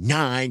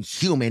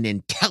non-human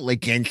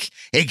intelligence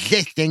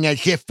existing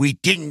as if we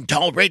didn't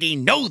already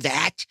know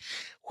that,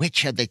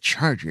 which of the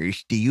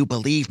Chargers do you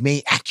believe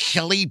may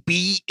actually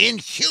be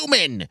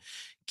inhuman?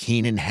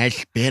 Keenan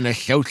has been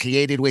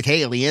associated with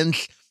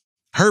aliens.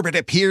 Herbert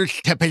appears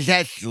to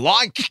possess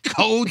launch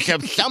codes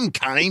of some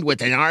kind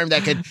with an arm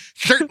that could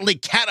certainly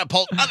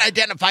catapult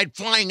unidentified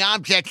flying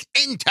objects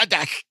into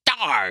the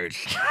stars.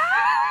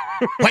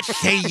 What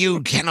say you,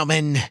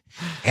 gentlemen?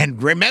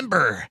 And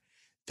remember,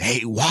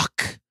 they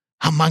walk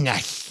among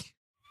us.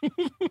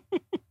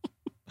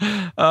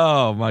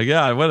 Oh, my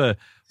God.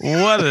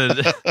 What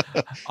an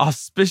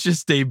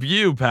auspicious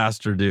debut,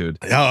 Pastor Dude.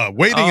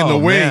 Waiting in the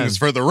wings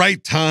for the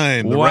right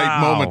time, the right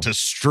moment to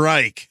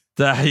strike.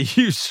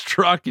 You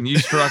struck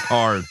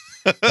hard.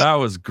 That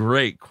was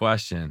great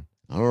question.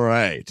 All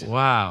right.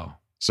 Wow.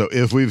 So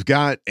if we've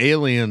got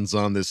aliens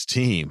on this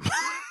team,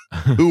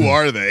 who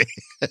are they?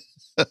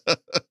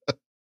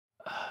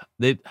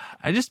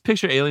 I just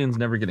picture aliens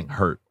never getting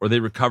hurt, or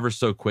they recover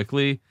so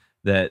quickly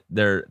that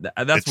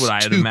that's what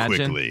I'd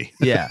imagine. Quickly.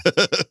 Yeah.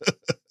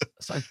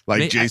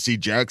 Like JC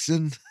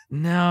Jackson?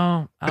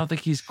 No, I don't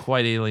think he's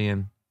quite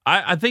alien.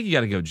 I think you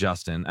got to go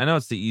Justin. I know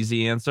it's the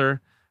easy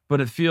answer,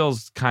 but it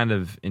feels kind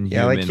of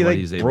inhuman. Yeah, what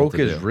he's able broke to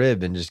his do.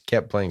 rib and just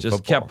kept playing football.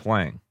 Kept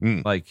playing.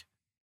 Like,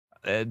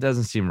 it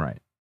doesn't seem right.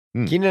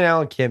 Keenan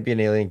Allen can't be an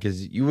alien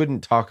because you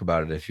wouldn't talk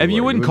about it if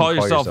you wouldn't call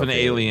yourself an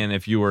alien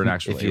if you were an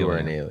actual alien. If you were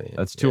an alien.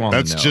 That's too on the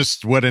nose. That's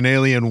just what an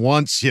alien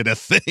wants you to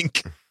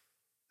think.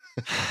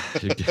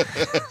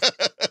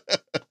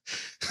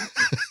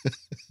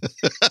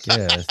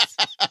 Yes.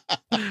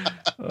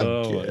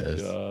 Oh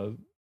my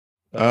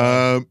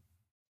God.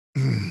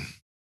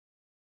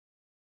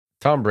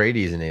 Tom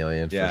Brady's an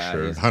alien for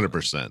sure.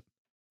 100%.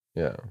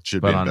 Yeah.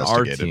 Should but be on our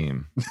investigated.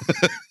 team.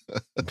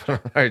 But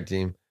on our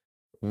team.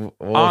 Well,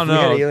 if we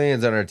had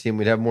aliens on our team,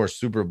 we'd have more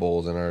Super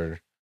Bowls in our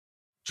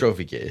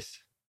trophy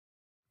case.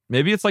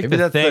 Maybe it's like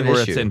the thing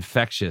where it's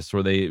infectious,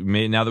 where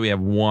now that we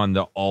have one,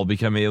 they'll all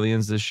become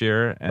aliens this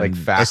year. And like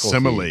faculty.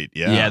 Assimilate,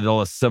 yeah. Yeah,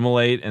 they'll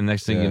assimilate, and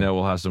next thing you know,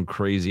 we'll have some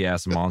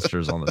crazy-ass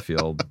monsters on the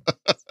field.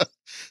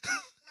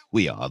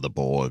 We are the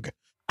Borg.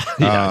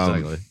 Yeah,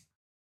 exactly.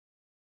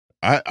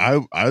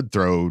 I'd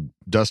throw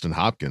Dustin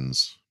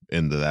Hopkins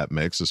into that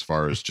mix as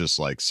far as just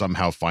like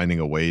somehow finding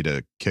a way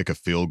to kick a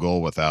field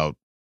goal without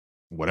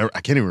whatever.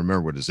 I can't even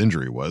remember what his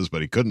injury was,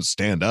 but he couldn't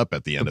stand up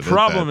at the end of it. The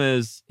problem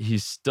is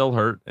he's still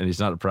hurt and he's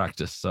not at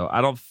practice, so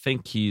I don't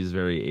think he's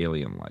very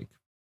alien-like.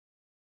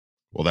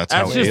 Well, that's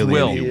how just alien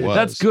will. He was.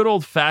 That's good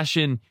old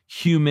fashioned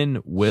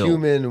human will.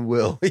 Human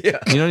will. Yeah.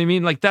 You know what I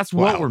mean? Like that's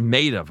what we're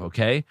made of.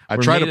 Okay. I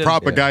try to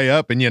prop a guy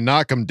up and you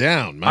knock him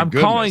down. I'm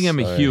calling him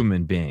a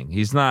human being.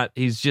 He's not.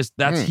 He's just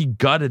he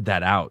gutted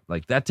that out.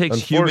 Like that takes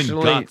human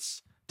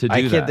guts to do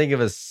that. I can't think of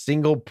a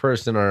single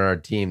person on our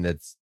team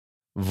that's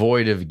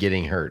void of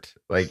getting hurt.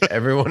 Like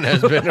everyone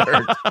has been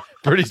hurt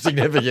pretty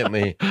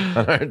significantly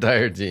on our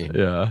entire team.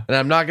 Yeah. And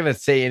I'm not going to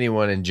say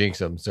anyone and jinx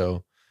them.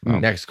 So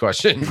next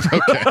question.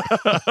 Okay.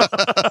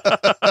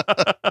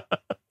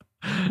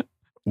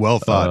 Well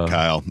thought,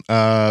 Kyle.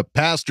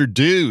 Pastor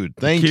Dude,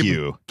 thank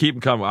you. Keep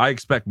them coming. I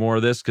expect more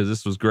of this because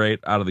this was great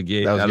out of the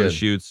gate, out of the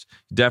shoots.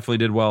 Definitely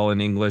did well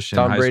in English in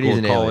high school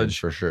and college.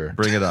 For sure.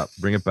 Bring it up.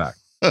 Bring it back.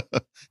 I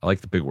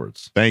like the big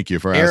words. Thank you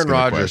for Aaron asking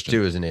Rodgers, the question.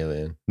 too, is an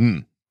alien.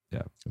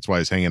 Yeah. That's why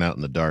he's hanging out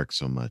in the dark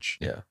so much.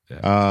 Yeah.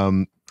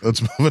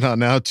 Let's move it on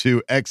now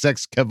to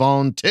XX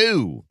Kevon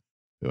 2,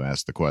 who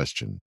asked the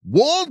question.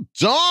 Well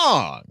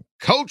done,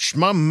 coach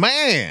my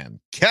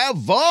man,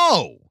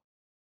 Kevo.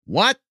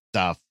 What the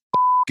f***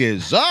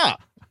 is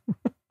up?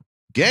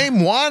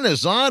 Game 1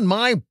 is on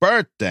my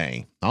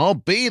birthday. I'll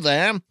be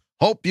there.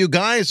 Hope you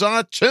guys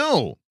are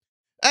too.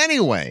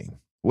 Anyway,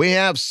 we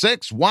have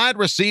 6 wide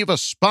receiver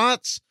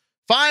spots.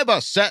 5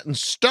 are set in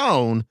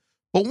stone.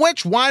 But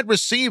which wide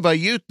receiver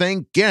you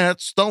think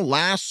gets the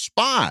last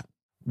spot?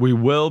 We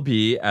will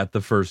be at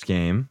the first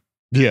game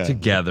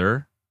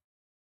together.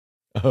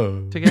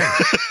 Together.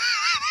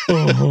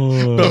 So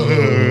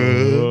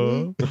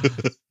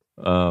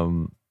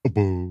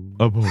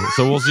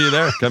we'll see you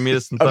there. Come meet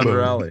us in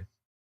Thunder Alley.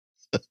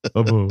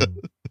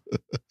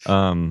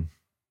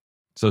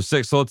 So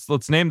 6. So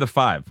let's name the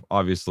 5.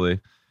 Obviously,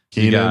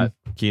 Keenan,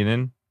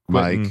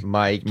 Mike,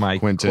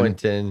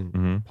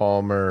 Quentin,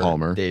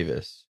 Palmer,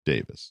 Davis.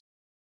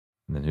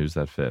 And then who's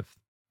that 5th?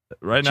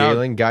 Right now,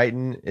 Jalen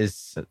Guyton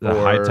is the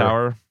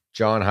Hightower.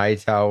 John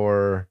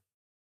Hightower.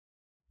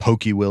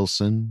 Pokey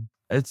Wilson.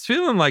 It's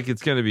feeling like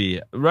it's going to be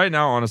right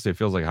now. Honestly, it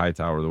feels like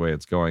Hightower the way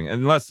it's going,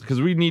 unless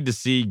because we need to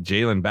see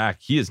Jalen back.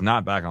 He is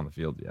not back on the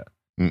field yet.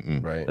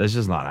 Right, that's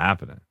just not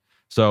happening.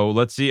 So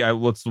let's see.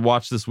 Let's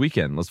watch this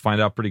weekend. Let's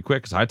find out pretty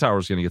quick because Hightower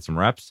is going to get some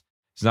reps.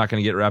 He's not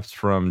going to get reps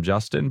from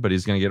Justin, but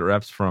he's going to get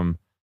reps from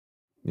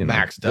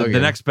Max Duggan. The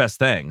next best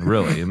thing,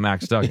 really,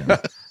 Max Duggan.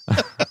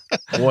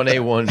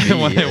 1A,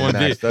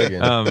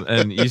 1B,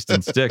 and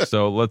Easton Stick.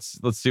 So let's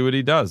see what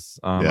he does.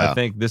 I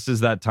think this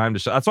is that time to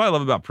show. That's what I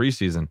love about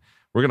preseason.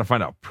 We're gonna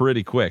find out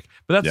pretty quick.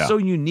 But that's so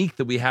unique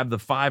that we have the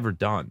 5 are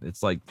done.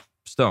 It's like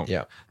stone.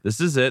 Yeah, this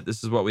is it.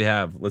 This is what we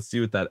have. Let's see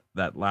what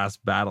that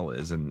last battle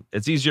is, and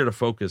it's easier to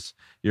focus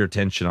your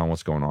attention on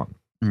what's going on.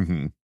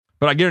 Mm-hmm.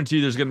 But I guarantee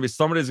you, there's gonna be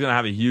somebody's gonna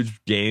have a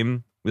huge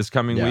game this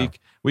coming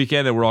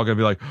weekend, and we're all going to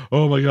be like,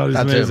 oh my God, he's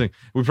amazing.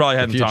 We probably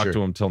hadn't talked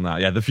to him till now.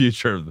 Yeah, the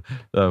future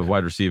of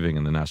wide receiving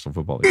in the National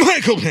Football League.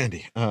 Michael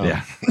Bandy.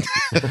 Yeah.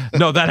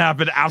 No, that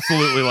happened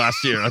absolutely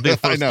last year. I think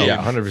first game,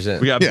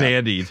 100%. We got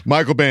bandied.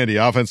 Michael Bandy,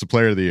 Offensive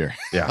Player of the Year.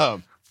 Yeah.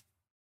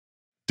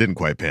 Didn't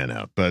quite pan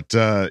out. But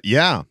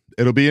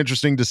it'll be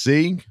interesting to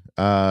see.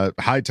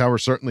 Hightower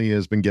certainly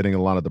has been getting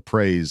a lot of the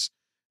praise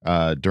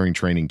during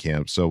training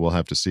camp. So we'll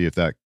have to see if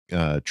that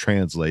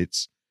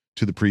translates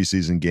to the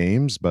preseason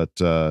games, but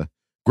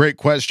great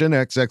question,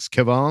 XX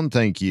Kevon.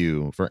 Thank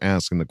you for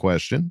asking the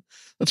question.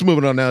 Let's move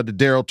it on now to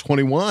Daryl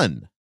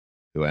 21,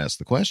 who asked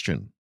the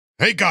question.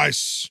 Hey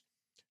guys,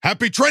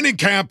 happy training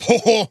camp.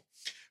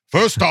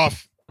 First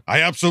off,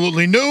 I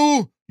absolutely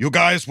knew you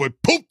guys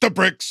would poop the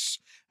bricks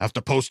after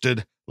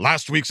posted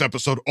last week's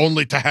episode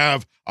only to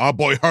have our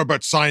boy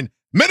Herbert sign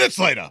minutes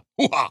later.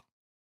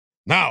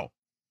 Now,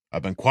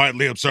 I've been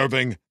quietly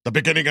observing the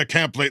beginning of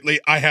camp lately.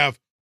 I have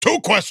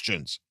 2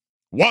 questions.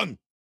 1,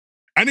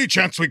 any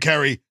chance we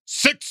carry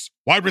 6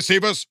 wide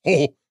receivers?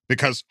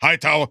 Because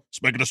Hightower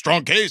is making a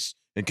strong case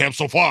in camp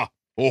so far.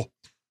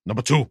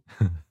 Number 2,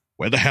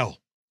 where the hell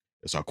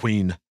is our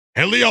queen,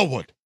 Haley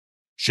Elwood?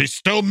 She's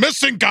still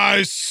missing,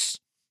 guys,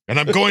 and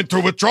I'm going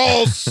through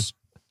withdrawals.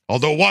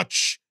 Although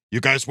watch,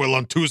 you guys will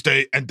on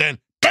Tuesday, and then,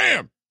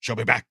 bam, she'll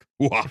be back.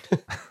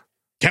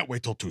 Can't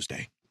wait till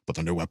Tuesday for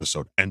the new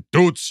episode. And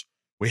dudes,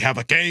 we have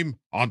a game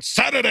on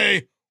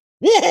Saturday.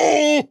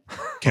 Woohoo!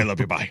 Caleb,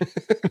 you bye.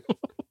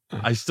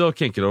 I still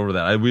can't get over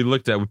that. We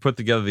put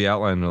together the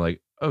outline and we're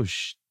like, oh,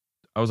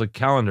 I was like,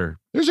 calendar.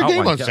 There's a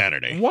game on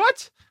Saturday.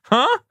 What?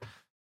 Huh?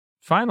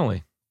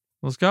 Finally.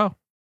 Let's go.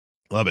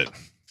 Love it.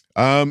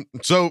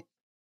 So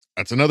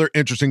that's another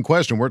interesting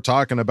question. We're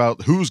talking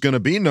about who's going to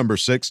be number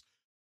 6.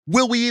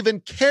 Will we even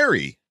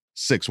carry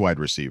 6 wide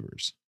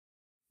receivers?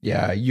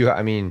 Yeah, you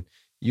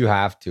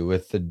have to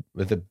with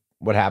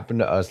what happened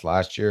to us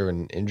last year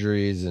and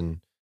injuries, and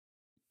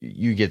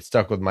you get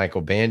stuck with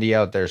Michael Bandy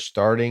out there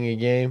starting a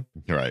game.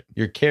 Right.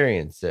 You're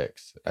carrying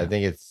 6. I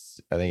think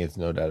it's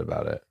no doubt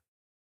about it.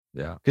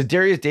 Yeah. Because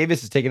Darius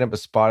Davis is taking up a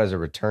spot as a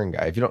return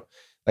guy. If you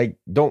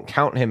don't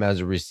count him as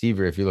a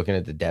receiver if you're looking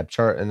at the depth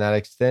chart in that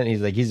extent.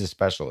 He's a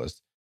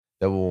specialist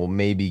that will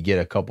maybe get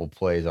a couple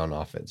plays on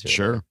offense here.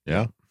 Sure.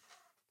 Yeah.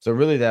 So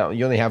really that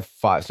you only have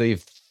 5. So you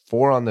have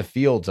 4 on the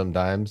field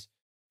sometimes.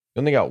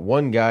 You only got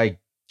 1 guy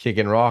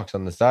kicking rocks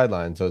on the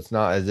sideline. So it's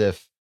not as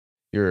if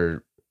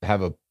you're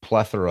have a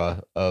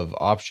plethora of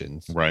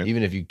options, right?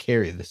 Even if you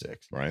carry the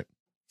 6, right?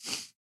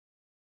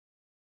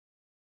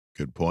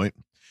 Good point.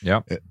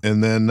 Yep.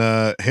 And then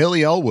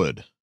Haley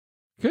Elwood.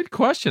 Good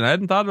question. I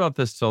hadn't thought about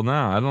this till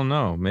now. I don't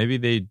know.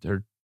 Maybe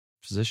her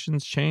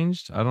positions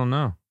changed. I don't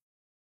know.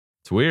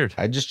 It's weird.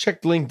 I just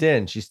checked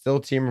LinkedIn. She's still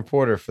team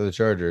reporter for the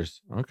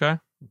Chargers. Okay.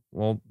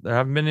 Well, there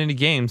haven't been any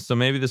games, so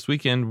maybe this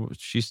weekend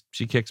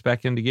she kicks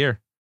back into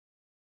gear.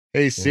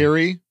 Hey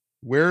Siri,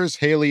 where's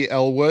Haley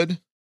Elwood?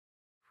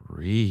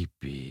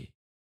 Creepy.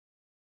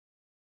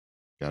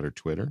 Got her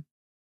Twitter?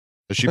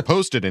 Has she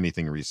posted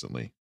anything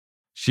recently?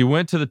 She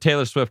went to the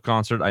Taylor Swift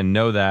concert. I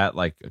know that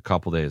like a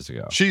couple days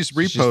ago. She's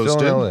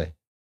reposted.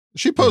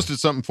 She posted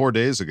something 4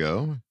 days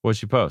ago. What'd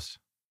she post?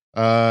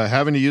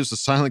 Having to use the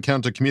silent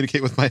count to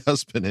communicate with my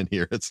husband in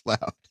here. It's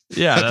loud.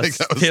 Yeah, that's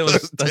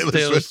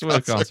Taylor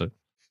Swift concert.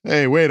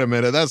 Hey, wait a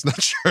minute. That's not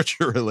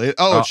Charger related.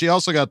 Oh, she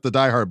also got the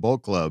Die Hard Bowl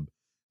Club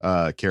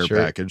care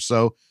package.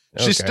 So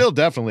she's still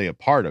definitely a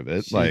part of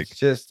it. She's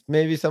just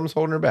maybe something's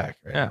holding her back.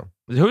 Right now.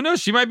 Who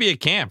knows? She might be at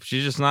camp.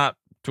 She's just not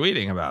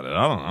tweeting about it.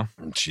 I don't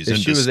know. If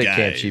she was at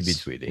camp, she'd be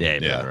tweeting.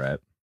 Yeah, right.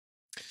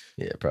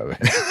 Yeah, probably.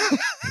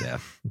 Yeah,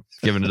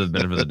 giving it the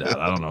benefit of the doubt.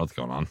 I don't know what's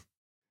going on.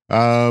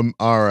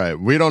 All right.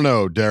 We don't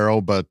know,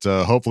 Daryl, but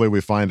hopefully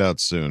we find out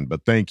soon.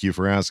 But thank you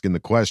for asking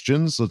the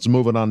questions. Let's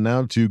move it on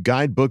now to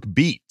Guidebook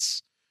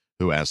Beats,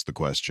 who asked the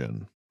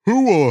question: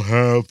 who will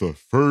have the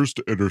first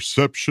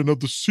interception of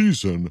the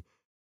season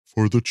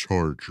for the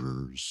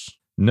Chargers?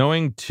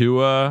 Knowing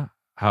Tua,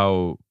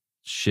 how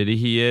shitty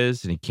he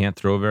is, and he can't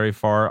throw very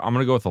far, I'm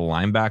going to go with a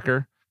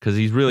linebacker because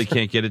he really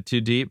can't get it too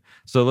deep.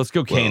 So let's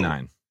go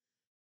K9.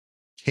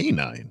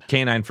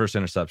 K9 first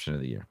interception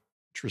of the year.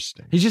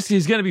 Interesting.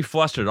 He's going to be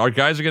flustered. Our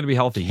guys are going to be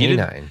healthy. He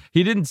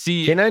didn't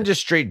see K9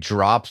 just straight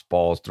drops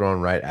balls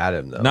thrown right at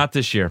him though. Not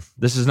this year.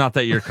 This is not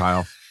that year,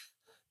 Kyle.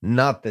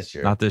 Not this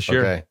year. Not this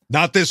year. Okay.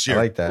 Not this year.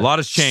 I like that. A lot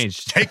has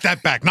changed. Take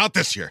that back. Not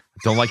this year.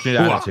 Don't like your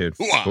attitude.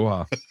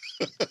 All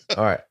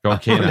right. Go I'm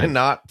K9. going to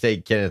not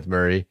take Kenneth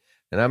Murray,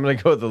 and I'm going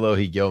to go with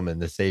Alohi Gilman,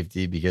 the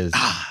safety, because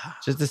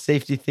just the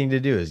safety thing to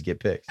do is get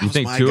picks. You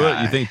think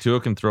Tua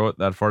can throw it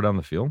that far down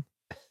the field?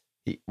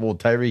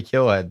 Tyreek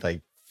Hill had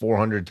like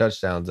 400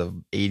 touchdowns of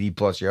 80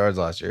 plus yards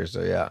last year.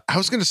 So yeah, I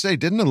was going to say,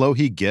 didn't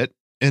Alohi get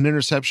an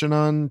interception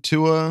on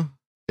Tua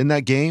in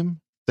that game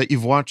that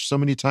you've watched so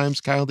many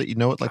times, Kyle, that you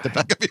know it like the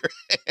back of your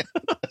hand?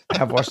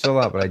 I've watched it a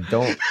lot, but I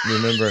don't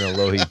remember an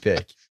Alohi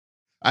pick.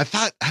 I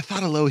thought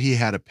Alohi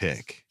had a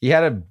pick. He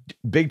had a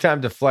big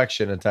time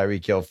deflection of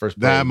Tyreek Hill first.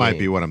 That might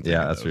be what I'm thinking.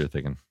 Yeah, that's what you're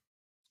thinking.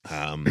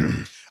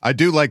 I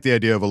do like the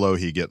idea of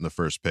Alohi getting the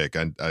first pick.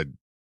 I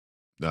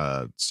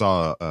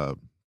saw a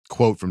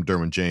quote from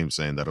Derwin James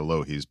saying that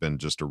Alohi's been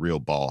just a real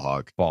ball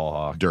hawk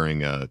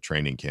during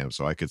training camp.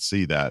 So I could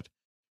see that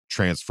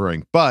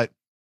transferring. But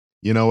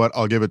you know what?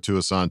 I'll give it to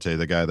Asante,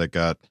 the guy that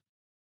got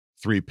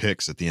 3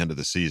 picks at the end of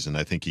the season.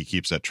 I think he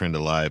keeps that trend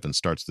alive and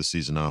starts the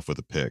season off with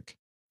a pick.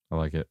 I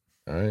like it.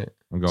 All right.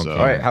 I'm going. All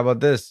right. How about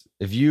this?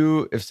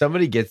 If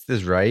somebody gets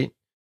this right,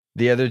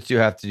 the other two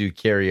have to do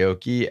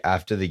karaoke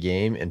after the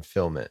game and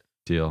film it.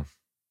 Deal.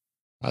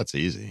 That's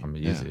easy.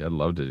 Easy. Yeah. I'd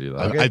love to do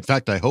that. Okay. In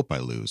fact, I hope I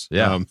lose.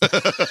 Yeah.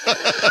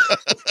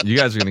 You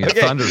guys are going to get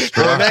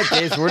thunderstruck. Well, in that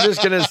case, we're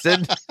just going to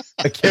send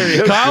a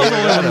karaoke. Kyle's the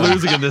only one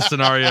losing in this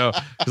scenario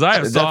because I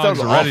have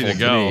songs ready to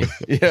go.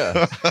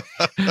 Yeah.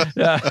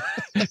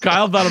 Yeah.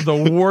 Kyle thought of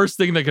the worst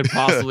thing that could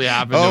possibly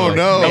happen. Oh,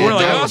 no. And we're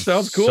like, oh,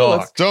 sounds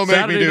cool. Don't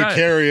make me do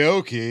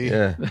karaoke.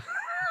 Yeah.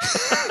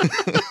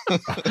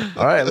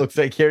 All right, looks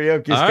like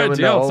karaoke's coming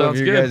to all of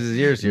your guys'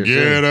 ears here.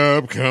 Get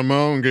up, come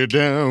on, get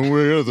down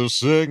with the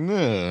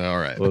signal. All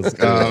right. Let's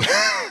go.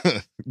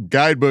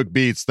 Guidebook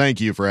Beats,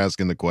 thank you for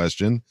asking the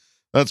question.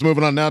 Let's move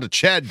on now to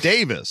Chad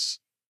Davis,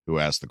 who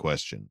asked the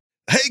question.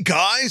 Hey,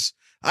 guys.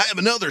 I have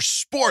another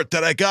sport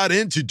that I got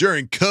into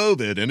during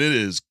COVID, and it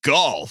is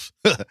golf.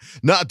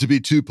 Not to be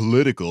too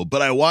political,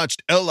 but I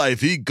watched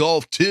LIV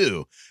Golf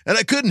too, and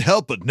I couldn't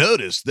help but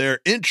notice their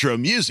intro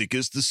music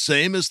is the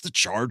same as the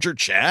Charger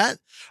chat.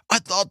 I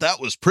thought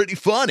that was pretty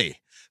funny.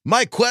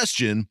 My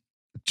question,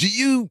 do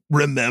you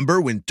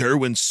remember when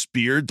Derwin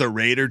speared the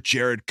Raider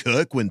Jared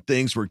Cook when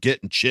things were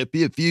getting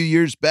chippy a few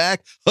years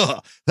back?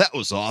 That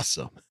was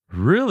awesome.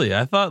 Really?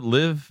 I thought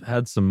Liv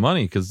had some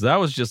money because that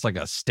was just like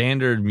a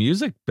standard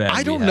music bet.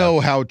 I don't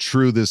know how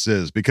true this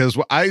is because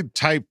I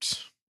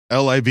typed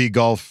LIV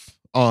Golf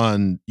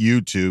on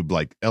YouTube,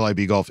 like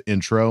LIV Golf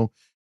intro,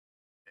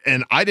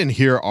 and I didn't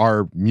hear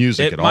our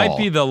music at all. It might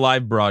be the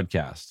live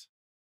broadcast.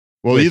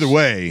 Well, either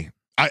way,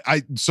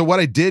 so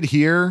what I did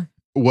hear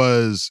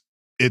was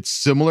it's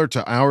similar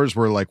to ours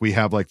where like we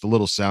have like the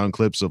little sound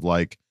clips of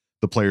like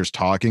the players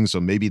talking. So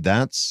maybe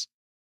that's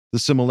the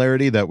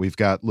similarity that we've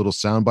got little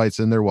sound bites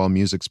in there while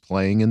music's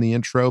playing in the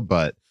intro.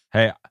 But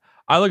hey,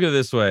 I look at it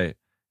this way.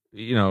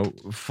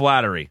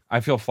 flattery. I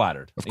feel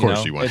flattered. Of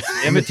course you would.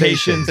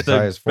 Imitation's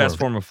the best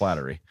form of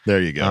flattery.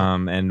 There you go.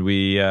 And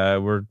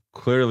we're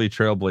clearly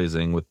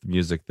trailblazing with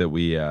music that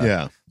we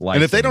license.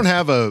 And if they don't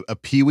have a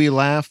Pee-wee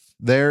laugh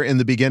there in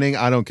the beginning,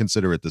 I don't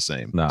consider it the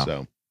same. No.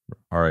 So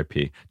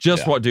R.I.P.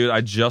 Dude,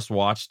 I just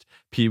watched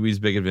Pee-wee's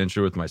Big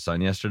Adventure with my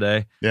son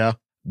yesterday. Yeah.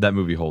 That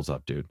movie holds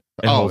up, dude.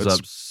 It holds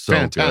up so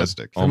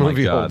fantastic. good. Oh my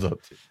God.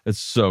 It's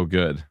so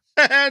good.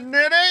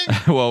 Knitting?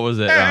 What was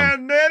it?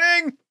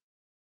 Knitting?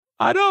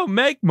 I don't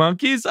make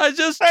monkeys. I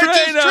just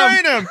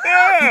train them.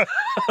 Yeah.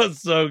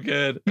 So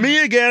good.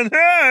 Me again.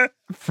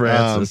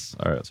 Francis.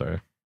 All right.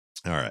 Sorry.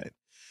 All right.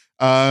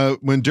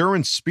 When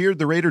Derwin speared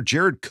the Raider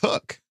Jared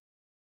Cook.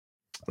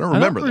 I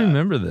don't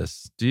remember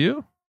this. Do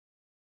you?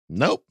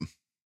 Nope.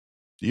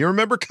 Do you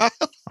remember, Kyle?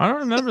 I don't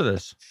remember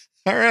this.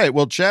 All right.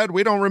 Well, Chad,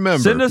 we don't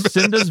remember. Send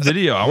us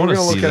video. I want to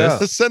see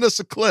this. Send us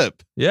a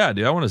clip. Yeah,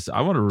 dude. I want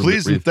to.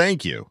 Please and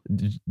thank you.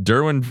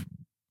 Derwin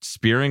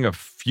spearing a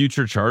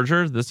future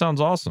Charger. This sounds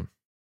awesome.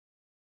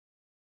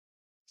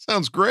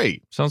 Sounds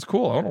great. Sounds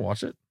cool. I want to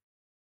watch it.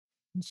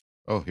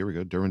 Oh, here we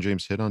go. Derwin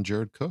James hit on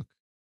Jared Cook.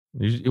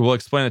 You will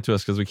explain it to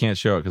us because we can't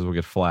show it because we'll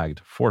get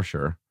flagged for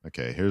sure.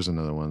 Okay, here's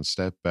another one.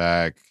 Step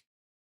back.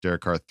 Derek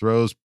Carr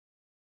throws.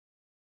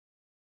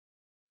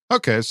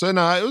 Okay, so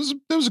no,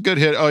 it was a good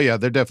hit. Oh yeah,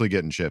 they're definitely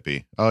getting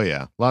chippy. Oh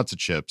yeah, lots of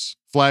chips.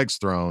 Flags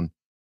thrown.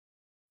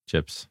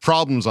 Chips.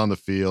 Problems on the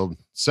field.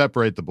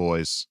 Separate the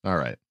boys. All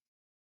right.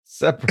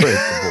 Separate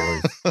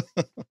the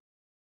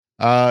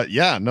boys.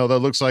 Yeah, no, that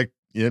looks like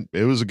it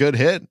was a good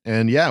hit.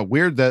 And yeah,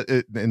 weird that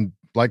and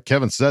like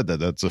Kevin said,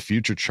 that's a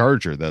future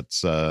Charger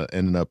that's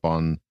ending up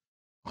on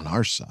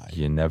our side.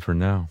 You never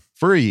know.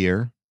 For a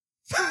year.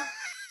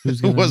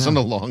 It wasn't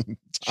a long time.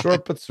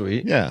 Short but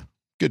sweet. Yeah.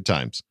 Good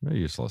times. They're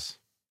useless.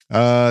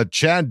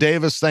 Chad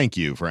Davis, thank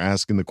you for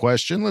asking the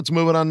question. Let's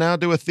move it on now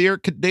to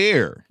Athir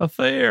Kadir.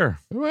 Athir.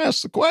 Who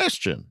asked the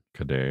question?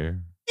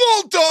 Kadir.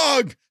 Well,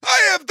 dog,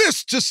 I have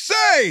this to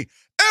say.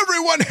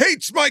 Everyone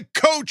hates my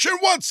coach and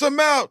wants him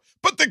out,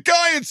 but the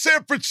guy in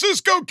San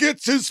Francisco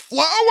gets his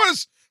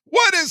flowers.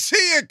 What has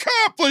he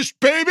accomplished,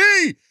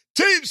 baby?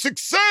 Team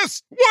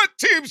success? What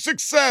team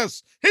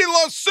success? He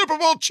lost Super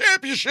Bowl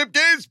championship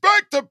games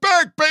back to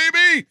back,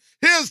 baby.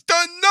 He has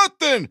done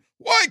nothing.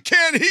 Why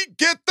can't he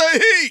get the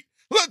heat?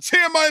 Let's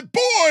hear my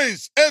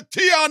boys at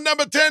Tion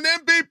number 10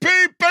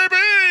 MVP,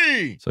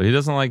 baby. So he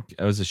doesn't like,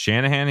 was it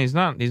Shanahan? He's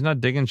not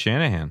digging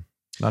Shanahan.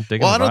 Not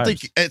digging Well, I don't vibes.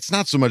 think it's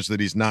not so much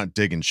that he's not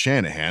digging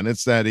Shanahan.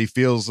 It's that he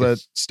feels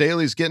that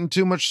Staley's getting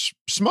too much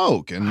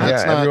smoke. And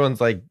that's not... everyone's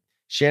like,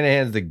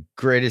 Shanahan's the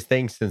greatest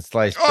thing since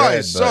sliced bread. Oh,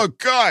 he's so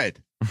good.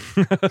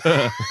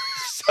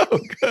 So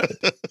good.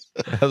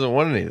 Hasn't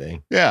won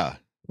anything. Yeah.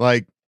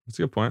 Like, that's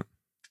a good point.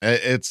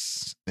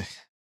 It's,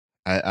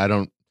 I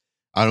don't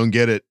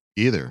get it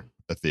either,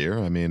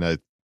 Athir. I mean, I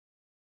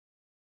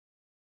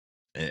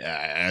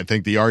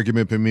think the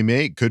argument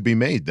could be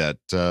made that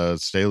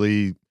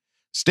Staley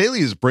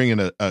is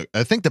bringing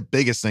I think the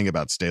biggest thing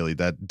about Staley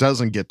that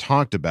doesn't get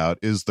talked about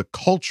is the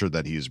culture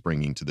that he's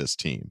bringing to this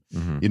team.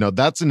 Mm-hmm. You know,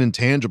 that's an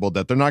intangible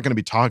that they're not going to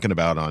be talking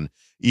about on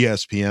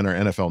ESPN or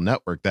NFL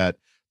Network, that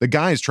the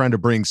guy is trying to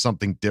bring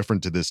something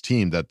different to this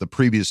team that the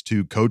previous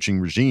two coaching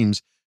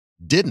regimes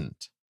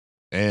didn't.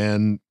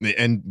 And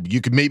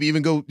you could maybe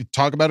even go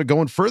talk about it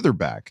going further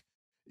back.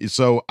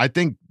 So I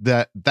think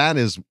that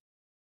is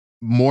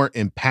more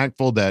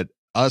impactful, that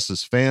us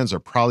as fans are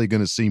probably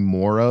going to see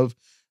more of,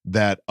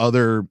 that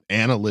other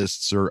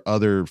analysts or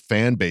other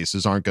fan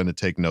bases aren't going to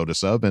take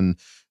notice of, and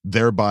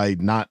thereby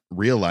not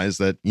realize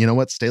that, you know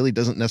what, Staley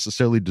doesn't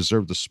necessarily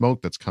deserve the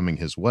smoke that's coming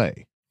his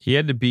way. He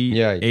had to beat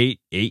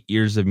 8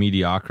 years of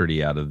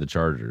mediocrity out of the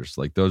Chargers.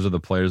 Like, those are the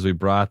players we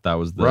brought. That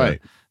was the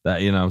right.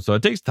 That, you know, so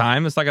it takes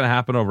time. It's not going to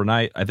happen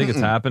overnight. I think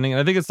it's happening.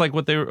 And I think it's like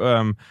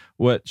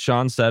what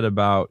Sean said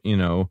about, you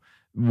know,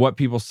 what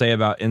people say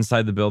about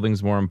inside the building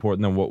is more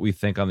important than what we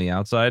think on the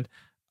outside.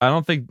 I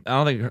don't think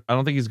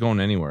he's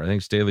going anywhere. I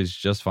think Staley's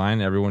just fine.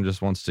 Everyone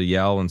just wants to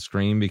yell and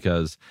scream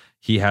because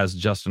he has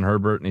Justin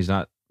Herbert and he's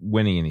not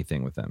winning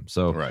anything with him.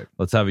 So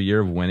let's have a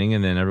year of winning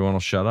and then everyone will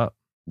shut up.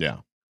 Yeah.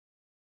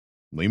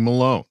 Leave him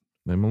alone.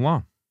 Leave him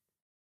alone.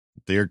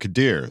 Dear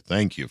Kadir,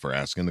 thank you for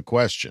asking the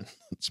question.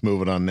 Let's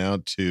move it on now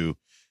to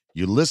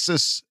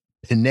Ulysses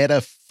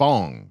Pineda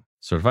Fong.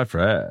 Certified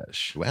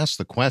Fresh. Who asked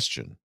the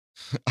question.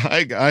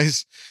 Hi,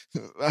 guys.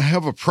 I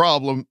have a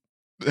problem.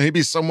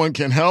 Maybe someone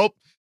can help.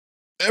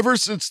 Ever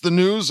since the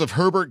news of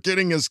Herbert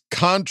getting his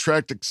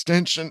contract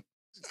extension,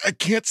 I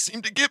can't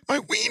seem to get my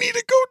weenie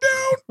to go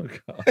down.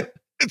 Oh, God.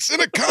 It's in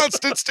a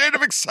constant state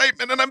of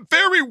excitement, and I'm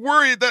very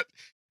worried that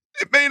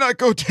it may not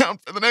go down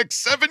for the next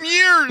 7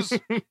 years.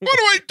 What do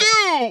I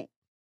do?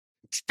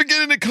 It's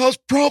beginning to cause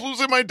problems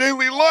in my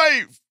daily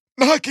life.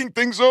 Knocking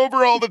things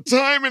over all the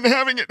time and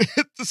having it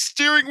hit the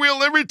steering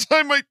wheel every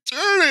time I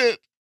turn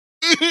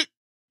it.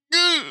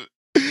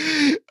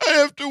 I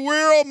have to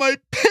wear all my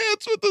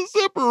pants with the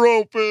zipper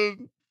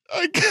open.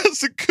 I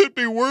guess it could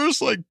be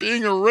worse, like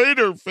being a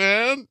Raider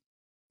fan.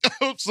 I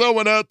hope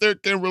someone out there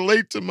can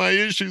relate to my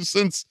issue,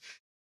 since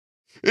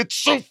it's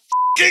so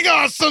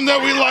awesome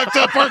that we locked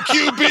up our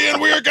QB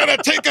and we are going to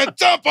take a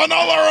dump on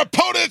all our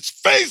opponents'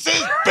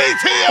 faces.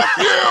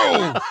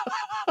 BTFU.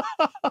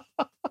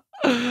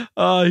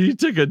 Oh, you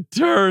took a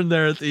turn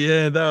there at the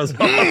end. That was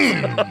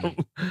awesome.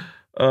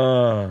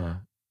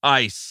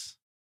 Ice,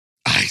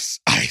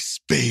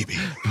 baby.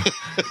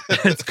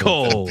 It's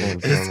cold.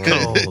 It's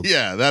cold.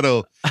 Yeah,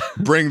 that'll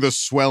bring the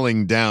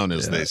swelling down,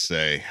 as they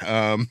say.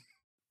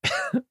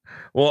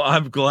 Well,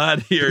 I'm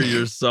glad here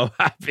you're so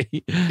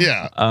happy.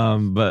 Yeah.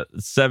 But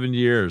 7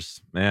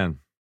 years, man.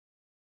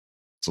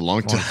 It's a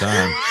long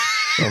time.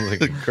 Sounds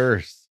like a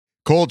curse.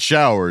 Cold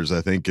showers,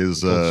 I think,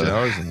 is cold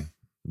showers and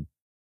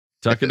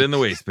tuck it in the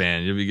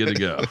waistband. You'll be good to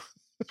go.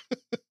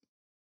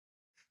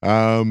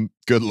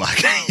 Good luck.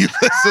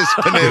 Ulysses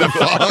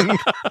Pineda-Fong.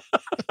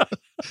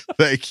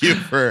 Thank you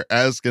for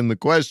asking the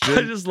question.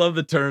 I just love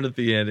the turn at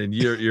the end, and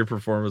your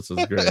performance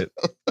was great.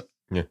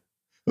 Yeah.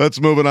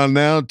 Let's move it on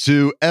now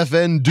to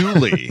FN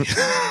Dooley,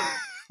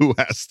 who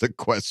asked the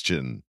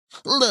question.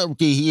 Love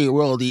to hear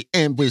all the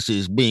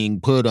emphasis being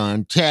put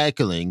on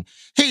tackling.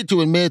 Hate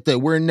to admit that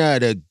we're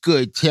not a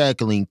good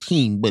tackling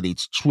team, but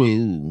it's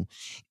true.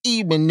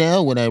 Even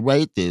now when I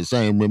write this,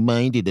 I am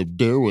reminded of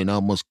Derwin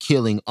almost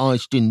killing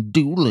Austin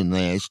Doolin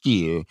last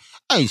year.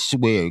 I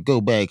swear, go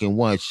back and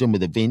watch some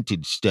of the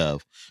vintage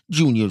stuff.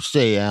 Junior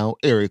Seau,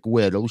 Eric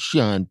Weddle,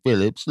 Sean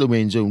Phillips,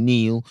 Lorenzo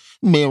Neal,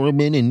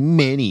 Merriman, and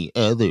many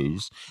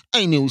others.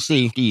 I know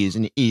safety is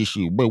an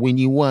issue, but when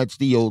you watch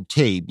the old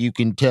tape, you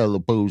can tell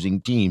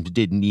opposing teams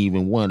didn't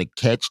even want to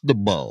catch the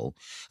ball.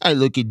 I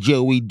look at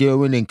Joey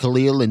Derwin and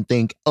Khalil and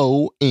think,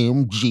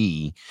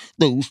 OMG,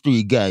 those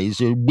three guys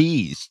are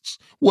beasts.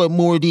 What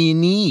more do you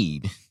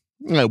need?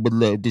 I would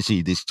love to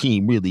see this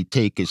team really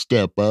take a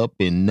step up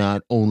in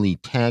not only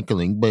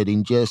tackling, but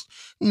in just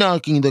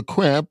knocking the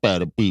crap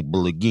out of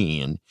people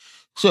again.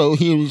 So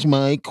here's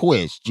my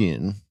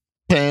question.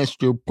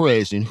 Past or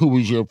present, who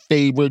was your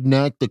favorite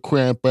knock the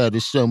crap out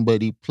of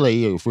somebody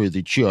player for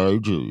the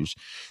Chargers?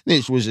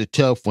 This was a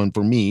tough one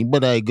for me,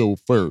 but I go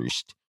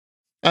first.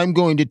 I'm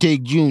going to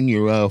take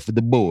Junior off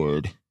the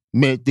board.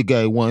 Met the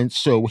guy once,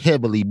 so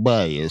heavily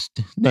biased.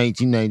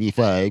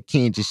 1995,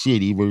 Kansas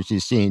City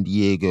versus San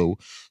Diego.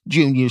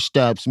 Junior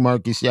stops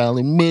Marcus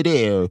Allen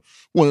midair.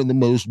 One of the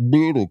most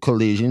brutal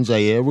collisions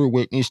I ever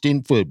witnessed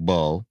in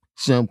football.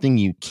 Something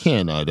you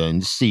cannot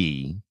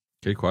unsee.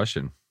 Good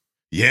question.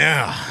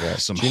 Yeah,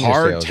 some Junior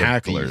hard Seau's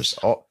tacklers.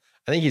 I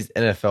think he's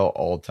NFL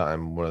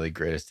all-time, one of the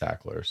greatest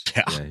tacklers.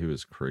 Yeah, he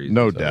was crazy.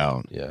 No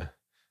doubt. Yeah.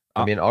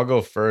 I mean, I'll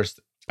go first.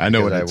 I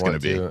know what because it's going to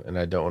be. And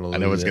I don't want to lose I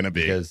know what it's going to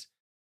be. Because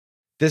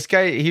this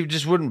guy, he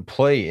just wouldn't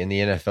play in the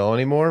NFL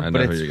anymore.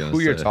 But it's who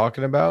you're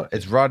talking about.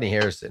 It's Rodney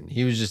Harrison.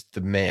 He was just the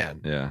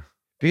man. Yeah.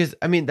 Because,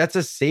 I mean, that's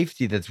a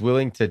safety that's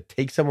willing to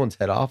take someone's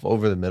head off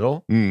over the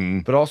middle,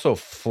 but also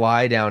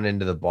fly down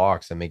into the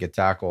box and make a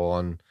tackle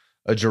on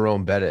a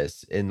Jerome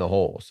Bettis in the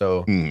hole.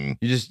 So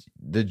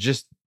they're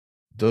just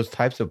those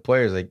types of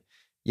players. Like,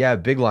 yeah,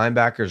 big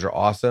linebackers are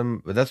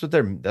awesome, but that's what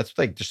they're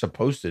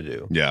supposed to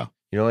do. Yeah.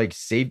 You know, like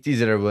safeties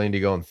that are willing to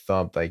go and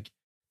thump, like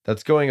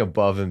that's going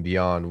above and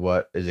beyond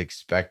what is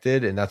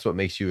expected. And that's what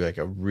makes you like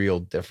a real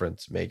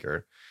difference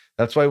maker.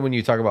 That's why when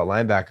you talk about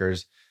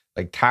linebackers,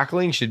 like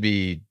tackling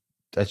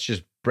that's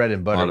just bread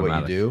and butter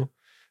Automatic. What you do.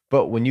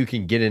 But when you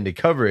can get into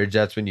coverage,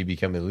 that's when you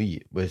become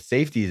elite. With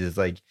safeties, it's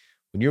like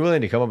when you're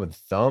willing to come up and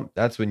thump,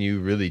 that's when you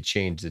really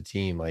change the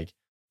team. Like,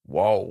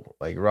 whoa,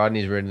 like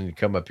Rodney's ready to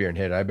come up here and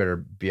hit. I better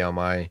be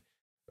on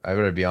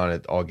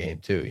it all game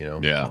too, you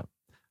know? Yeah.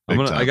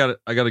 I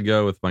gotta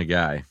go with my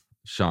guy,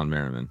 Sean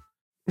Merriman.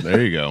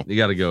 There you go. You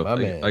gotta go.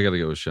 I gotta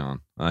go with Sean.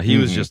 He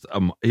was just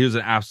he was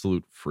an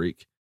absolute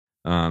freak.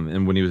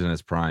 And when he was in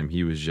his prime,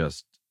 he was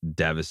just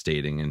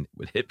devastating and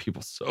would hit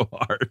people so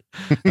hard.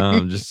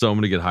 Just so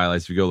many good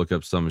highlights. If you go look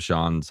up some of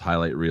Sean's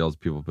highlight reels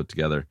people put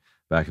together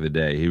back in the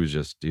day, he was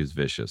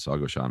vicious. So I'll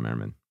go Sean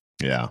Merriman.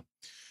 Yeah.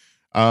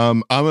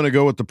 I'm going to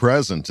go with the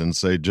present and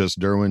say just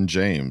Derwin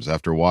James.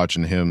 After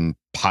watching him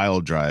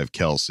pile drive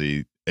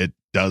Kelsey, it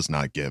does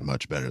not get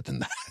much better than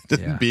that.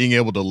 Yeah. Being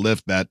able to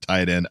lift that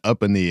tight end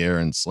up in the air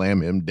and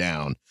slam him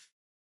down,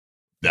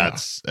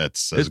 that's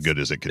as good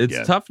as it could get.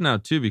 It's tough now,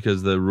 too,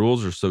 because the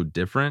rules are so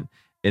different.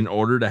 In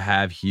order to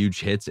have huge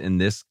hits in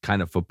this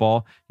kind of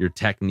football, your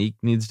technique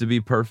needs to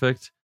be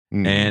perfect.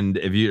 And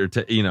if you're,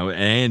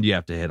 and you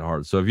have to hit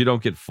hard. So if you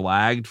don't get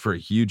flagged for a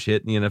huge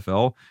hit in the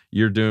NFL,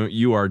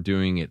 you are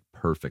doing it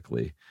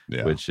perfectly,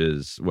 which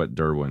is where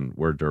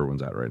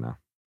Derwin's at right now.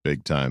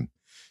 Big time.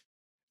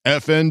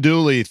 FN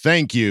Dooley,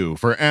 thank you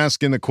for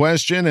asking the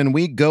question. And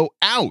we go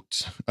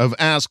out of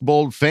Ask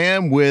Bold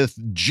Fam with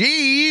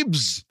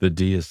Jeebs. The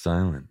D is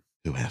silent.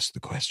 who asked the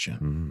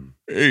question.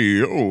 Hey,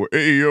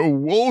 yo,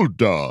 Wolf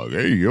Dog.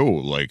 Hey, yo,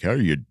 like, how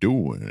you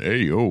doing?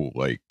 Hey, yo,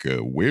 like,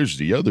 where's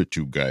the other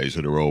two guys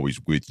that are always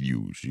with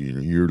you?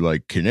 You're,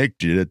 like,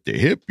 connected at the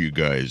hip, you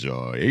guys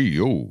are. Hey,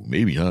 yo,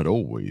 maybe not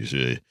always.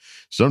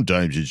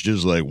 Sometimes it's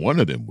just like one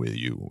of them with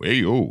you. Hey,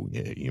 yo,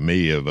 yeah, you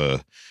may have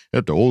to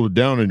hold it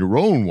down on your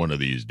own one of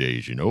these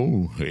days, you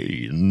know?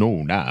 Hey,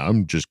 no, nah,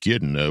 I'm just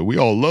kidding. We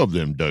all love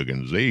them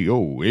Duggins. Hey,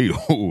 yo,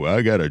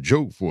 I got a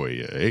joke for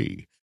you.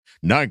 Hey,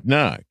 knock,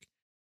 knock.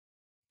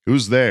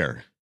 Who's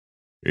there?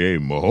 Hey,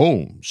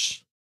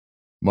 Mahomes.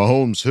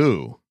 Mahomes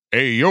who?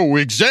 Hey, yo,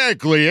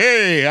 exactly.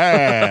 Hey,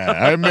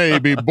 I may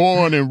be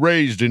born and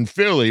raised in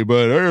Philly,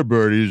 but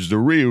Herbert is the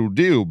real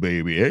deal,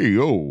 baby. Hey,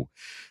 yo,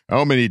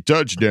 how many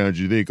touchdowns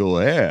you think he'll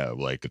have?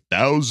 Like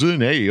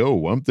 1,000? Hey,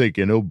 yo, I'm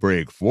thinking he'll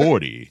break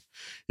 40.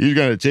 He's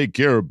going to take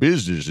care of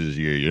business this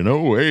year, you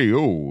know? Hey,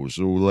 yo,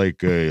 so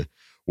like,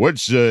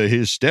 what's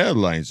his stat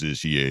lines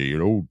this year? You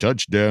know,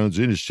 touchdowns,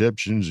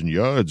 interceptions, and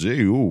yards.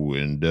 Hey, oh,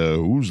 and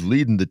who's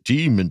leading the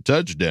team in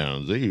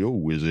touchdowns? Hey,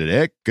 oh, is it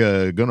Eck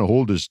gonna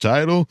hold his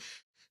title?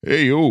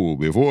 Hey, oh,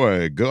 before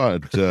I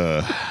got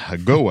I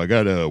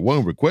got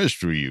one request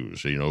for you.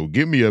 So, you know,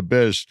 give me a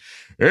best.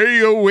 Hey,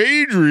 yo,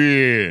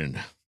 Adrian.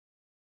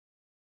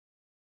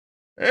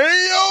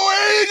 Hey, yo,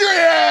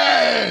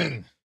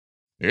 Adrian.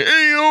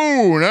 Hey,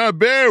 yo, not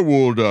bad,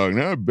 Wolf Dog,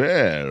 not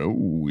bad.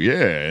 Oh,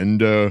 yeah, and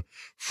the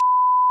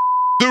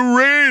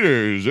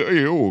Raiders.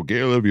 Hey,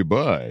 okay, I love you.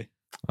 Bye.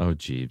 Oh,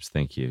 Jeebs.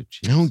 Thank you.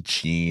 Jeebs. No,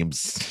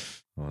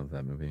 Jeebs. I love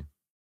that movie.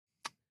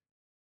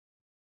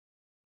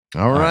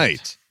 All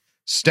right.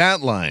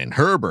 Stat line.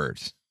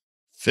 Herbert,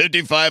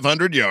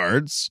 5,500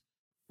 yards.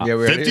 Yeah,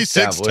 we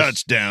 56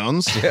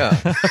 touchdowns.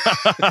 Yeah.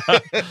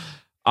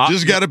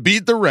 Just got to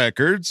beat the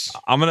records.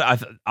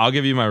 I'll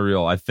give you my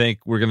real. I think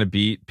we're going to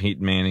beat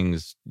Peyton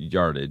Manning's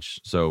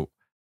yardage. So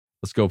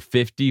let's go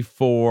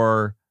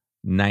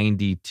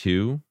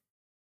 54-92.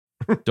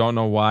 Don't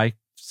know why.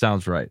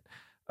 Sounds right.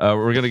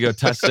 We're going to go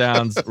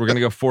touchdowns. We're going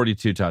to go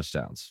 42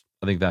 touchdowns.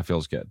 I think that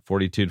feels good.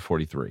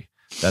 42-43.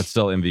 That's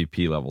still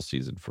MVP level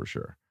season for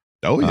sure.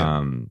 Oh, yeah.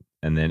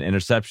 And then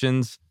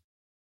interceptions,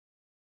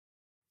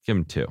 give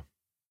him 2.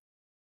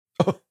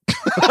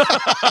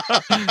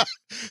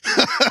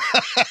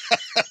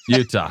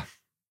 Utah.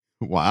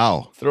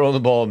 Wow. Throwing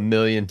the ball a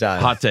million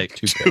times. Hot take.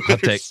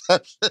 Hot take.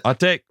 Hot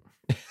take.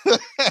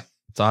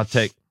 It's a hot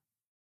take.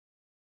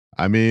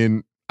 I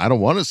mean, I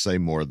don't want to say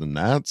more than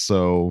that,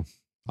 so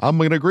I'm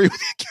going to agree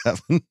with you,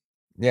 Kevin.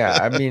 Yeah,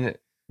 I mean,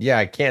 yeah,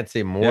 I can't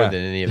say more than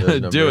any of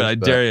those numbers. Do it. I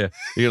dare you.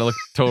 You're going to look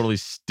totally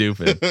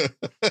stupid.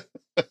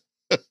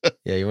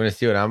 Yeah, you want to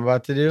see what I'm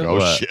about to do?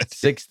 Oh, shit.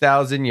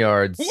 6,000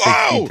 yards,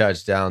 Whoa! 60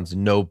 touchdowns,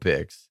 no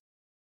picks.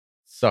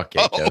 Suck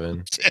it,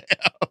 Kevin. Damn.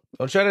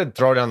 Don't try to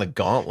throw down the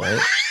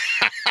gauntlet.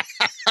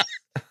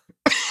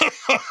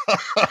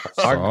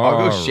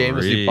 I'll go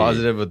shamelessly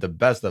positive with the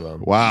best of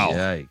them. Wow.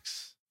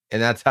 Yikes. And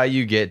that's how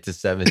you get to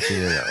 17-0.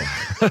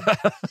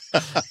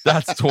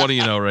 That's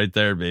 20-0 right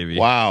there, baby.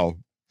 Wow.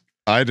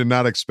 I did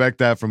not expect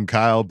that from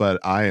Kyle, but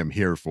I am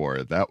here for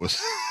it. That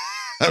was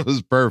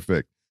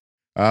perfect.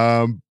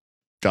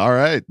 All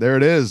right, there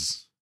it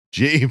is.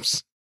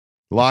 James,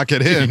 lock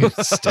it in.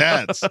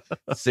 Stats.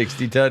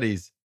 60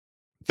 tutties.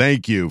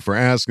 Thank you for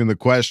asking the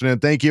question,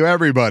 and thank you,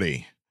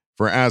 everybody,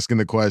 for asking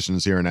the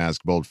questions here in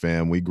Ask Bold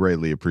Fam. We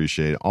greatly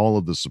appreciate all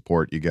of the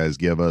support you guys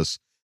give us.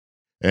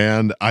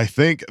 And I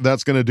think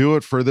that's going to do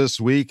it for this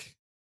week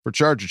for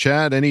Charger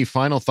Chat. Any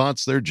final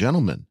thoughts there,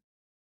 gentlemen?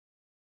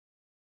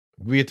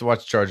 We get to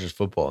watch Chargers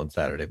football on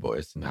Saturday,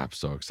 boys. I'm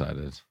so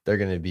excited. They're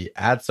going to be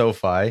at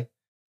SoFi.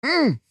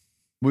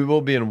 We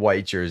will be in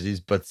white jerseys,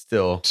 but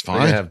still, it's they're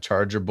fine. going to have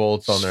Charger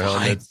bolts on their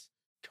helmets.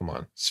 Come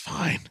on. It's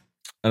fine.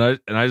 And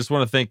I just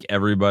want to thank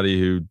everybody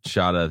who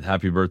shot a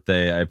happy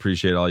birthday. I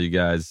appreciate all you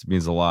guys. It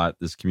means a lot.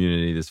 This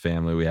community, this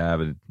family we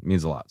have, it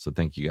means a lot. So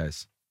thank you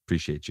guys.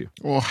 Appreciate you.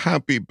 Well,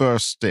 happy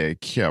birthday,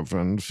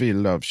 Kevin. We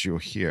love you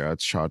here at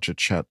Charger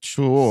Chat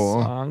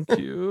too. Thank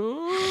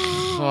you.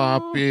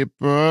 Happy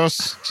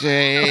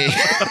birthday,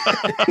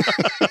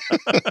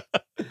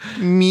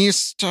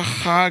 Mr.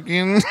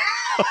 Hagen.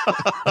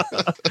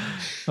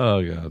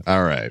 Oh, God.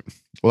 All right.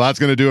 Well, that's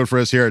going to do it for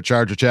us here at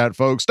Charger Chat,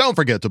 folks. Don't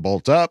forget to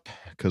bolt up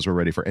because we're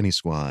ready for any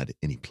squad,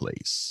 any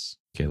place.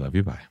 Okay, love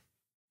you. Bye.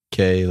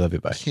 Okay, love you.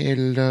 Bye. He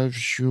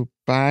loves you.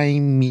 Bye,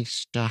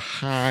 Mr.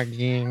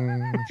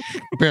 Hagen.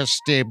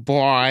 Birthday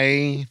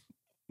boy.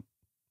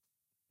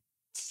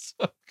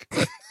 So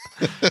good.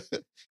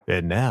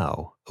 And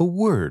now, a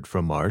word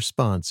from our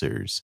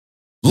sponsors.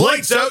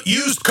 Lights Out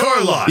Used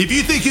Car Lot. If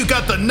you think you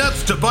got the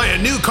nuts to buy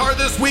a new car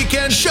this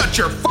weekend, shut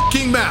your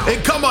fucking mouth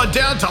and come on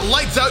down to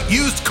Lights Out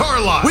Used Car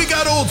Lot. We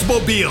got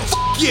Oldsmobiles.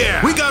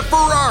 Yeah. We got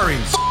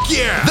Ferraris.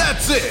 Yeah.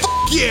 That's it.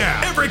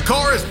 Yeah. Every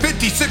car is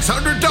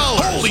 $5,600.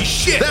 Holy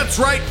shit. That's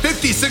right,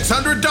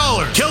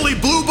 $5,600. Kelly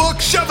Blue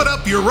Book, shove it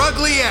up your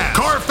ugly ass.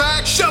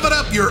 Carfax, shove it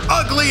up your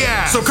ugly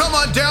ass. So come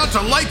on down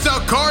to Lights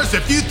Out Cars.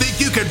 If you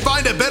think you can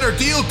find a better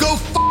deal, go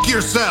fuck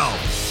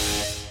yourself.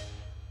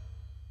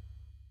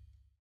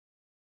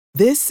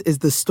 This is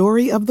the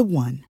story of the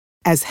one.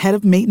 As head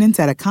of maintenance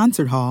at a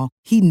concert hall,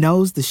 he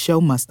knows the show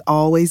must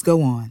always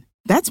go on.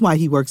 That's why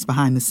he works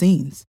behind the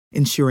scenes,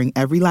 ensuring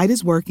every light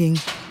is working,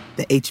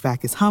 the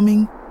HVAC is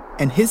humming,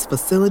 and his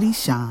facility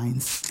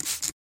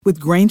shines. With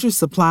Grainger's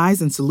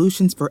supplies and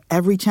solutions for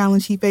every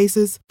challenge he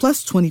faces,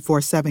 plus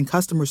 24/7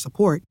 customer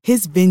support,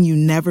 his venue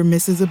never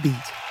misses a beat.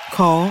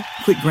 Call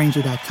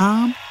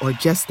quickgrainger.com or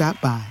just stop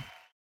by.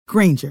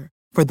 Grainger,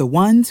 for the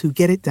ones who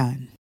get it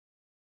done.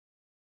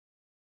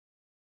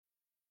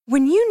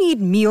 When you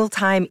need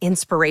mealtime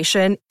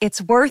inspiration,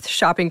 it's worth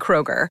shopping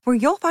Kroger, where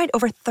you'll find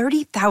over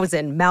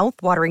 30,000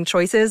 mouth-watering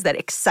choices that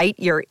excite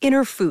your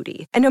inner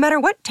foodie. And no matter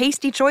what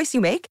tasty choice you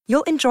make,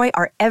 you'll enjoy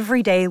our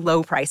everyday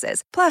low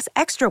prices, plus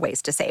extra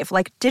ways to save,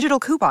 like digital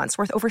coupons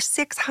worth over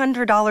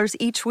 $600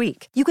 each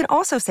week. You can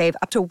also save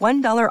up to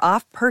 $1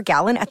 off per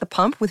gallon at the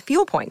pump with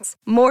fuel points.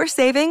 More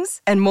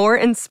savings and more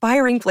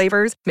inspiring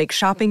flavors make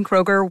shopping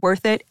Kroger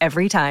worth it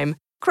every time.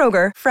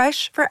 Kroger,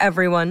 fresh for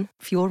everyone.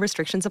 Fuel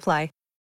restrictions apply.